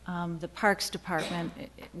the Parks Department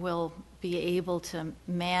will be able to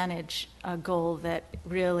manage a goal that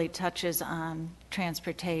really touches on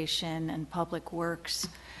transportation and public works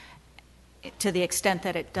to the extent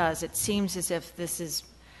that it does. It seems as if this is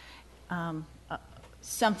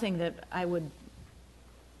something that I'm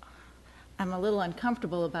a little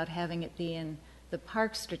uncomfortable about having it be in the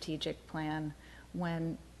park strategic plan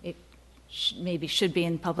when it maybe should be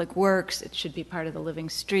in public works. It should be part of the living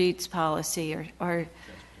streets policy or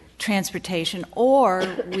transportation, or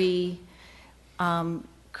we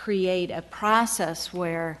create a process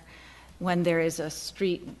where when there is a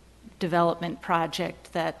street development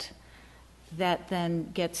project that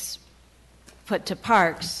then gets put to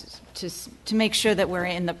parks to make sure that we're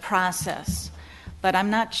in the process. But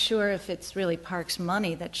I'm not sure if it's really parks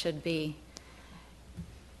money that should be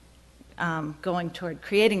going toward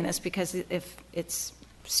creating this, because if it's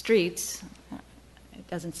streets, it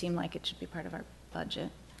doesn't seem like it should be part of our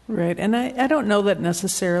budget. Right, and I don't know that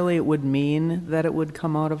necessarily it would mean that it would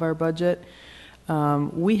come out of our budget.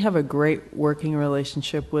 We have a great working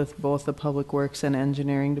relationship with both the Public Works and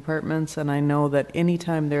Engineering departments, and I know that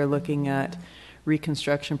anytime they're looking at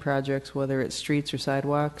reconstruction projects, whether it's streets or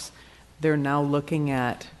sidewalks, they're now looking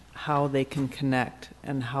at how they can connect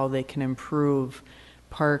and how they can improve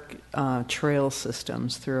park trail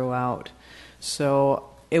systems throughout. So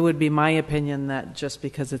it would be my opinion that just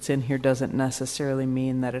because it's in here doesn't necessarily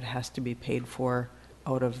mean that it has to be paid for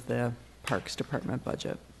out of the Parks Department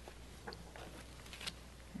budget.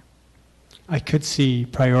 I could see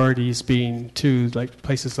priorities being to like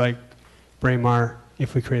places like Braemar,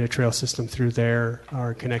 if we create a trail system through there,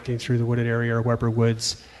 or connecting through the wooded area or Weber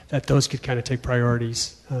Woods, that those could kind of take priority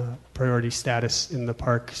status in the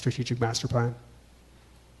park strategic master plan.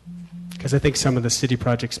 Because I think some of the city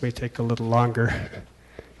projects may take a little longer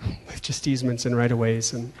with just easements and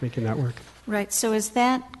right-of-ways and making that work. Right, so is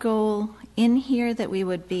that goal in here that we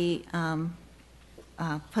would be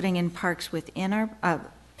putting in parks within our,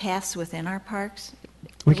 paths within our parks?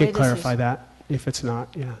 We can clarify that if it's not,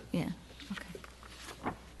 yeah. Yeah,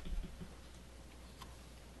 okay.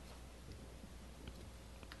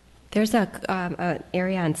 There's a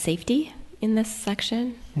area on safety in this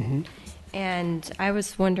section. Mm-hmm. And I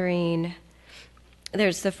was wondering,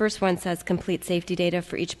 there's the first one says complete safety data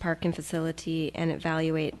for each park and facility and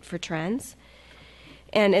evaluate for trends.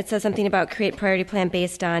 And it says something about create priority plan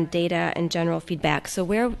based on data and general feedback. So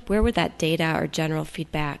where would that data or general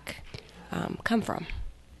feedback come from?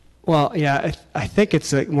 Well, yeah, I think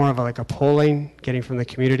it's more of like a polling, getting from the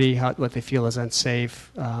community what they feel is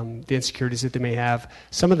unsafe, the insecurities that they may have.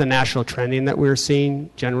 Some of the national trending that we're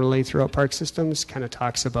seeing generally throughout park systems kind of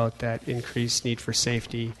talks about that increased need for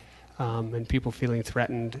safety and people feeling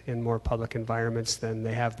threatened in more public environments than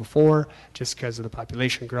they have before, just because of the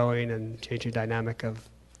population growing and changing dynamic of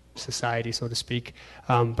society, so to speak.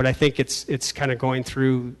 But I think it's kind of going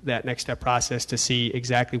through that next step process to see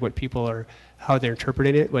exactly what people are, how they're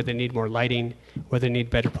interpreting it, whether they need more lighting, whether they need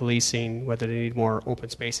better policing, whether they need more open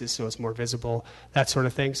spaces so it's more visible, that sort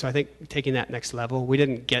of thing. So I think taking that next level, we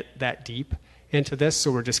didn't get that deep into this,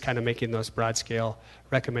 so we're just kind of making those broad scale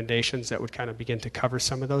recommendations that would kind of begin to cover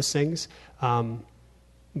some of those things.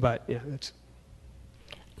 But yeah, that's...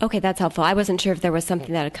 Okay, that's helpful. I wasn't sure if there was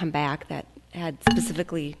something that had come back that had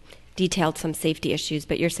specifically detailed some safety issues,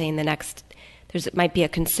 but you're saying might be a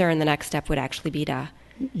concern. The next step would actually be to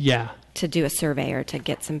do a survey or to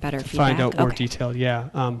get some better feedback. Find out more detailed,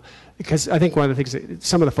 yeah. Because I think one of the things,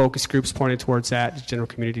 some of the focus groups pointed towards that, general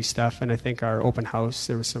community stuff, and I think our open house,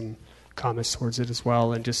 there was some comments towards it as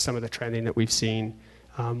well, and just some of the trending that we've seen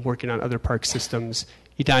working on other park systems.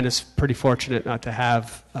 Edina's pretty fortunate not to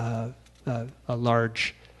have a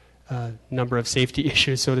large number of safety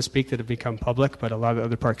issues, so to speak, that have become public, but a lot of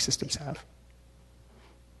other park systems have.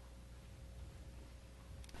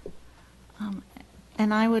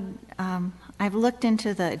 And I would, I've looked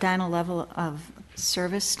into the Edina level of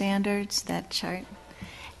service standards, that chart,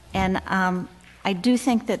 and I do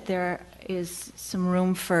think that there is some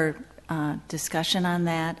room for discussion on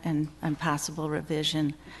that and possible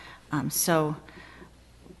revision. So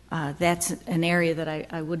that's an area that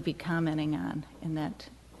I would be commenting on, in that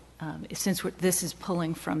since this is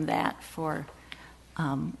pulling from that for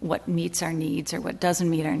what meets our needs or what doesn't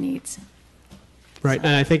meet our needs. Right,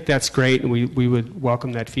 and I think that's great, and we would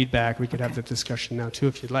welcome that feedback. We could have the discussion now too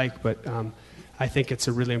if you'd like, but I think it's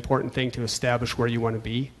a really important thing to establish where you want to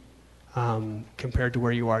be compared to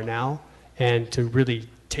where you are now, and to really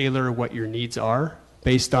tailor what your needs are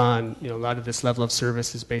based on, a lot of this level of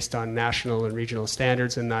service is based on national and regional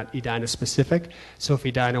standards and not Edina specific. So if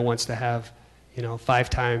Edina wants to have 5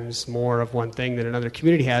 times more of one thing than another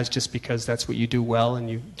community has, just because that's what you do well and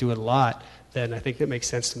you do it a lot, then I think that makes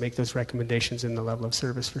sense to make those recommendations in the level of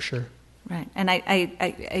service for sure. Right, and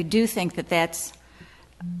I do think that's,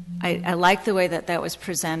 I like the way that was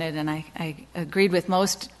presented, and I agreed with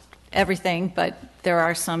most everything, but there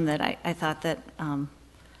are some that I thought that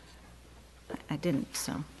I didn't,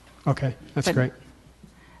 so. Okay, that's great.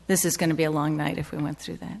 This is going to be a long night if we went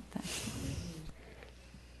through that.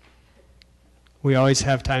 We always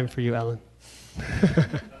have time for you, Ellen.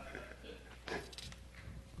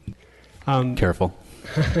 Careful.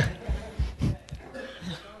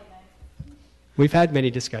 We've had many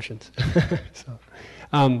discussions.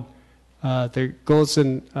 The goals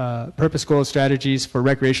and purpose goal strategies for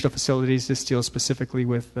recreational facilities. This deals specifically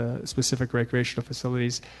with specific recreational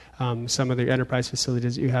facilities. Some of the enterprise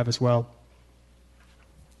facilities that you have as well.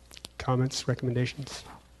 Comments, recommendations?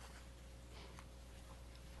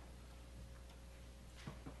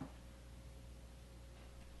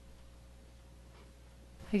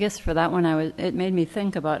 I guess for that one, it made me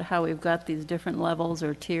think about how we've got these different levels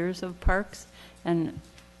or tiers of parks, and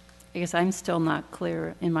I guess I'm still not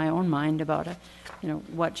clear in my own mind about it.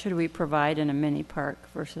 What should we provide in a mini park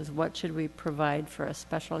versus what should we provide for a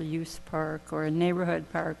special use park or a neighborhood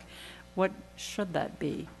park? What should that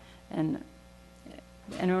be? And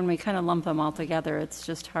when we kind of lump them all together, it's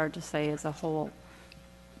just hard to say as a whole.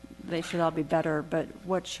 They should all be better, but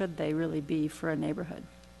what should they really be for a neighborhood?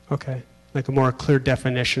 Okay. Like a more clear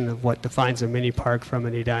definition of what defines a mini park from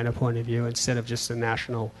an Edina point of view, instead of just a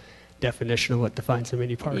national definition of what defines a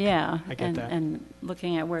mini park. Yeah, I get that. And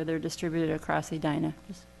looking at where they're distributed across Edina.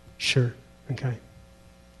 Sure. Okay.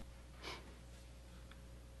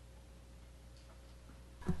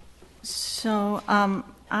 So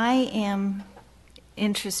I am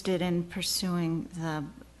interested in pursuing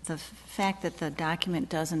the fact that the document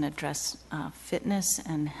doesn't address fitness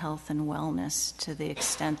and health and wellness to the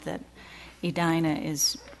extent that Edina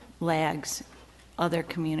lags other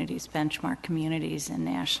communities, benchmark communities, and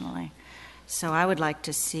nationally. So I would like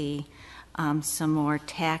to see some more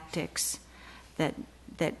tactics that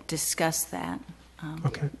discuss that.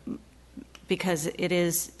 Okay. Because it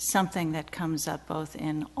is something that comes up both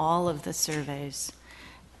in all of the surveys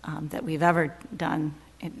that we've ever done.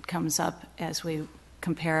 It comes up as we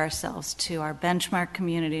compare ourselves to our benchmark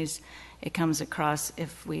communities. It comes across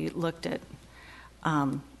if we looked at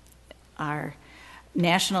our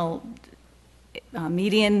national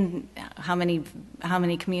median, how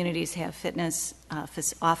many communities have fitness,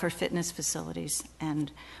 offer fitness facilities,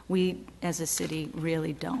 and we as a city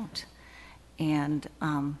really don't. And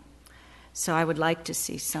so I would like to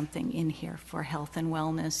see something in here for health and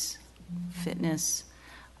wellness, fitness,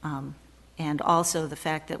 and also the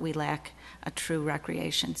fact that we lack a true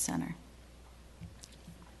recreation center.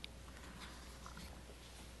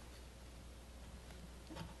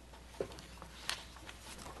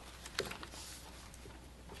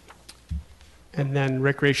 And then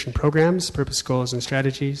recreation programs, purpose, goals, and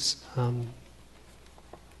strategies.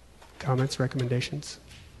 Comments, recommendations?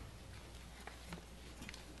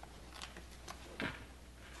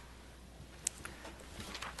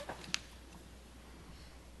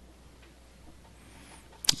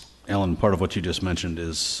 Alan, part of what you just mentioned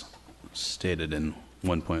is stated in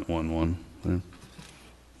 1.11. Yeah.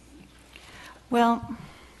 Well,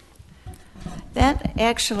 that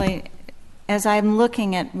actually, as I'm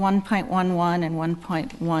looking at 1.11 and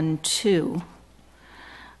 1.12,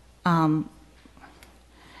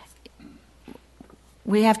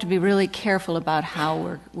 we have to be really careful about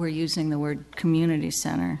how we're using the word community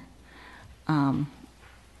center.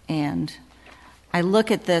 And I look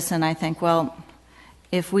at this and I think, well,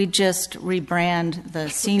 if we just rebrand the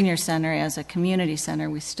senior center as a community center,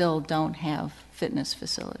 we still don't have fitness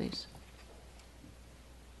facilities.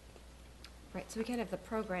 Right, so we can't have the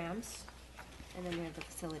programs, and then we have the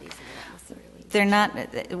facilities, and They're not,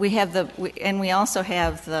 we have and we also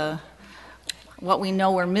have what we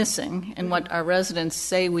know we're missing and what our residents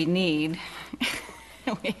say we need.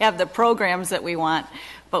 We have the programs that we want,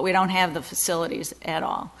 but we don't have the facilities at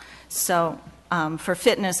all. So for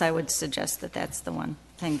fitness, I would suggest that that's the one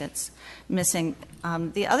thing that's missing.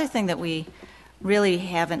 The other thing that we really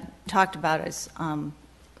haven't talked about is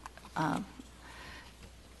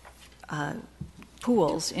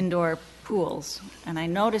pools, indoor pools. And I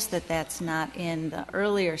noticed that that's not in the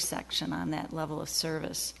earlier section on that level of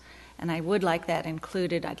service. And I would like that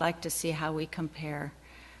included. I'd like to see how we compare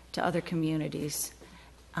to other communities.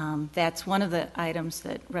 That's one of the items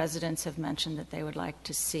that residents have mentioned that they would like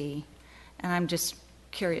to see. And I'm just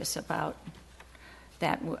curious about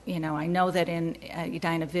that. You know, I know that in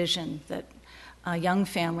Edina Vision that young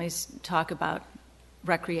families talk about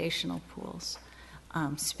recreational pools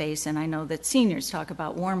space, and I know that seniors talk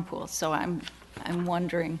about warm pools. So I'm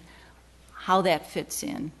wondering how that fits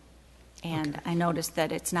in. And okay. I noticed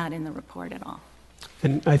that it's not in the report at all.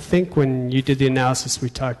 And I think when you did the analysis,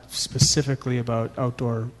 we talked specifically about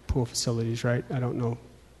outdoor pool facilities, right? I don't know.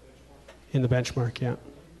 In the benchmark, yeah.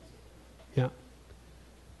 Yeah.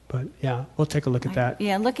 But, yeah, we'll take a look at that.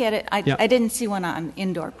 Yeah, look at it. I didn't see one on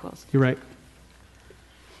indoor pools. You're right.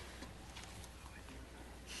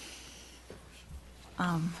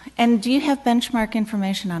 And do you have benchmark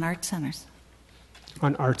information on art centers?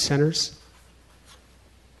 On art centers?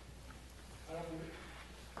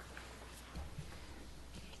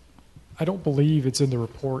 I don't believe it's in the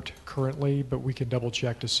report currently, but we can double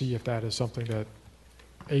check to see if that is something that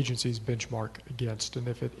agencies benchmark against. And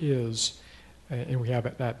if it is, and we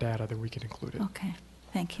have that data, then we can include it. Okay,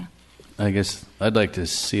 thank you. I guess I'd like to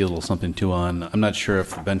see a little something too on, I'm not sure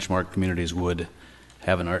if the benchmark communities would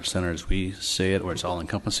have an art center as we say it, where it's all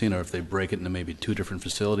encompassing, or if they break it into maybe two different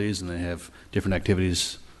facilities and they have different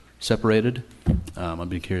activities separated. I'd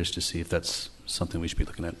be curious to see if that's something we should be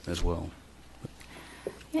looking at as well.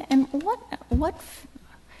 Yeah, and what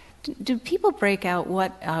do people break out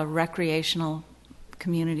what a recreational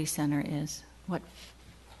community center is?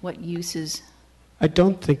 What uses? I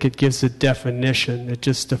don't think it gives a definition. It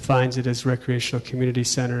just defines it as recreational community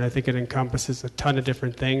center. And I think it encompasses a ton of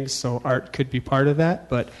different things, so art could be part of that.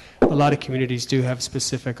 But a lot of communities do have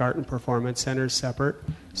specific art and performance centers separate.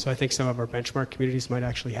 So I think some of our benchmark communities might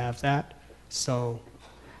actually have that. So,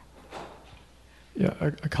 yeah,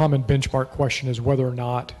 a common benchmark question is whether or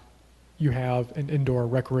not you have an indoor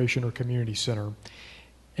recreation or community center.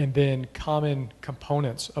 And then common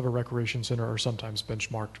components of a recreation center are sometimes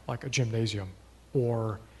benchmarked, like a gymnasium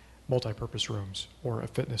or multi-purpose rooms or a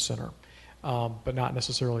fitness center, but not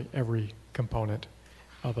necessarily every component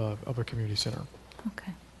of a community center.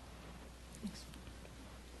 Okay. Thanks.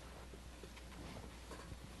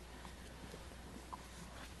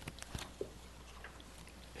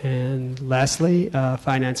 and lastly,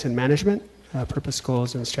 finance and management, purpose,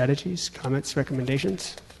 goals, and strategies. Comments,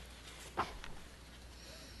 recommendations?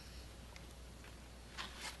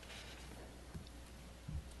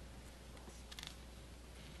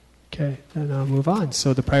 Okay, then I'll move on.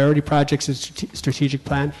 So the priority projects and strategic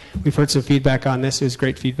plan. We've heard some feedback on this. It was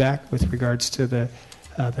great feedback with regards to the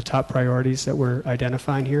top priorities that we're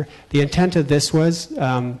identifying here. The intent of this was,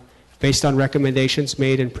 based on recommendations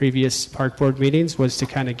made in previous park board meetings, was to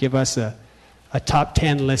kind of give us a top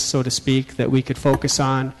 10 list, so to speak, that we could focus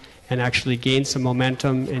on and actually gain some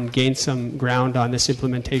momentum and gain some ground on this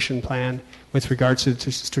implementation plan with regards to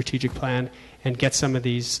the strategic plan, and get some of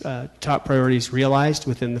these top priorities realized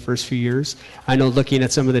within the first few years. I know looking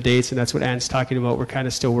at some of the dates, and that's what Anne's talking about, we're kind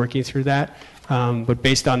of still working through that. But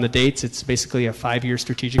based on the dates, it's basically a 5-year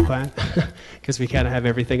strategic plan because we kind of have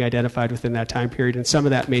everything identified within that time period, and some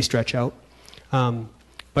of that may stretch out.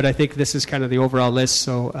 But I think this is kind of the overall list.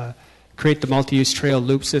 So create the multi-use trail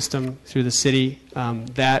loop system through the city.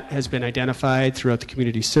 That has been identified throughout the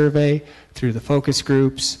community survey, through the focus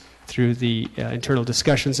groups, through the internal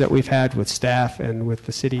discussions that we've had with staff and with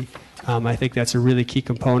the city. I think that's a really key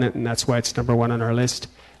component, and that's why it's number one on our list,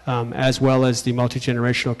 as well as the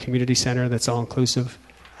multi-generational community center that's all-inclusive.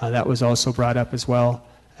 That was also brought up as well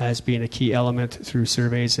as being a key element through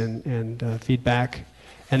surveys and feedback.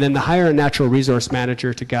 And then the hire a natural resource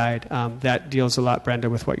manager to guide. That deals a lot, Brenda,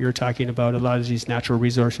 with what you're talking about, a lot of these natural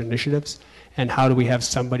resource initiatives, and how do we have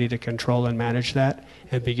somebody to control and manage that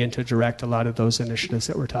and begin to direct a lot of those initiatives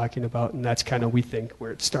that we're talking about. And that's kind of, we think,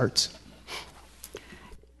 where it starts.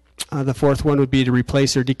 The fourth one would be to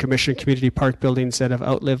replace or decommission community park buildings that have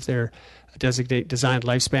outlived their designate designed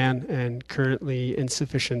lifespan and currently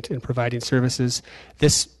insufficient in providing services.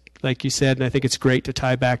 This, like you said, and I think it's great to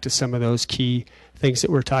tie back to some of those key things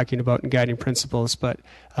that we're talking about in guiding principles, but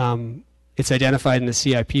it's identified in the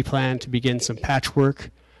CIP plan to begin some patchwork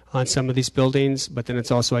on some of these buildings, but then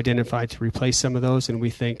it's also identified to replace some of those, and we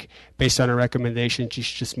think, based on our recommendations, you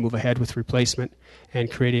should just move ahead with replacement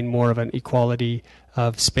and creating more of an equality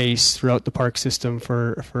of space throughout the park system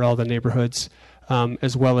for all the neighborhoods,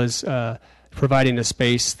 as well as providing a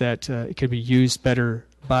space that it can be used better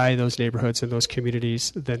by those neighborhoods and those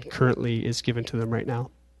communities than currently is given to them right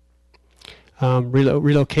now.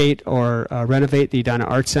 Relocate or renovate the Edina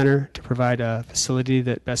Arts Center to provide a facility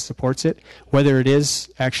that best supports it, whether it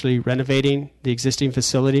is actually renovating the existing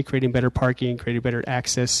facility, creating better parking, creating better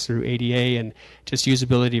access through ADA and just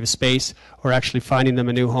usability of space, or actually finding them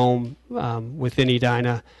a new home within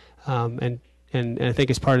Edina. And I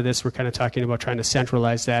think as part of this, we're kind of talking about trying to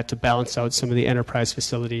centralize that to balance out some of the enterprise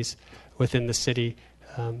facilities within the city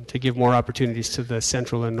to give more opportunities to the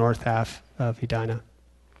central and north half of Edina.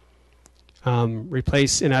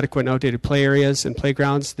 Replace inadequate and outdated play areas and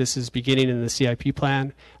playgrounds. This is beginning in the CIP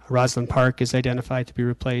plan. Roslyn Park is identified to be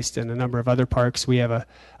replaced, and a number of other parks. We have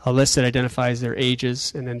a list that identifies their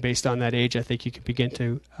ages, and then based on that age, I think you can begin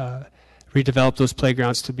to redevelop those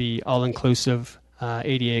playgrounds to be all-inclusive,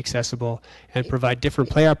 ADA accessible, and provide different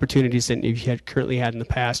play opportunities than you had currently had in the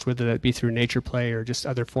past, whether that be through nature play or just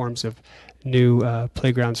other forms of new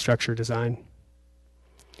playground structure design.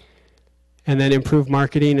 And then improve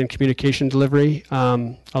marketing and communication delivery.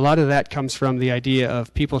 A lot of that comes from the idea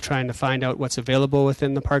of people trying to find out what's available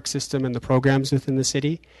within the park system and the programs within the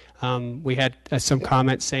city. We had some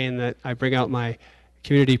comments saying that I bring out my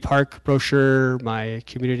community park brochure, my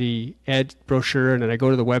community ed brochure, and then I go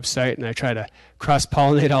to the website and I try to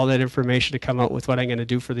cross-pollinate all that information to come out with what I'm going to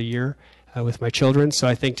do for the year with my children. So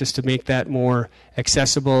I think just to make that more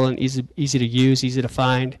accessible and easy to use, easy to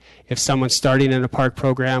find. If someone's starting in a park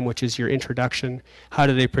program, which is your introduction, how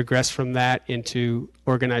do they progress from that into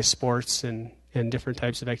organized sports and different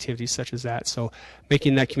types of activities such as that? So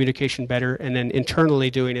making that communication better, and then internally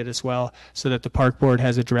doing it as well so that the park board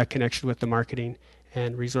has a direct connection with the marketing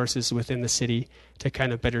and resources within the city to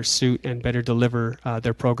kind of better suit and better deliver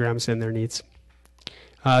their programs and their needs.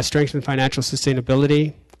 Strengthen financial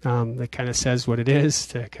sustainability. That kind of says what it is,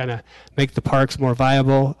 to kind of make the parks more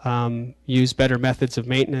viable, use better methods of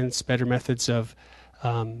maintenance, better methods of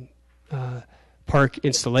park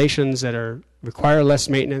installations that require less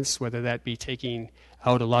maintenance, whether that be taking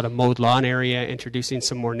out a lot of mowed lawn area, introducing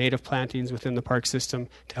some more native plantings within the park system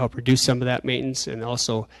to help reduce some of that maintenance, and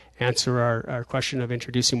also answer our question of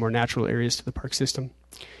introducing more natural areas to the park system.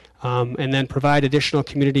 And then provide additional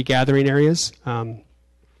community gathering areas.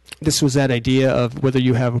 This was that idea of whether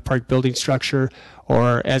you have a park building structure,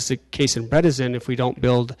 or as the case in Bredesen, if we don't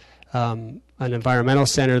build an environmental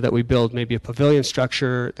center, that we build maybe a pavilion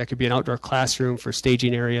structure that could be an outdoor classroom for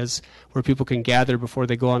staging areas where people can gather before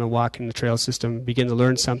they go on a walk in the trail system, begin to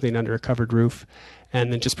learn something under a covered roof,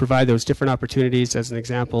 and then just provide those different opportunities. As an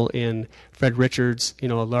example, in Fred Richards, a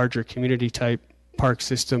larger community type park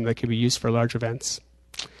system that could be used for large events.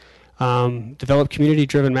 Develop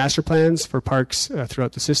community-driven master plans for parks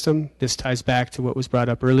throughout the system. This ties back to what was brought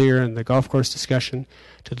up earlier in the golf course discussion,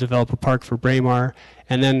 to develop a park for Braemar.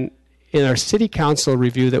 And then in our city council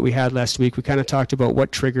review that we had last week, we kind of talked about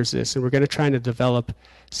what triggers this, and we're going to try to develop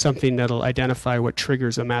something that'll identify what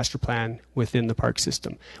triggers a master plan within the park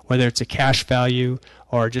system, whether it's a cash value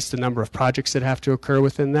or just the number of projects that have to occur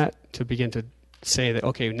within that to begin to say that,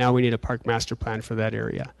 okay, now we need a park master plan for that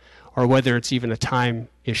area. Or whether it's even a time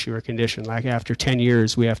issue or condition, like after 10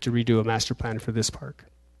 years we have to redo a master plan for this park.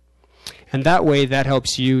 And that way, that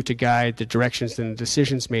helps you to guide the directions and the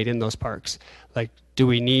decisions made in those parks. Like, do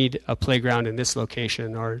we need a playground in this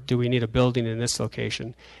location, or do we need a building in this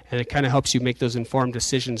location? And it kind of helps you make those informed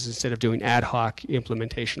decisions instead of doing ad hoc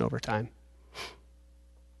implementation over time.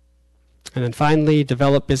 And then finally,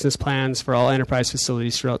 develop business plans for all enterprise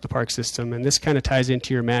facilities throughout the park system. And this kind of ties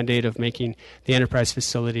into your mandate of making the enterprise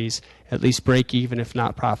facilities at least break even, if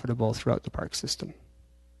not profitable, throughout the park system.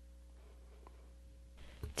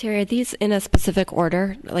 Terry, are these in a specific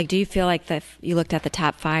order? Like, do you feel like that if you looked at the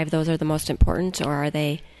top 5, those are the most important, or are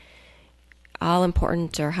they all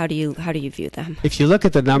important, or how do you view them? If you look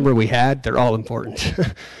at the number we had, they're all important,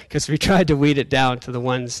 because we tried to weed it down to the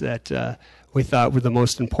ones that we thought were the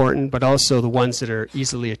most important, but also the ones that are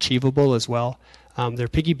easily achievable as well. They're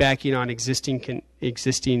piggybacking on existing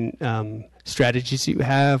strategies that you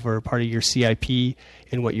have, or part of your CIP,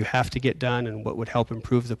 and what you have to get done and what would help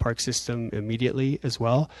improve the park system immediately as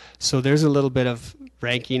well. So there's a little bit of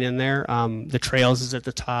ranking in there. The trails is at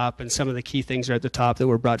the top, and some of the key things are at the top that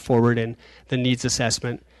were brought forward in the needs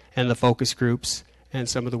assessment and the focus groups and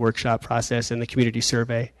some of the workshop process and the community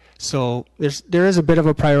survey. So there is a bit of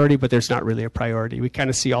a priority, but there's not really a priority. We kind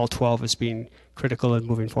of see all 12 as being critical and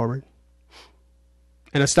moving forward.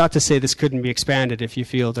 And it's not to say this couldn't be expanded if you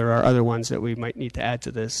feel there are other ones that we might need to add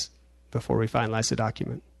to this before we finalize the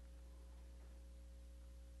document.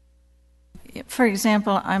 For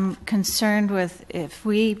example, I'm concerned with if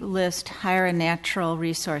we list hire a natural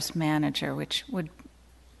resource manager, which would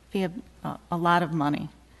be a lot of money.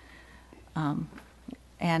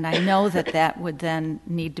 And I know that would then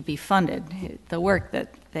need to be funded. The work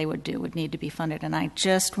that they would do would need to be funded. And I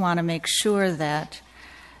just want to make sure that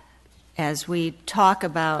as we talk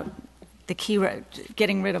about the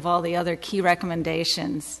getting rid of all the other key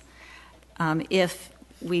recommendations, if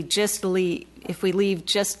we leave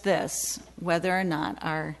just this, whether or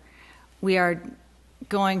not we are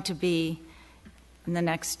going to be in the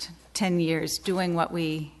next 10 years doing what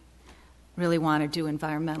we really want to do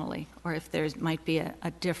environmentally, or if there might be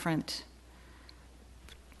a different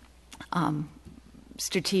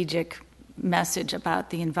strategic message about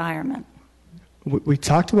the environment. We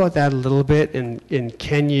talked about that a little bit, and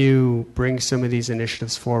can you bring some of these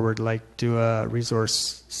initiatives forward, like do a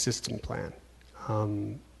resource system plan?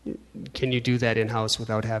 Can you do that in-house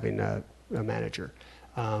without having a manager?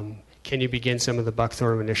 Can you begin some of the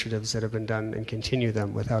buckthorn initiatives that have been done and continue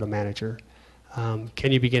them without a manager?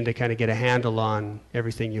 Can you begin to kind of get a handle on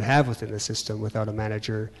everything you have within the system without a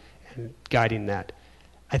manager and guiding that?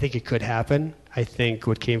 I think it could happen. I think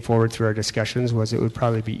what came forward through our discussions was it would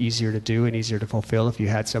probably be easier to do and easier to fulfill if you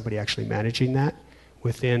had somebody actually managing that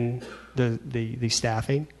within the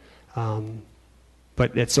staffing.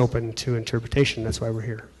 But it's open to interpretation. That's why we're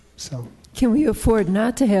here. So, can we afford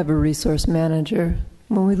not to have a resource manager?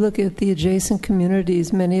 When we look at the adjacent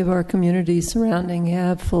communities, many of our communities surrounding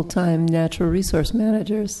have full-time natural resource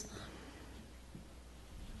managers.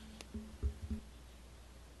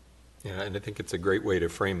 Yeah, and I think it's a great way to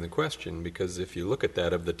frame the question, because if you look at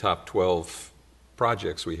that, of the top 12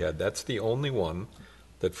 projects we had, that's the only one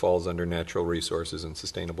that falls under natural resources and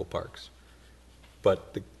sustainable parks.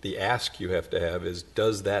 But the ask you have to have is,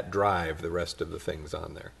 does that drive the rest of the things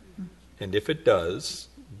on there? And if it does,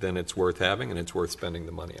 then it's worth having and it's worth spending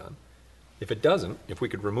the money on. If it doesn't, if we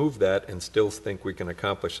could remove that and still think we can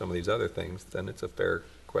accomplish some of these other things, then it's a fair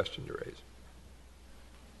question to raise.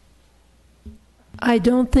 I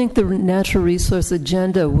don't think the natural resource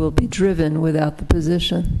agenda will be driven without the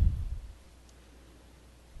position.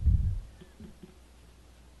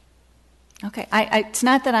 Okay, it's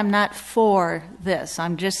not that I'm not for this.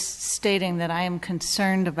 I'm just stating that I am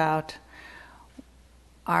concerned about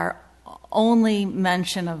our only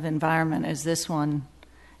mention of environment is this one,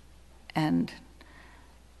 and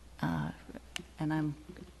I'm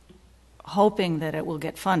hoping that it will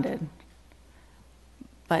get funded.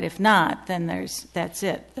 But if not, then that's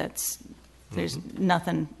it. There's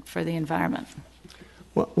nothing for the environment.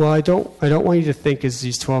 Well, I don't want you to think as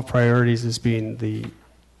these 12 priorities as being the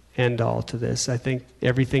end all to this. I think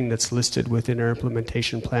everything that's listed within our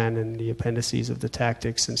implementation plan and the appendices of the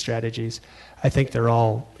tactics and strategies, I think they're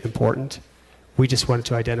all important. We just wanted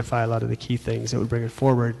to identify a lot of the key things that would bring it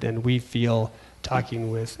forward, and we feel,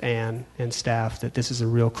 talking with Anne and staff, that this is a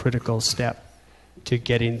real critical step to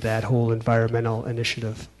getting that whole environmental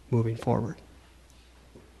initiative moving forward.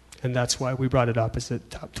 And that's why we brought it up as the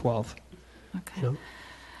top 12. Okay. You know?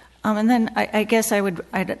 And then I guess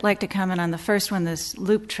I'd like to comment on the first one, this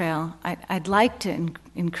loop trail. I'd like to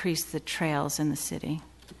increase the trails in the city.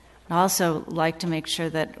 I'd also like to make sure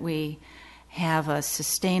that we have a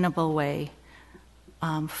sustainable way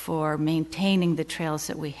for maintaining the trails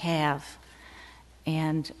that we have,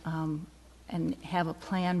 and have a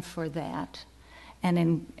plan for that,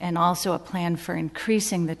 and also a plan for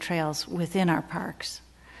increasing the trails within our parks.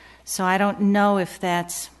 So I don't know if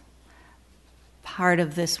that's part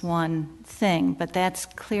of this one thing, but that's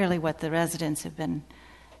clearly what the residents have been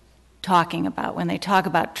talking about. When they talk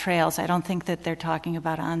about trails, I don't think that they're talking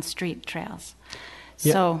about on-street trails.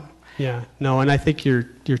 Yeah. So, yeah, no, and I think you're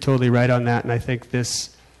totally right on that. And I think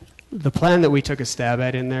the plan that we took a stab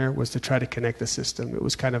at in there was to try to connect the system. It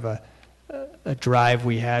was kind of a drive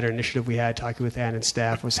we had, or initiative we had, talking with Ann and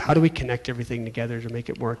staff, was how do we connect everything together to make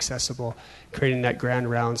it more accessible, creating that grand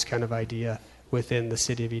rounds kind of idea within the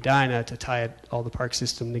city of Edina to tie all the park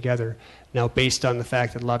system together. Now, based on the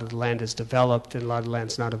fact that a lot of the land is developed and a lot of the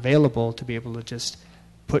land's not available to be able to just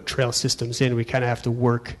put trail systems in, we kind of have to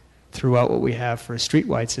work throughout what we have for a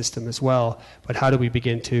streetwide system as well. But how do we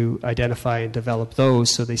begin to identify and develop those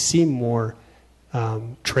so they seem more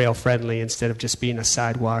trail friendly instead of just being a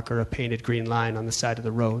sidewalk or a painted green line on the side of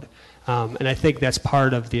the road? And I think that's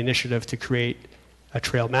part of the initiative to create a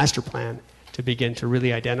trail master plan, to begin to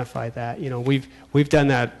really identify that. You know, we've done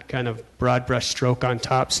that kind of broad brush stroke on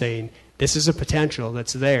top, saying this is a potential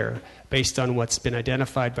that's there based on what's been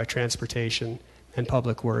identified by transportation and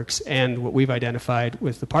public works and what we've identified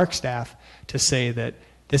with the park staff, to say that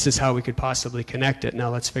this is how we could possibly connect it. Now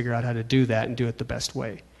let's figure out how to do that and do it the best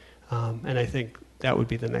way. And I think that would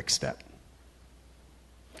be the next step.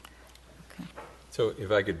 So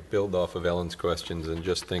if I could build off of Ellen's questions and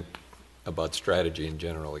just think about strategy in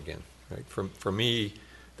general again. Right? For me,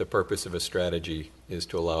 the purpose of a strategy is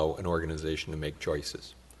to allow an organization to make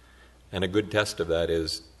choices. And a good test of that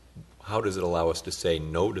is, how does it allow us to say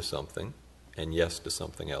no to something and yes to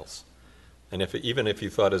something else? And even if you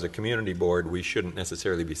thought as a community board we shouldn't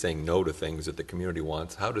necessarily be saying no to things that the community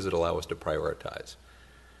wants, how does it allow us to prioritize?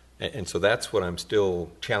 And so that's what I'm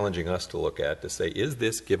still challenging us to look at, to say, is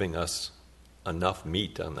this giving us enough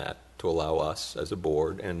meat on that to allow us as a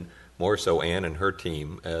board, and more so Ann and her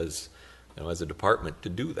team as a department, to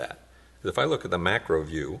do that? Because if I look at the macro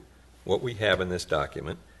view, what we have in this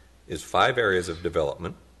document is 5 areas of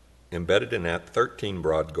development, embedded in that 13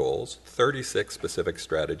 broad goals, 36 specific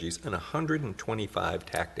strategies, and 125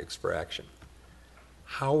 tactics for action.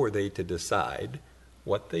 How are they to decide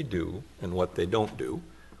what they do and what they don't do?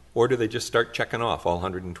 Or do they just start checking off all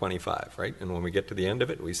 125, right? And when we get to the end of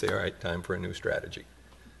it, we say, all right, time for a new strategy.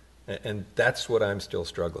 And that's what I'm still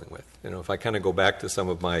struggling with. You know, if I kind of go back to some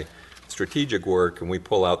of my strategic work and we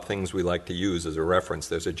pull out things we like to use as a reference,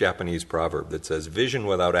 there's a Japanese proverb that says, vision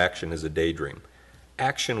without action is a daydream.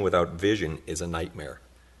 Action without vision is a nightmare.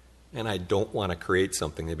 And I don't want to create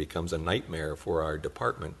something that becomes a nightmare for our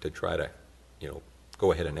department to try to,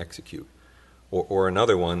 go ahead and execute. Or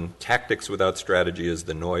another one, tactics without strategy is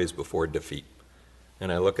the noise before defeat. And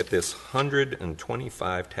I look at this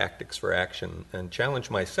 125 tactics for action and challenge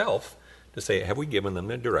myself to say, have we given them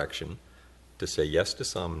the direction to say yes to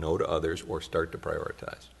some, no to others, or start to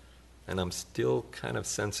prioritize? And I'm still kind of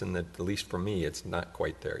sensing that, at least for me, it's not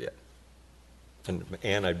quite there yet. And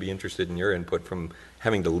Ann, I'd be interested in your input from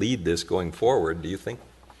having to lead this going forward. Do you think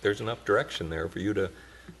there's enough direction there for you to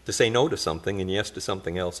say no to something and yes to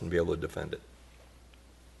something else and be able to defend it?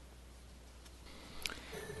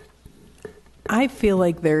 I feel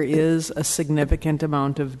like there is a significant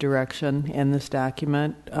amount of direction in this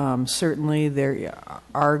document. Certainly there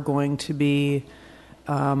are going to be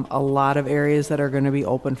a lot of areas that are going to be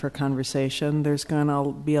open for conversation. There's going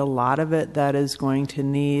to be a lot of it that is going to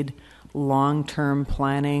need long-term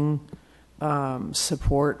planning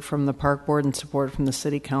support from the park board and support from the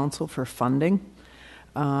city council for funding.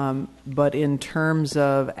 But in terms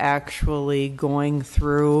of actually going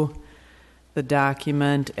through the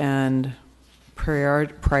document and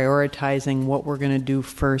prioritizing what we're going to do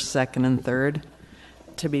first, second, and third,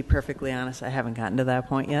 to be perfectly honest, I haven't gotten to that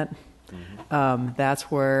point yet. That's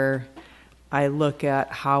where I look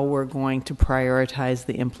at how we're going to prioritize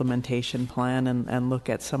the implementation plan and look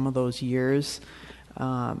at some of those years.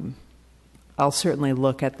 I'll certainly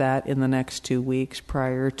look at that in the next 2 weeks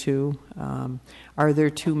prior to. Are there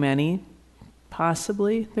too many?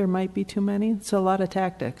 Possibly there might be too many. It's a lot of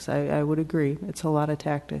tactics. I would agree. It's a lot of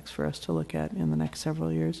tactics for us to look at in the next several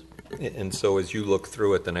years. And so as you look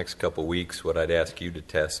through it the next couple of weeks, what I'd ask you to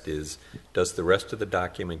test is, does the rest of the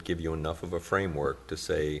document give you enough of a framework to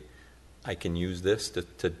say, I can use this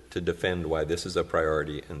to defend why this is a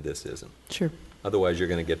priority and this isn't? Sure. Otherwise, you're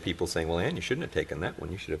going to get people saying, well, Ann, you shouldn't have taken that one.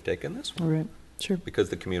 You should have taken this one. All right. Sure. Because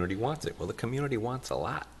the community wants it. Well, the community wants a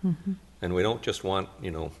lot. Mm-hmm. And we don't just want,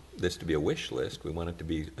 this to be a wish list. We want it to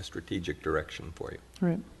be a strategic direction for you. All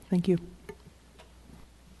right. Thank you.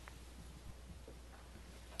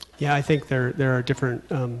 Yeah, I think there are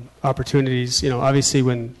different opportunities. Obviously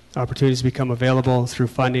when opportunities become available through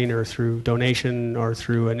funding or through donation or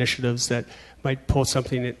through initiatives that might pull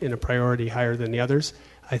something in a priority higher than the others,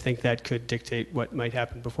 I think that could dictate what might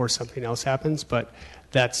happen before something else happens, but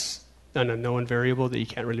that's an unknown variable that you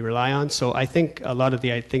can't really rely on. So I think a lot of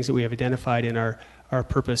the things that we have identified in our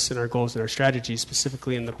purpose and our goals and our strategies,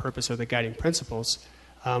 specifically in the purpose or the guiding principles,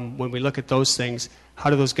 when we look at those things, how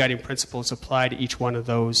do those guiding principles apply to each one of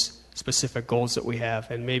those specific goals that we have?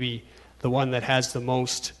 And maybe the one that has the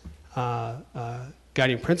most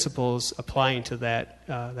guiding principles applying to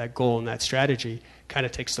that goal and that strategy kind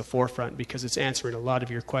of takes the forefront because it's answering a lot of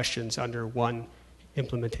your questions under one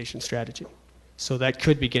implementation strategy. So that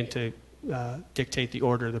could begin to dictate the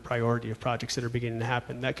order, the priority of projects that are beginning to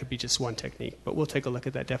happen. That could be just one technique, but we'll take a look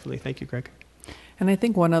at that definitely. Thank you, Greg. And I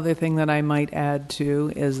think one other thing that I might add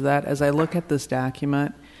too is that as I look at this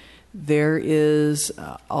document, there is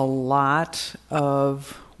a lot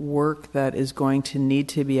of work that is going to need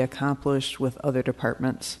to be accomplished with other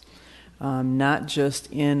departments, not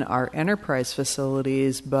just in our enterprise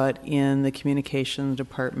facilities, but in the communications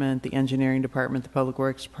department, the engineering department, the public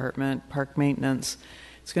works department, park maintenance.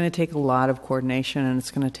 It's going to take a lot of coordination, and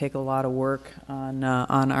it's going to take a lot of work on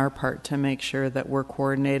our part to make sure that we're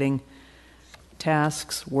coordinating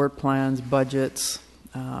tasks, work plans, budgets,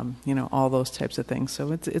 all those types of things.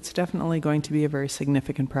 So it's definitely going to be a very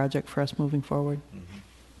significant project for us moving forward.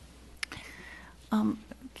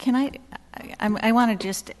 Can I want to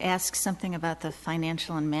just ask something about the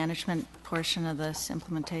financial and management portion of this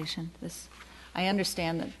implementation. I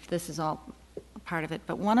understand that this is all a part of it,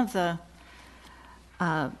 but one of the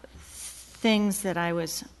things that I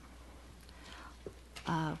was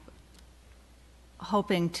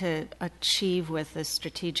hoping to achieve with the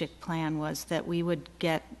strategic plan was that we would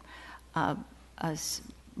get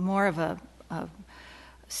more of a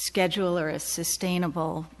schedule or a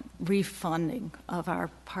sustainable refunding of our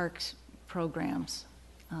parks programs.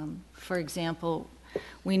 For example,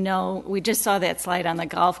 we just saw that slide on the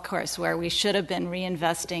golf course where we should have been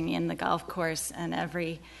reinvesting in the golf course, and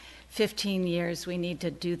every 15 years we need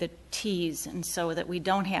to do the tees, and so that we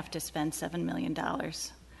don't have to spend $7 million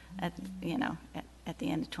at the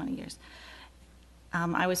end of 20 years.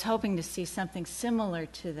 I was hoping to see something similar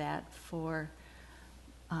to that for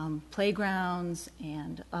playgrounds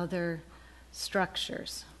and other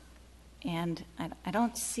structures. And I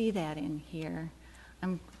don't see that in here.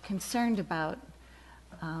 I'm concerned about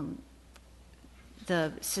when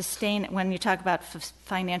you talk about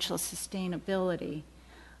financial sustainability,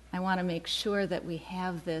 I want to make sure that we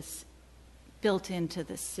have this built into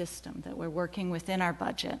the system, that we're working within our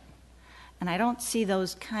budget. And I don't see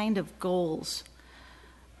those kind of goals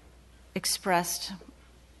expressed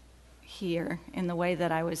here in the way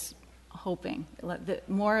that I was hoping.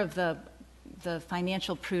 More of the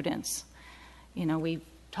financial prudence. We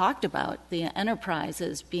talked about the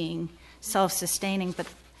enterprises being self-sustaining, but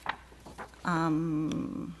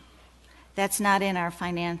that's not in our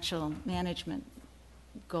financial management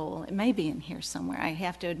goal. It may be in here somewhere. I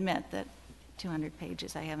have to admit that 200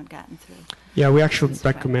 pages I haven't gotten through. Yeah, we actually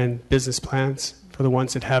recommend business plans for the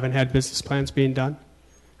ones that haven't had business plans being done,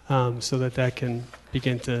 so that can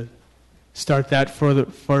begin to start that for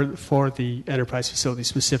the enterprise facilities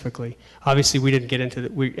specifically. Obviously, we didn't get into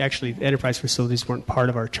the enterprise facilities weren't part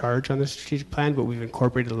of our charge on the strategic plan, but we've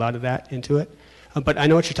incorporated a lot of that into it. But I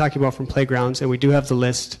know what you're talking about from playgrounds, and we do have the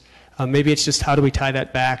list. Maybe it's just how do we tie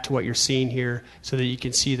that back to what you're seeing here so that you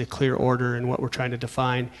can see the clear order and what we're trying to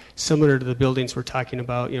define, similar to the buildings we're talking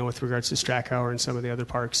about, with regards to Strackhauer and some of the other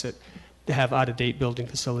parks that have out-of-date building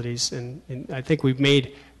facilities. And I think we've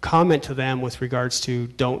made comment to them with regards to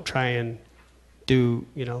don't try and do,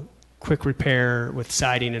 quick repair with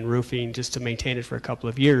siding and roofing just to maintain it for a couple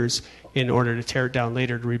of years in order to tear it down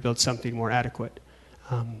later to rebuild something more adequate.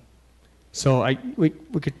 So we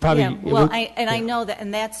could probably... I know that,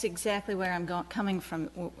 and that's exactly where I'm coming from,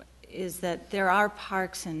 is that there are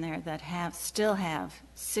parks in there that still have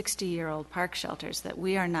 60-year-old park shelters that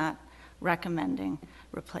we are not recommending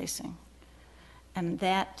replacing. And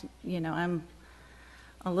that, I'm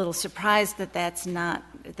a little surprised that that's not,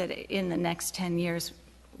 that in the next 10 years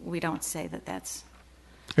we don't say that that's...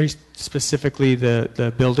 Are you specifically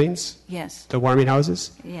the buildings? Yes. The warming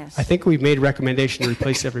houses? Yes. I think we've made a recommendation to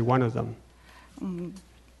replace every one of them.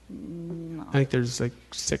 No. I think there's like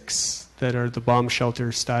 6 that are the bomb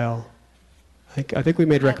shelter style. I think we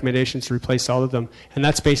made recommendations to replace all of them, and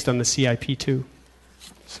that's based on the CIP too.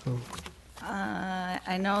 So.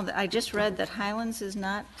 I know that I just read that Highlands is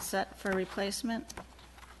not set for replacement.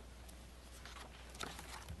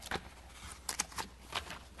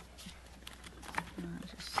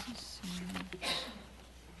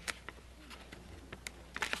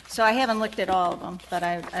 So I haven't looked at all of them, but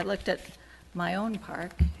I looked at my own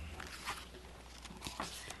park.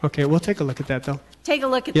 Okay, we'll take a look at that though. take a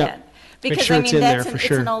look at Yeah. that. Make Because, sure I it's mean, in there that's for it's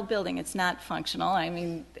sure. an old building. It's not functional. I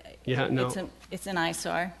mean, Yeah, no. it's an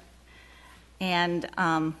eyesore. And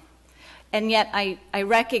yet I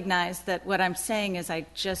recognize that what I'm saying is I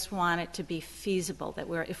just want it to be feasible, that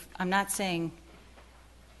I'm not saying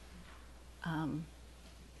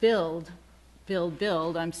build,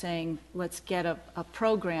 I'm saying let's get a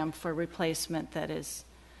program for replacement that is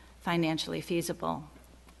financially feasible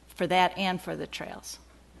for that and for the trails.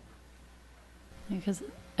 Because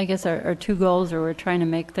I guess our two goals are we're trying to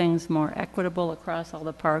make things more equitable across all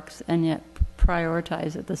the parks and yet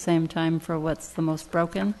prioritize at the same time for what's the most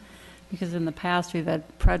broken. Because in the past we've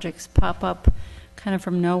had projects pop up kind of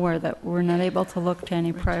from nowhere that we're not able to look to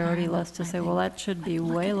any priority list to say, well, that should be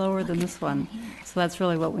way lower than this one. So that's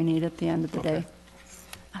really what we need at the end of the day.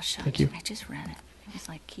 I'll show Thank you. you. I just read it. It was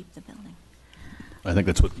like, keep the building. I think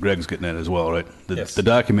that's what Greg's getting at as well, right? Yes. The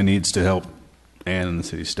document needs to help Ann and the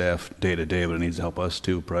city staff day to day, but it needs to help us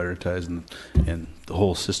too prioritize and the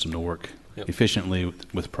whole system to work efficiently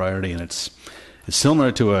with priority. And it's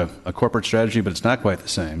similar to a corporate strategy, but it's not quite the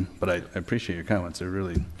same. But I appreciate your comments. They're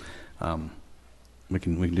really we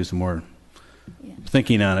can do some more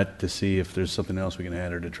thinking on it to see if there's something else we can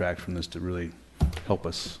add or detract from this to really help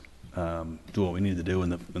us do what we need to do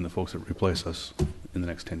and the folks that replace us in the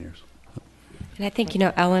next 10 years. And I think,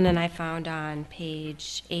 Ellen and I found on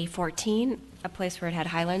page A14 a place where it had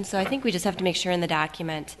highlands. So I think we just have to make sure in the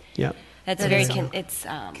document Yep. that's it's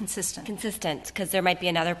consistent. Consistent, because there might be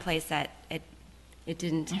another place that it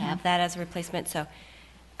didn't have that as a replacement. So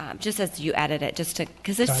just as you edit it,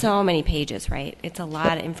 because there's so many pages, right? It's a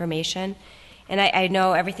lot of information. And I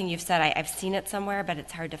know everything you've said, I've seen it somewhere, but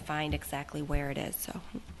it's hard to find exactly where it is. So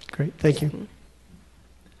Great, thank you.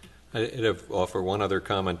 I'd offer one other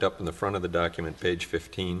comment up in the front of the document, page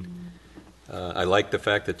 15. I like the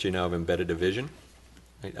fact that you now have embedded a vision.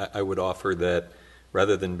 I would offer that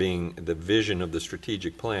rather than being the vision of the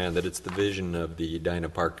strategic plan, that it's the vision of the Edina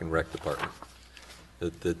Park and Rec Department.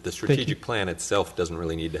 The strategic plan itself doesn't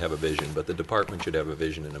really need to have a vision, but the department should have a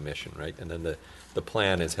vision and a mission, right? And then the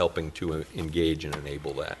plan is helping to engage and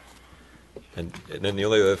enable that. And then the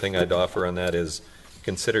only other thing I'd offer on that is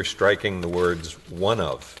consider striking the words "one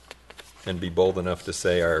of," and be bold enough to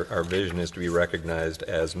say our vision is to be recognized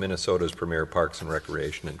as Minnesota's premier parks and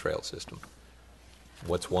recreation and trail system.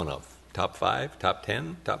 What's one of? Top 5, top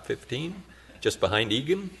 10, top 15? Just behind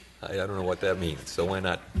Egan? I don't know what that means, so why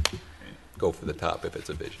not go for the top if it's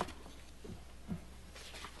a vision?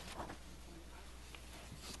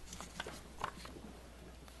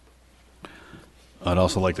 I'd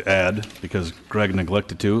also like to add, because Greg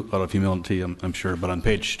neglected to, out of humility, I'm sure, but on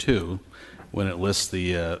page 2, when it lists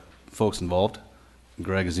the folks involved,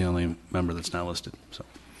 Greg is the only member that's not listed. So.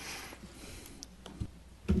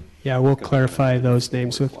 Yeah, we'll clarify those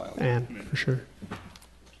names with Ann for sure.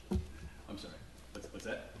 I'm sorry. What's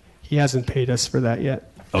that? He hasn't paid us for that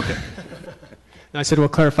yet. Okay. No, I said we'll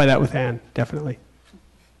clarify that with Ann, definitely.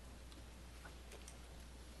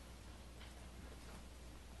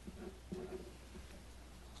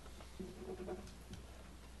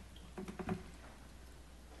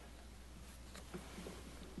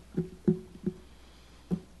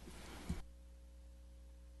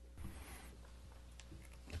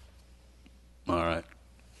 All right.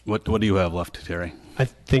 What do you have left, Terry? I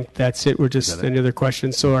think that's it. We're just any other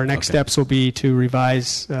questions. So our next steps will be to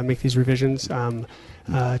revise, make these revisions,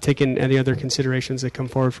 take in any other considerations that come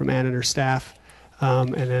forward from Ann and her staff,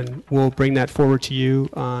 and then we'll bring that forward to you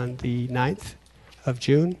on the 9th of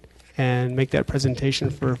June and make that presentation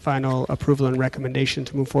for final approval and recommendation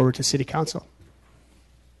to move forward to City Council.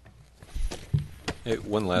 Hey,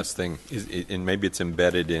 one last thing, and maybe it's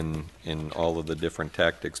embedded in all of the different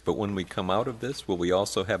tactics, but when we come out of this, will we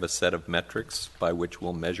also have a set of metrics by which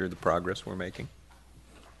we'll measure the progress we're making?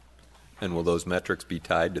 And will those metrics be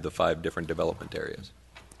tied to the 5 different development areas?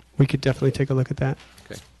 We could definitely take a look at that.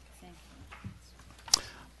 Okay.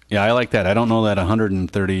 Yeah, I like that. I don't know that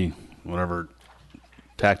 130 whatever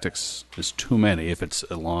tactics is too many if it's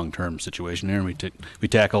a long-term situation here. And we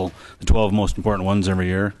tackle the 12 most important ones every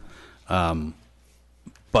year.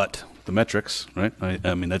 But the metrics, right?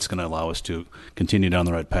 I mean, that's going to allow us to continue down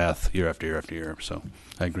the right path year after year after year. So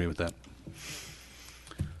I agree with that.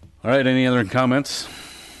 All right. Any other comments?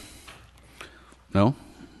 No?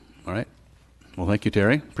 All right. Well, thank you,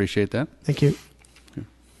 Terry. Appreciate that. Thank you. Okay.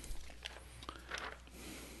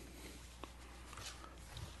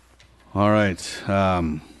 All right.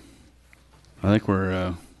 I think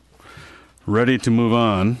we're ready to move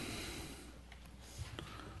on.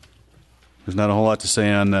 There's not a whole lot to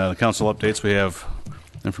say on the council updates. We have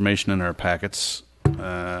information in our packets.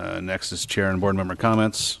 Next is chair and board member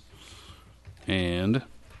comments. And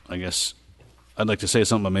I guess I'd like to say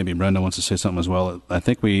something, but maybe Brenda wants to say something as well. I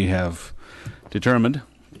think we have determined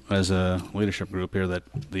as a leadership group here that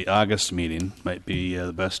the August meeting might be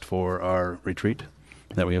the best for our retreat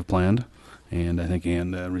that we have planned. And I think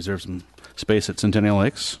Ann reserved some space at Centennial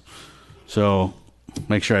Lakes. So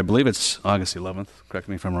make sure, I believe it's August 11th. Correct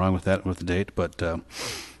me if I'm wrong with that, with the date. But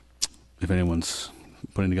if anyone's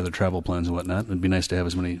putting together travel plans and whatnot, it'd be nice to have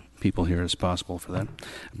as many people here as possible for that.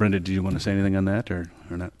 Brenda, do you want to say anything on that or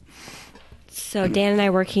not? So Dan and I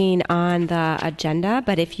are working on the agenda,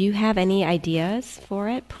 but if you have any ideas for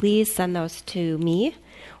it, please send those to me,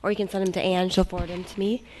 or you can send them to Ann. She'll forward them to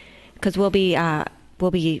me, because we'll be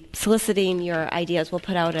soliciting your ideas. We'll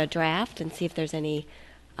put out a draft and see if there's any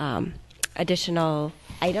additional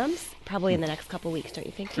items, probably in the next couple of weeks, don't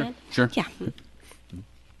you think, Dan? Sure. Yeah.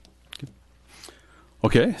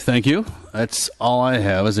 Okay, thank you. That's all I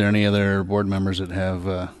have. Is there any other board members that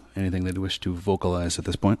have anything they'd wish to vocalize at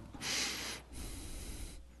this point?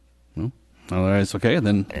 No? Otherwise, okay,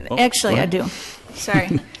 then. Actually, I do.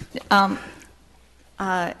 Sorry.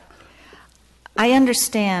 I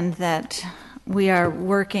understand that we are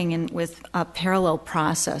working with a parallel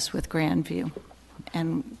process with Grandview.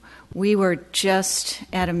 And we were just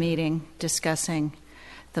at a meeting discussing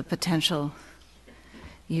the potential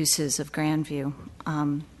uses of Grandview,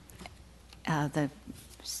 the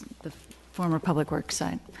former Public Works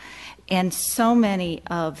site. And so many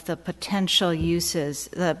of the potential uses,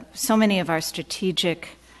 so many of our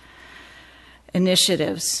strategic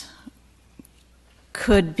initiatives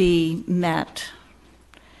could be met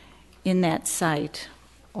in that site,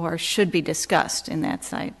 or should be discussed in that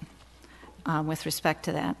site with respect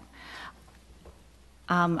to that.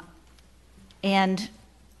 And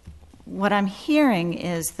what I'm hearing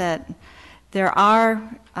is that there are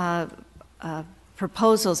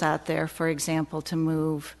proposals out there, for example, to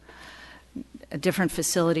move different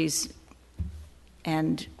facilities,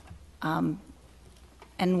 and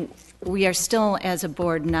we are still, as a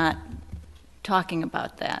board, not talking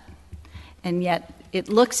about that. And yet it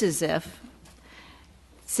looks as if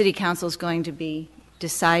City Council is going to be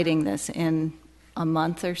deciding this in a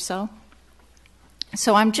month or so.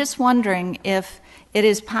 So I'm just wondering if it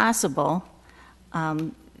is possible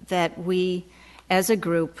that we, as a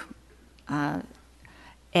group,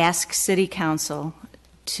 ask City Council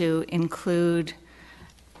to include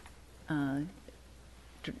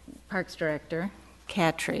Parks Director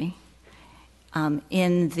Catry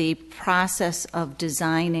in the process of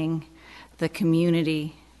designing the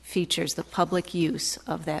community features, the public use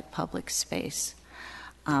of that public space.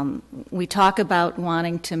 We talk about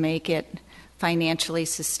wanting to make it financially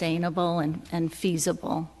sustainable and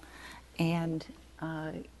feasible, and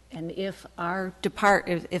if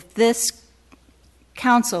if this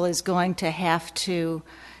council is going to have to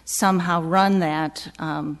somehow run that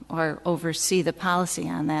or oversee the policy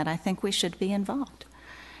on that, I think we should be involved,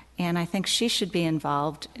 and I think she should be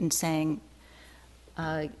involved in saying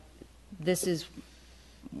this is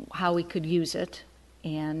how we could use it,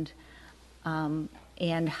 and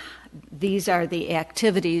these are the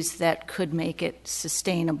activities that could make it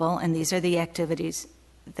sustainable, and these are the activities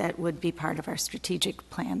that would be part of our strategic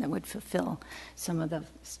plan that would fulfill some of the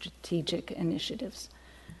strategic initiatives.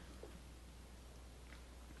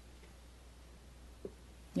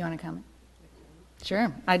 You want to comment?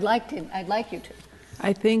 Sure. I'd like you to.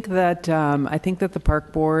 I think that the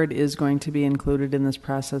park board is going to be included in this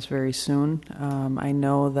process very soon. I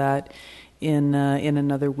know that in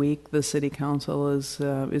another week the city council is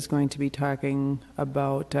going to be talking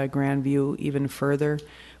about Grandview even further.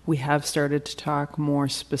 We have started to talk more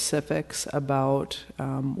specifics about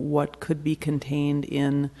what could be contained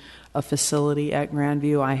in a facility at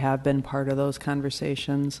Grandview. I have been part of those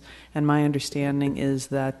conversations, and my understanding is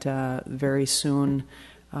that very soon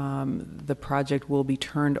the project will be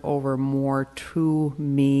turned over more to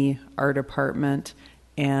me, our department,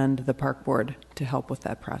 and the park board to help with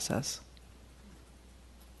that process.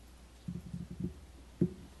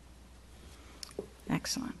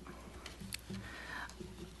 Excellent.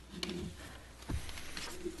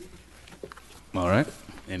 All right.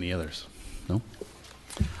 Any others? No?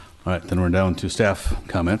 All right, then we're down to staff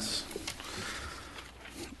comments.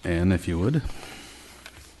 Ann, if you would.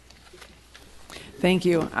 Thank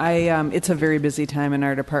you. It's a very busy time in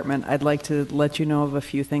our department. I'd like to let you know of a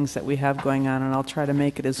few things that we have going on, and I'll try to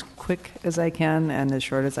make it as quick as I can and as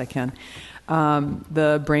short as I can.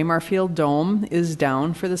 The Braemar Field Dome is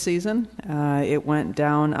down for the season. It went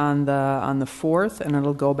down on the 4th, and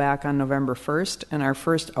it'll go back on November 1st. And our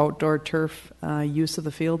first outdoor turf use of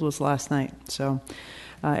the field was last night. So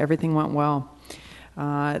everything went well.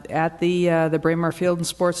 At the Braemar Field and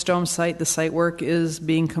Sports Dome site, the site work is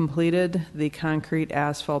being completed. The concrete,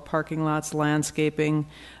 asphalt, parking lots, landscaping,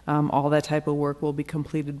 all that type of work will be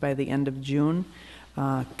completed by the end of June.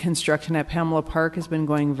 Construction at Pamela Park has been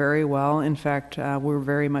going very well. In fact, we're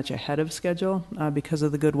very much ahead of schedule because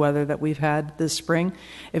of the good weather that we've had this spring.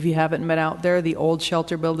 If you haven't been out there, the old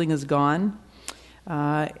shelter building is gone.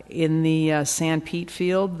 In the sand peat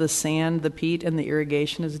field, the sand, the peat, and the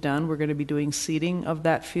irrigation is done. We're going to be doing seeding of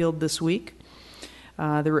that field this week.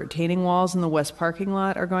 The retaining walls in the west parking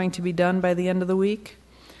lot are going to be done by the end of the week.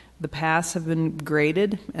 The paths have been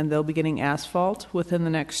graded, and they'll be getting asphalt within the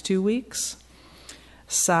next 2 weeks.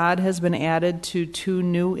 Sod has been added to 2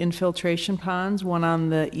 new infiltration ponds, one on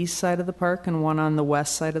the east side of the park and one on the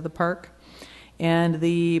west side of the park. And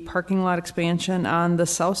the parking lot expansion on the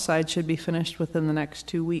south side should be finished within the next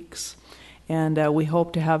 2 weeks. And we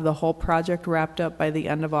hope to have the whole project wrapped up by the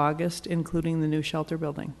end of August, including the new shelter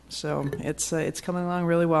building. So it's coming along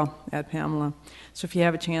really well at Pamela. So if you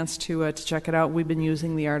have a chance to check it out, we've been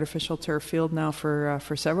using the artificial turf field now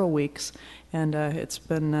for several weeks, and it's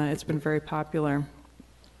been very popular.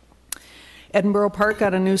 Edinburgh Park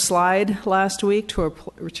got a new slide last week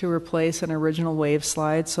to replace an original wave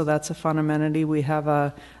slide, so that's a fun amenity. We have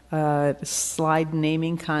a slide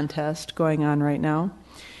naming contest going on right now.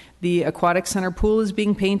 The Aquatic Center pool is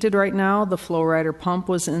being painted right now. The flow rider pump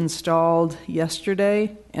was installed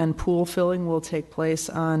yesterday, and pool filling will take place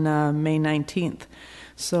on May 19th.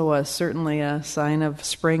 So certainly a sign of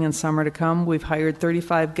spring and summer to come. We've hired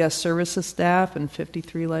 35 guest services staff and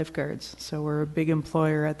 53 lifeguards. So we're a big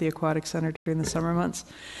employer at the Aquatic Center during the summer months.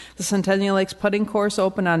 The Centennial Lakes putting course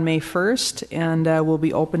opened on May 1st and will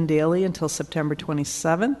be open daily until September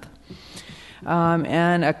 27th.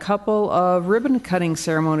 And a couple of ribbon cutting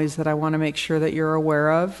ceremonies that I want to make sure that you're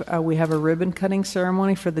aware of. We have a ribbon cutting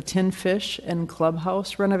ceremony for the Tin Fish and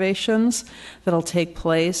Clubhouse renovations that'll take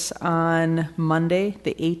place on Monday,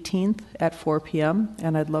 the 18th at 4 p.m.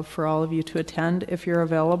 And I'd love for all of you to attend if you're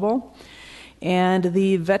available. And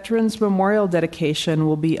the Veterans Memorial dedication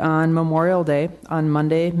will be on Memorial Day on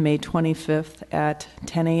Monday, May 25th at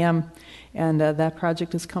 10 a.m. And that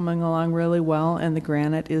project is coming along really well, and the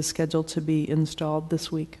granite is scheduled to be installed this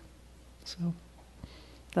week. So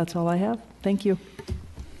that's all I have. Thank you.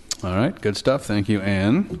 All right, good stuff. Thank you,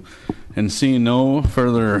 Ann. And seeing no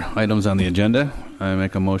further items on the agenda, I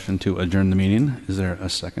make a motion to adjourn the meeting. Is there a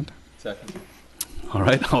second? Second. All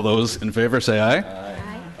right, all those in favor say aye.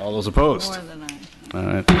 Aye. All those opposed? More than I.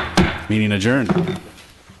 All right, meeting adjourned.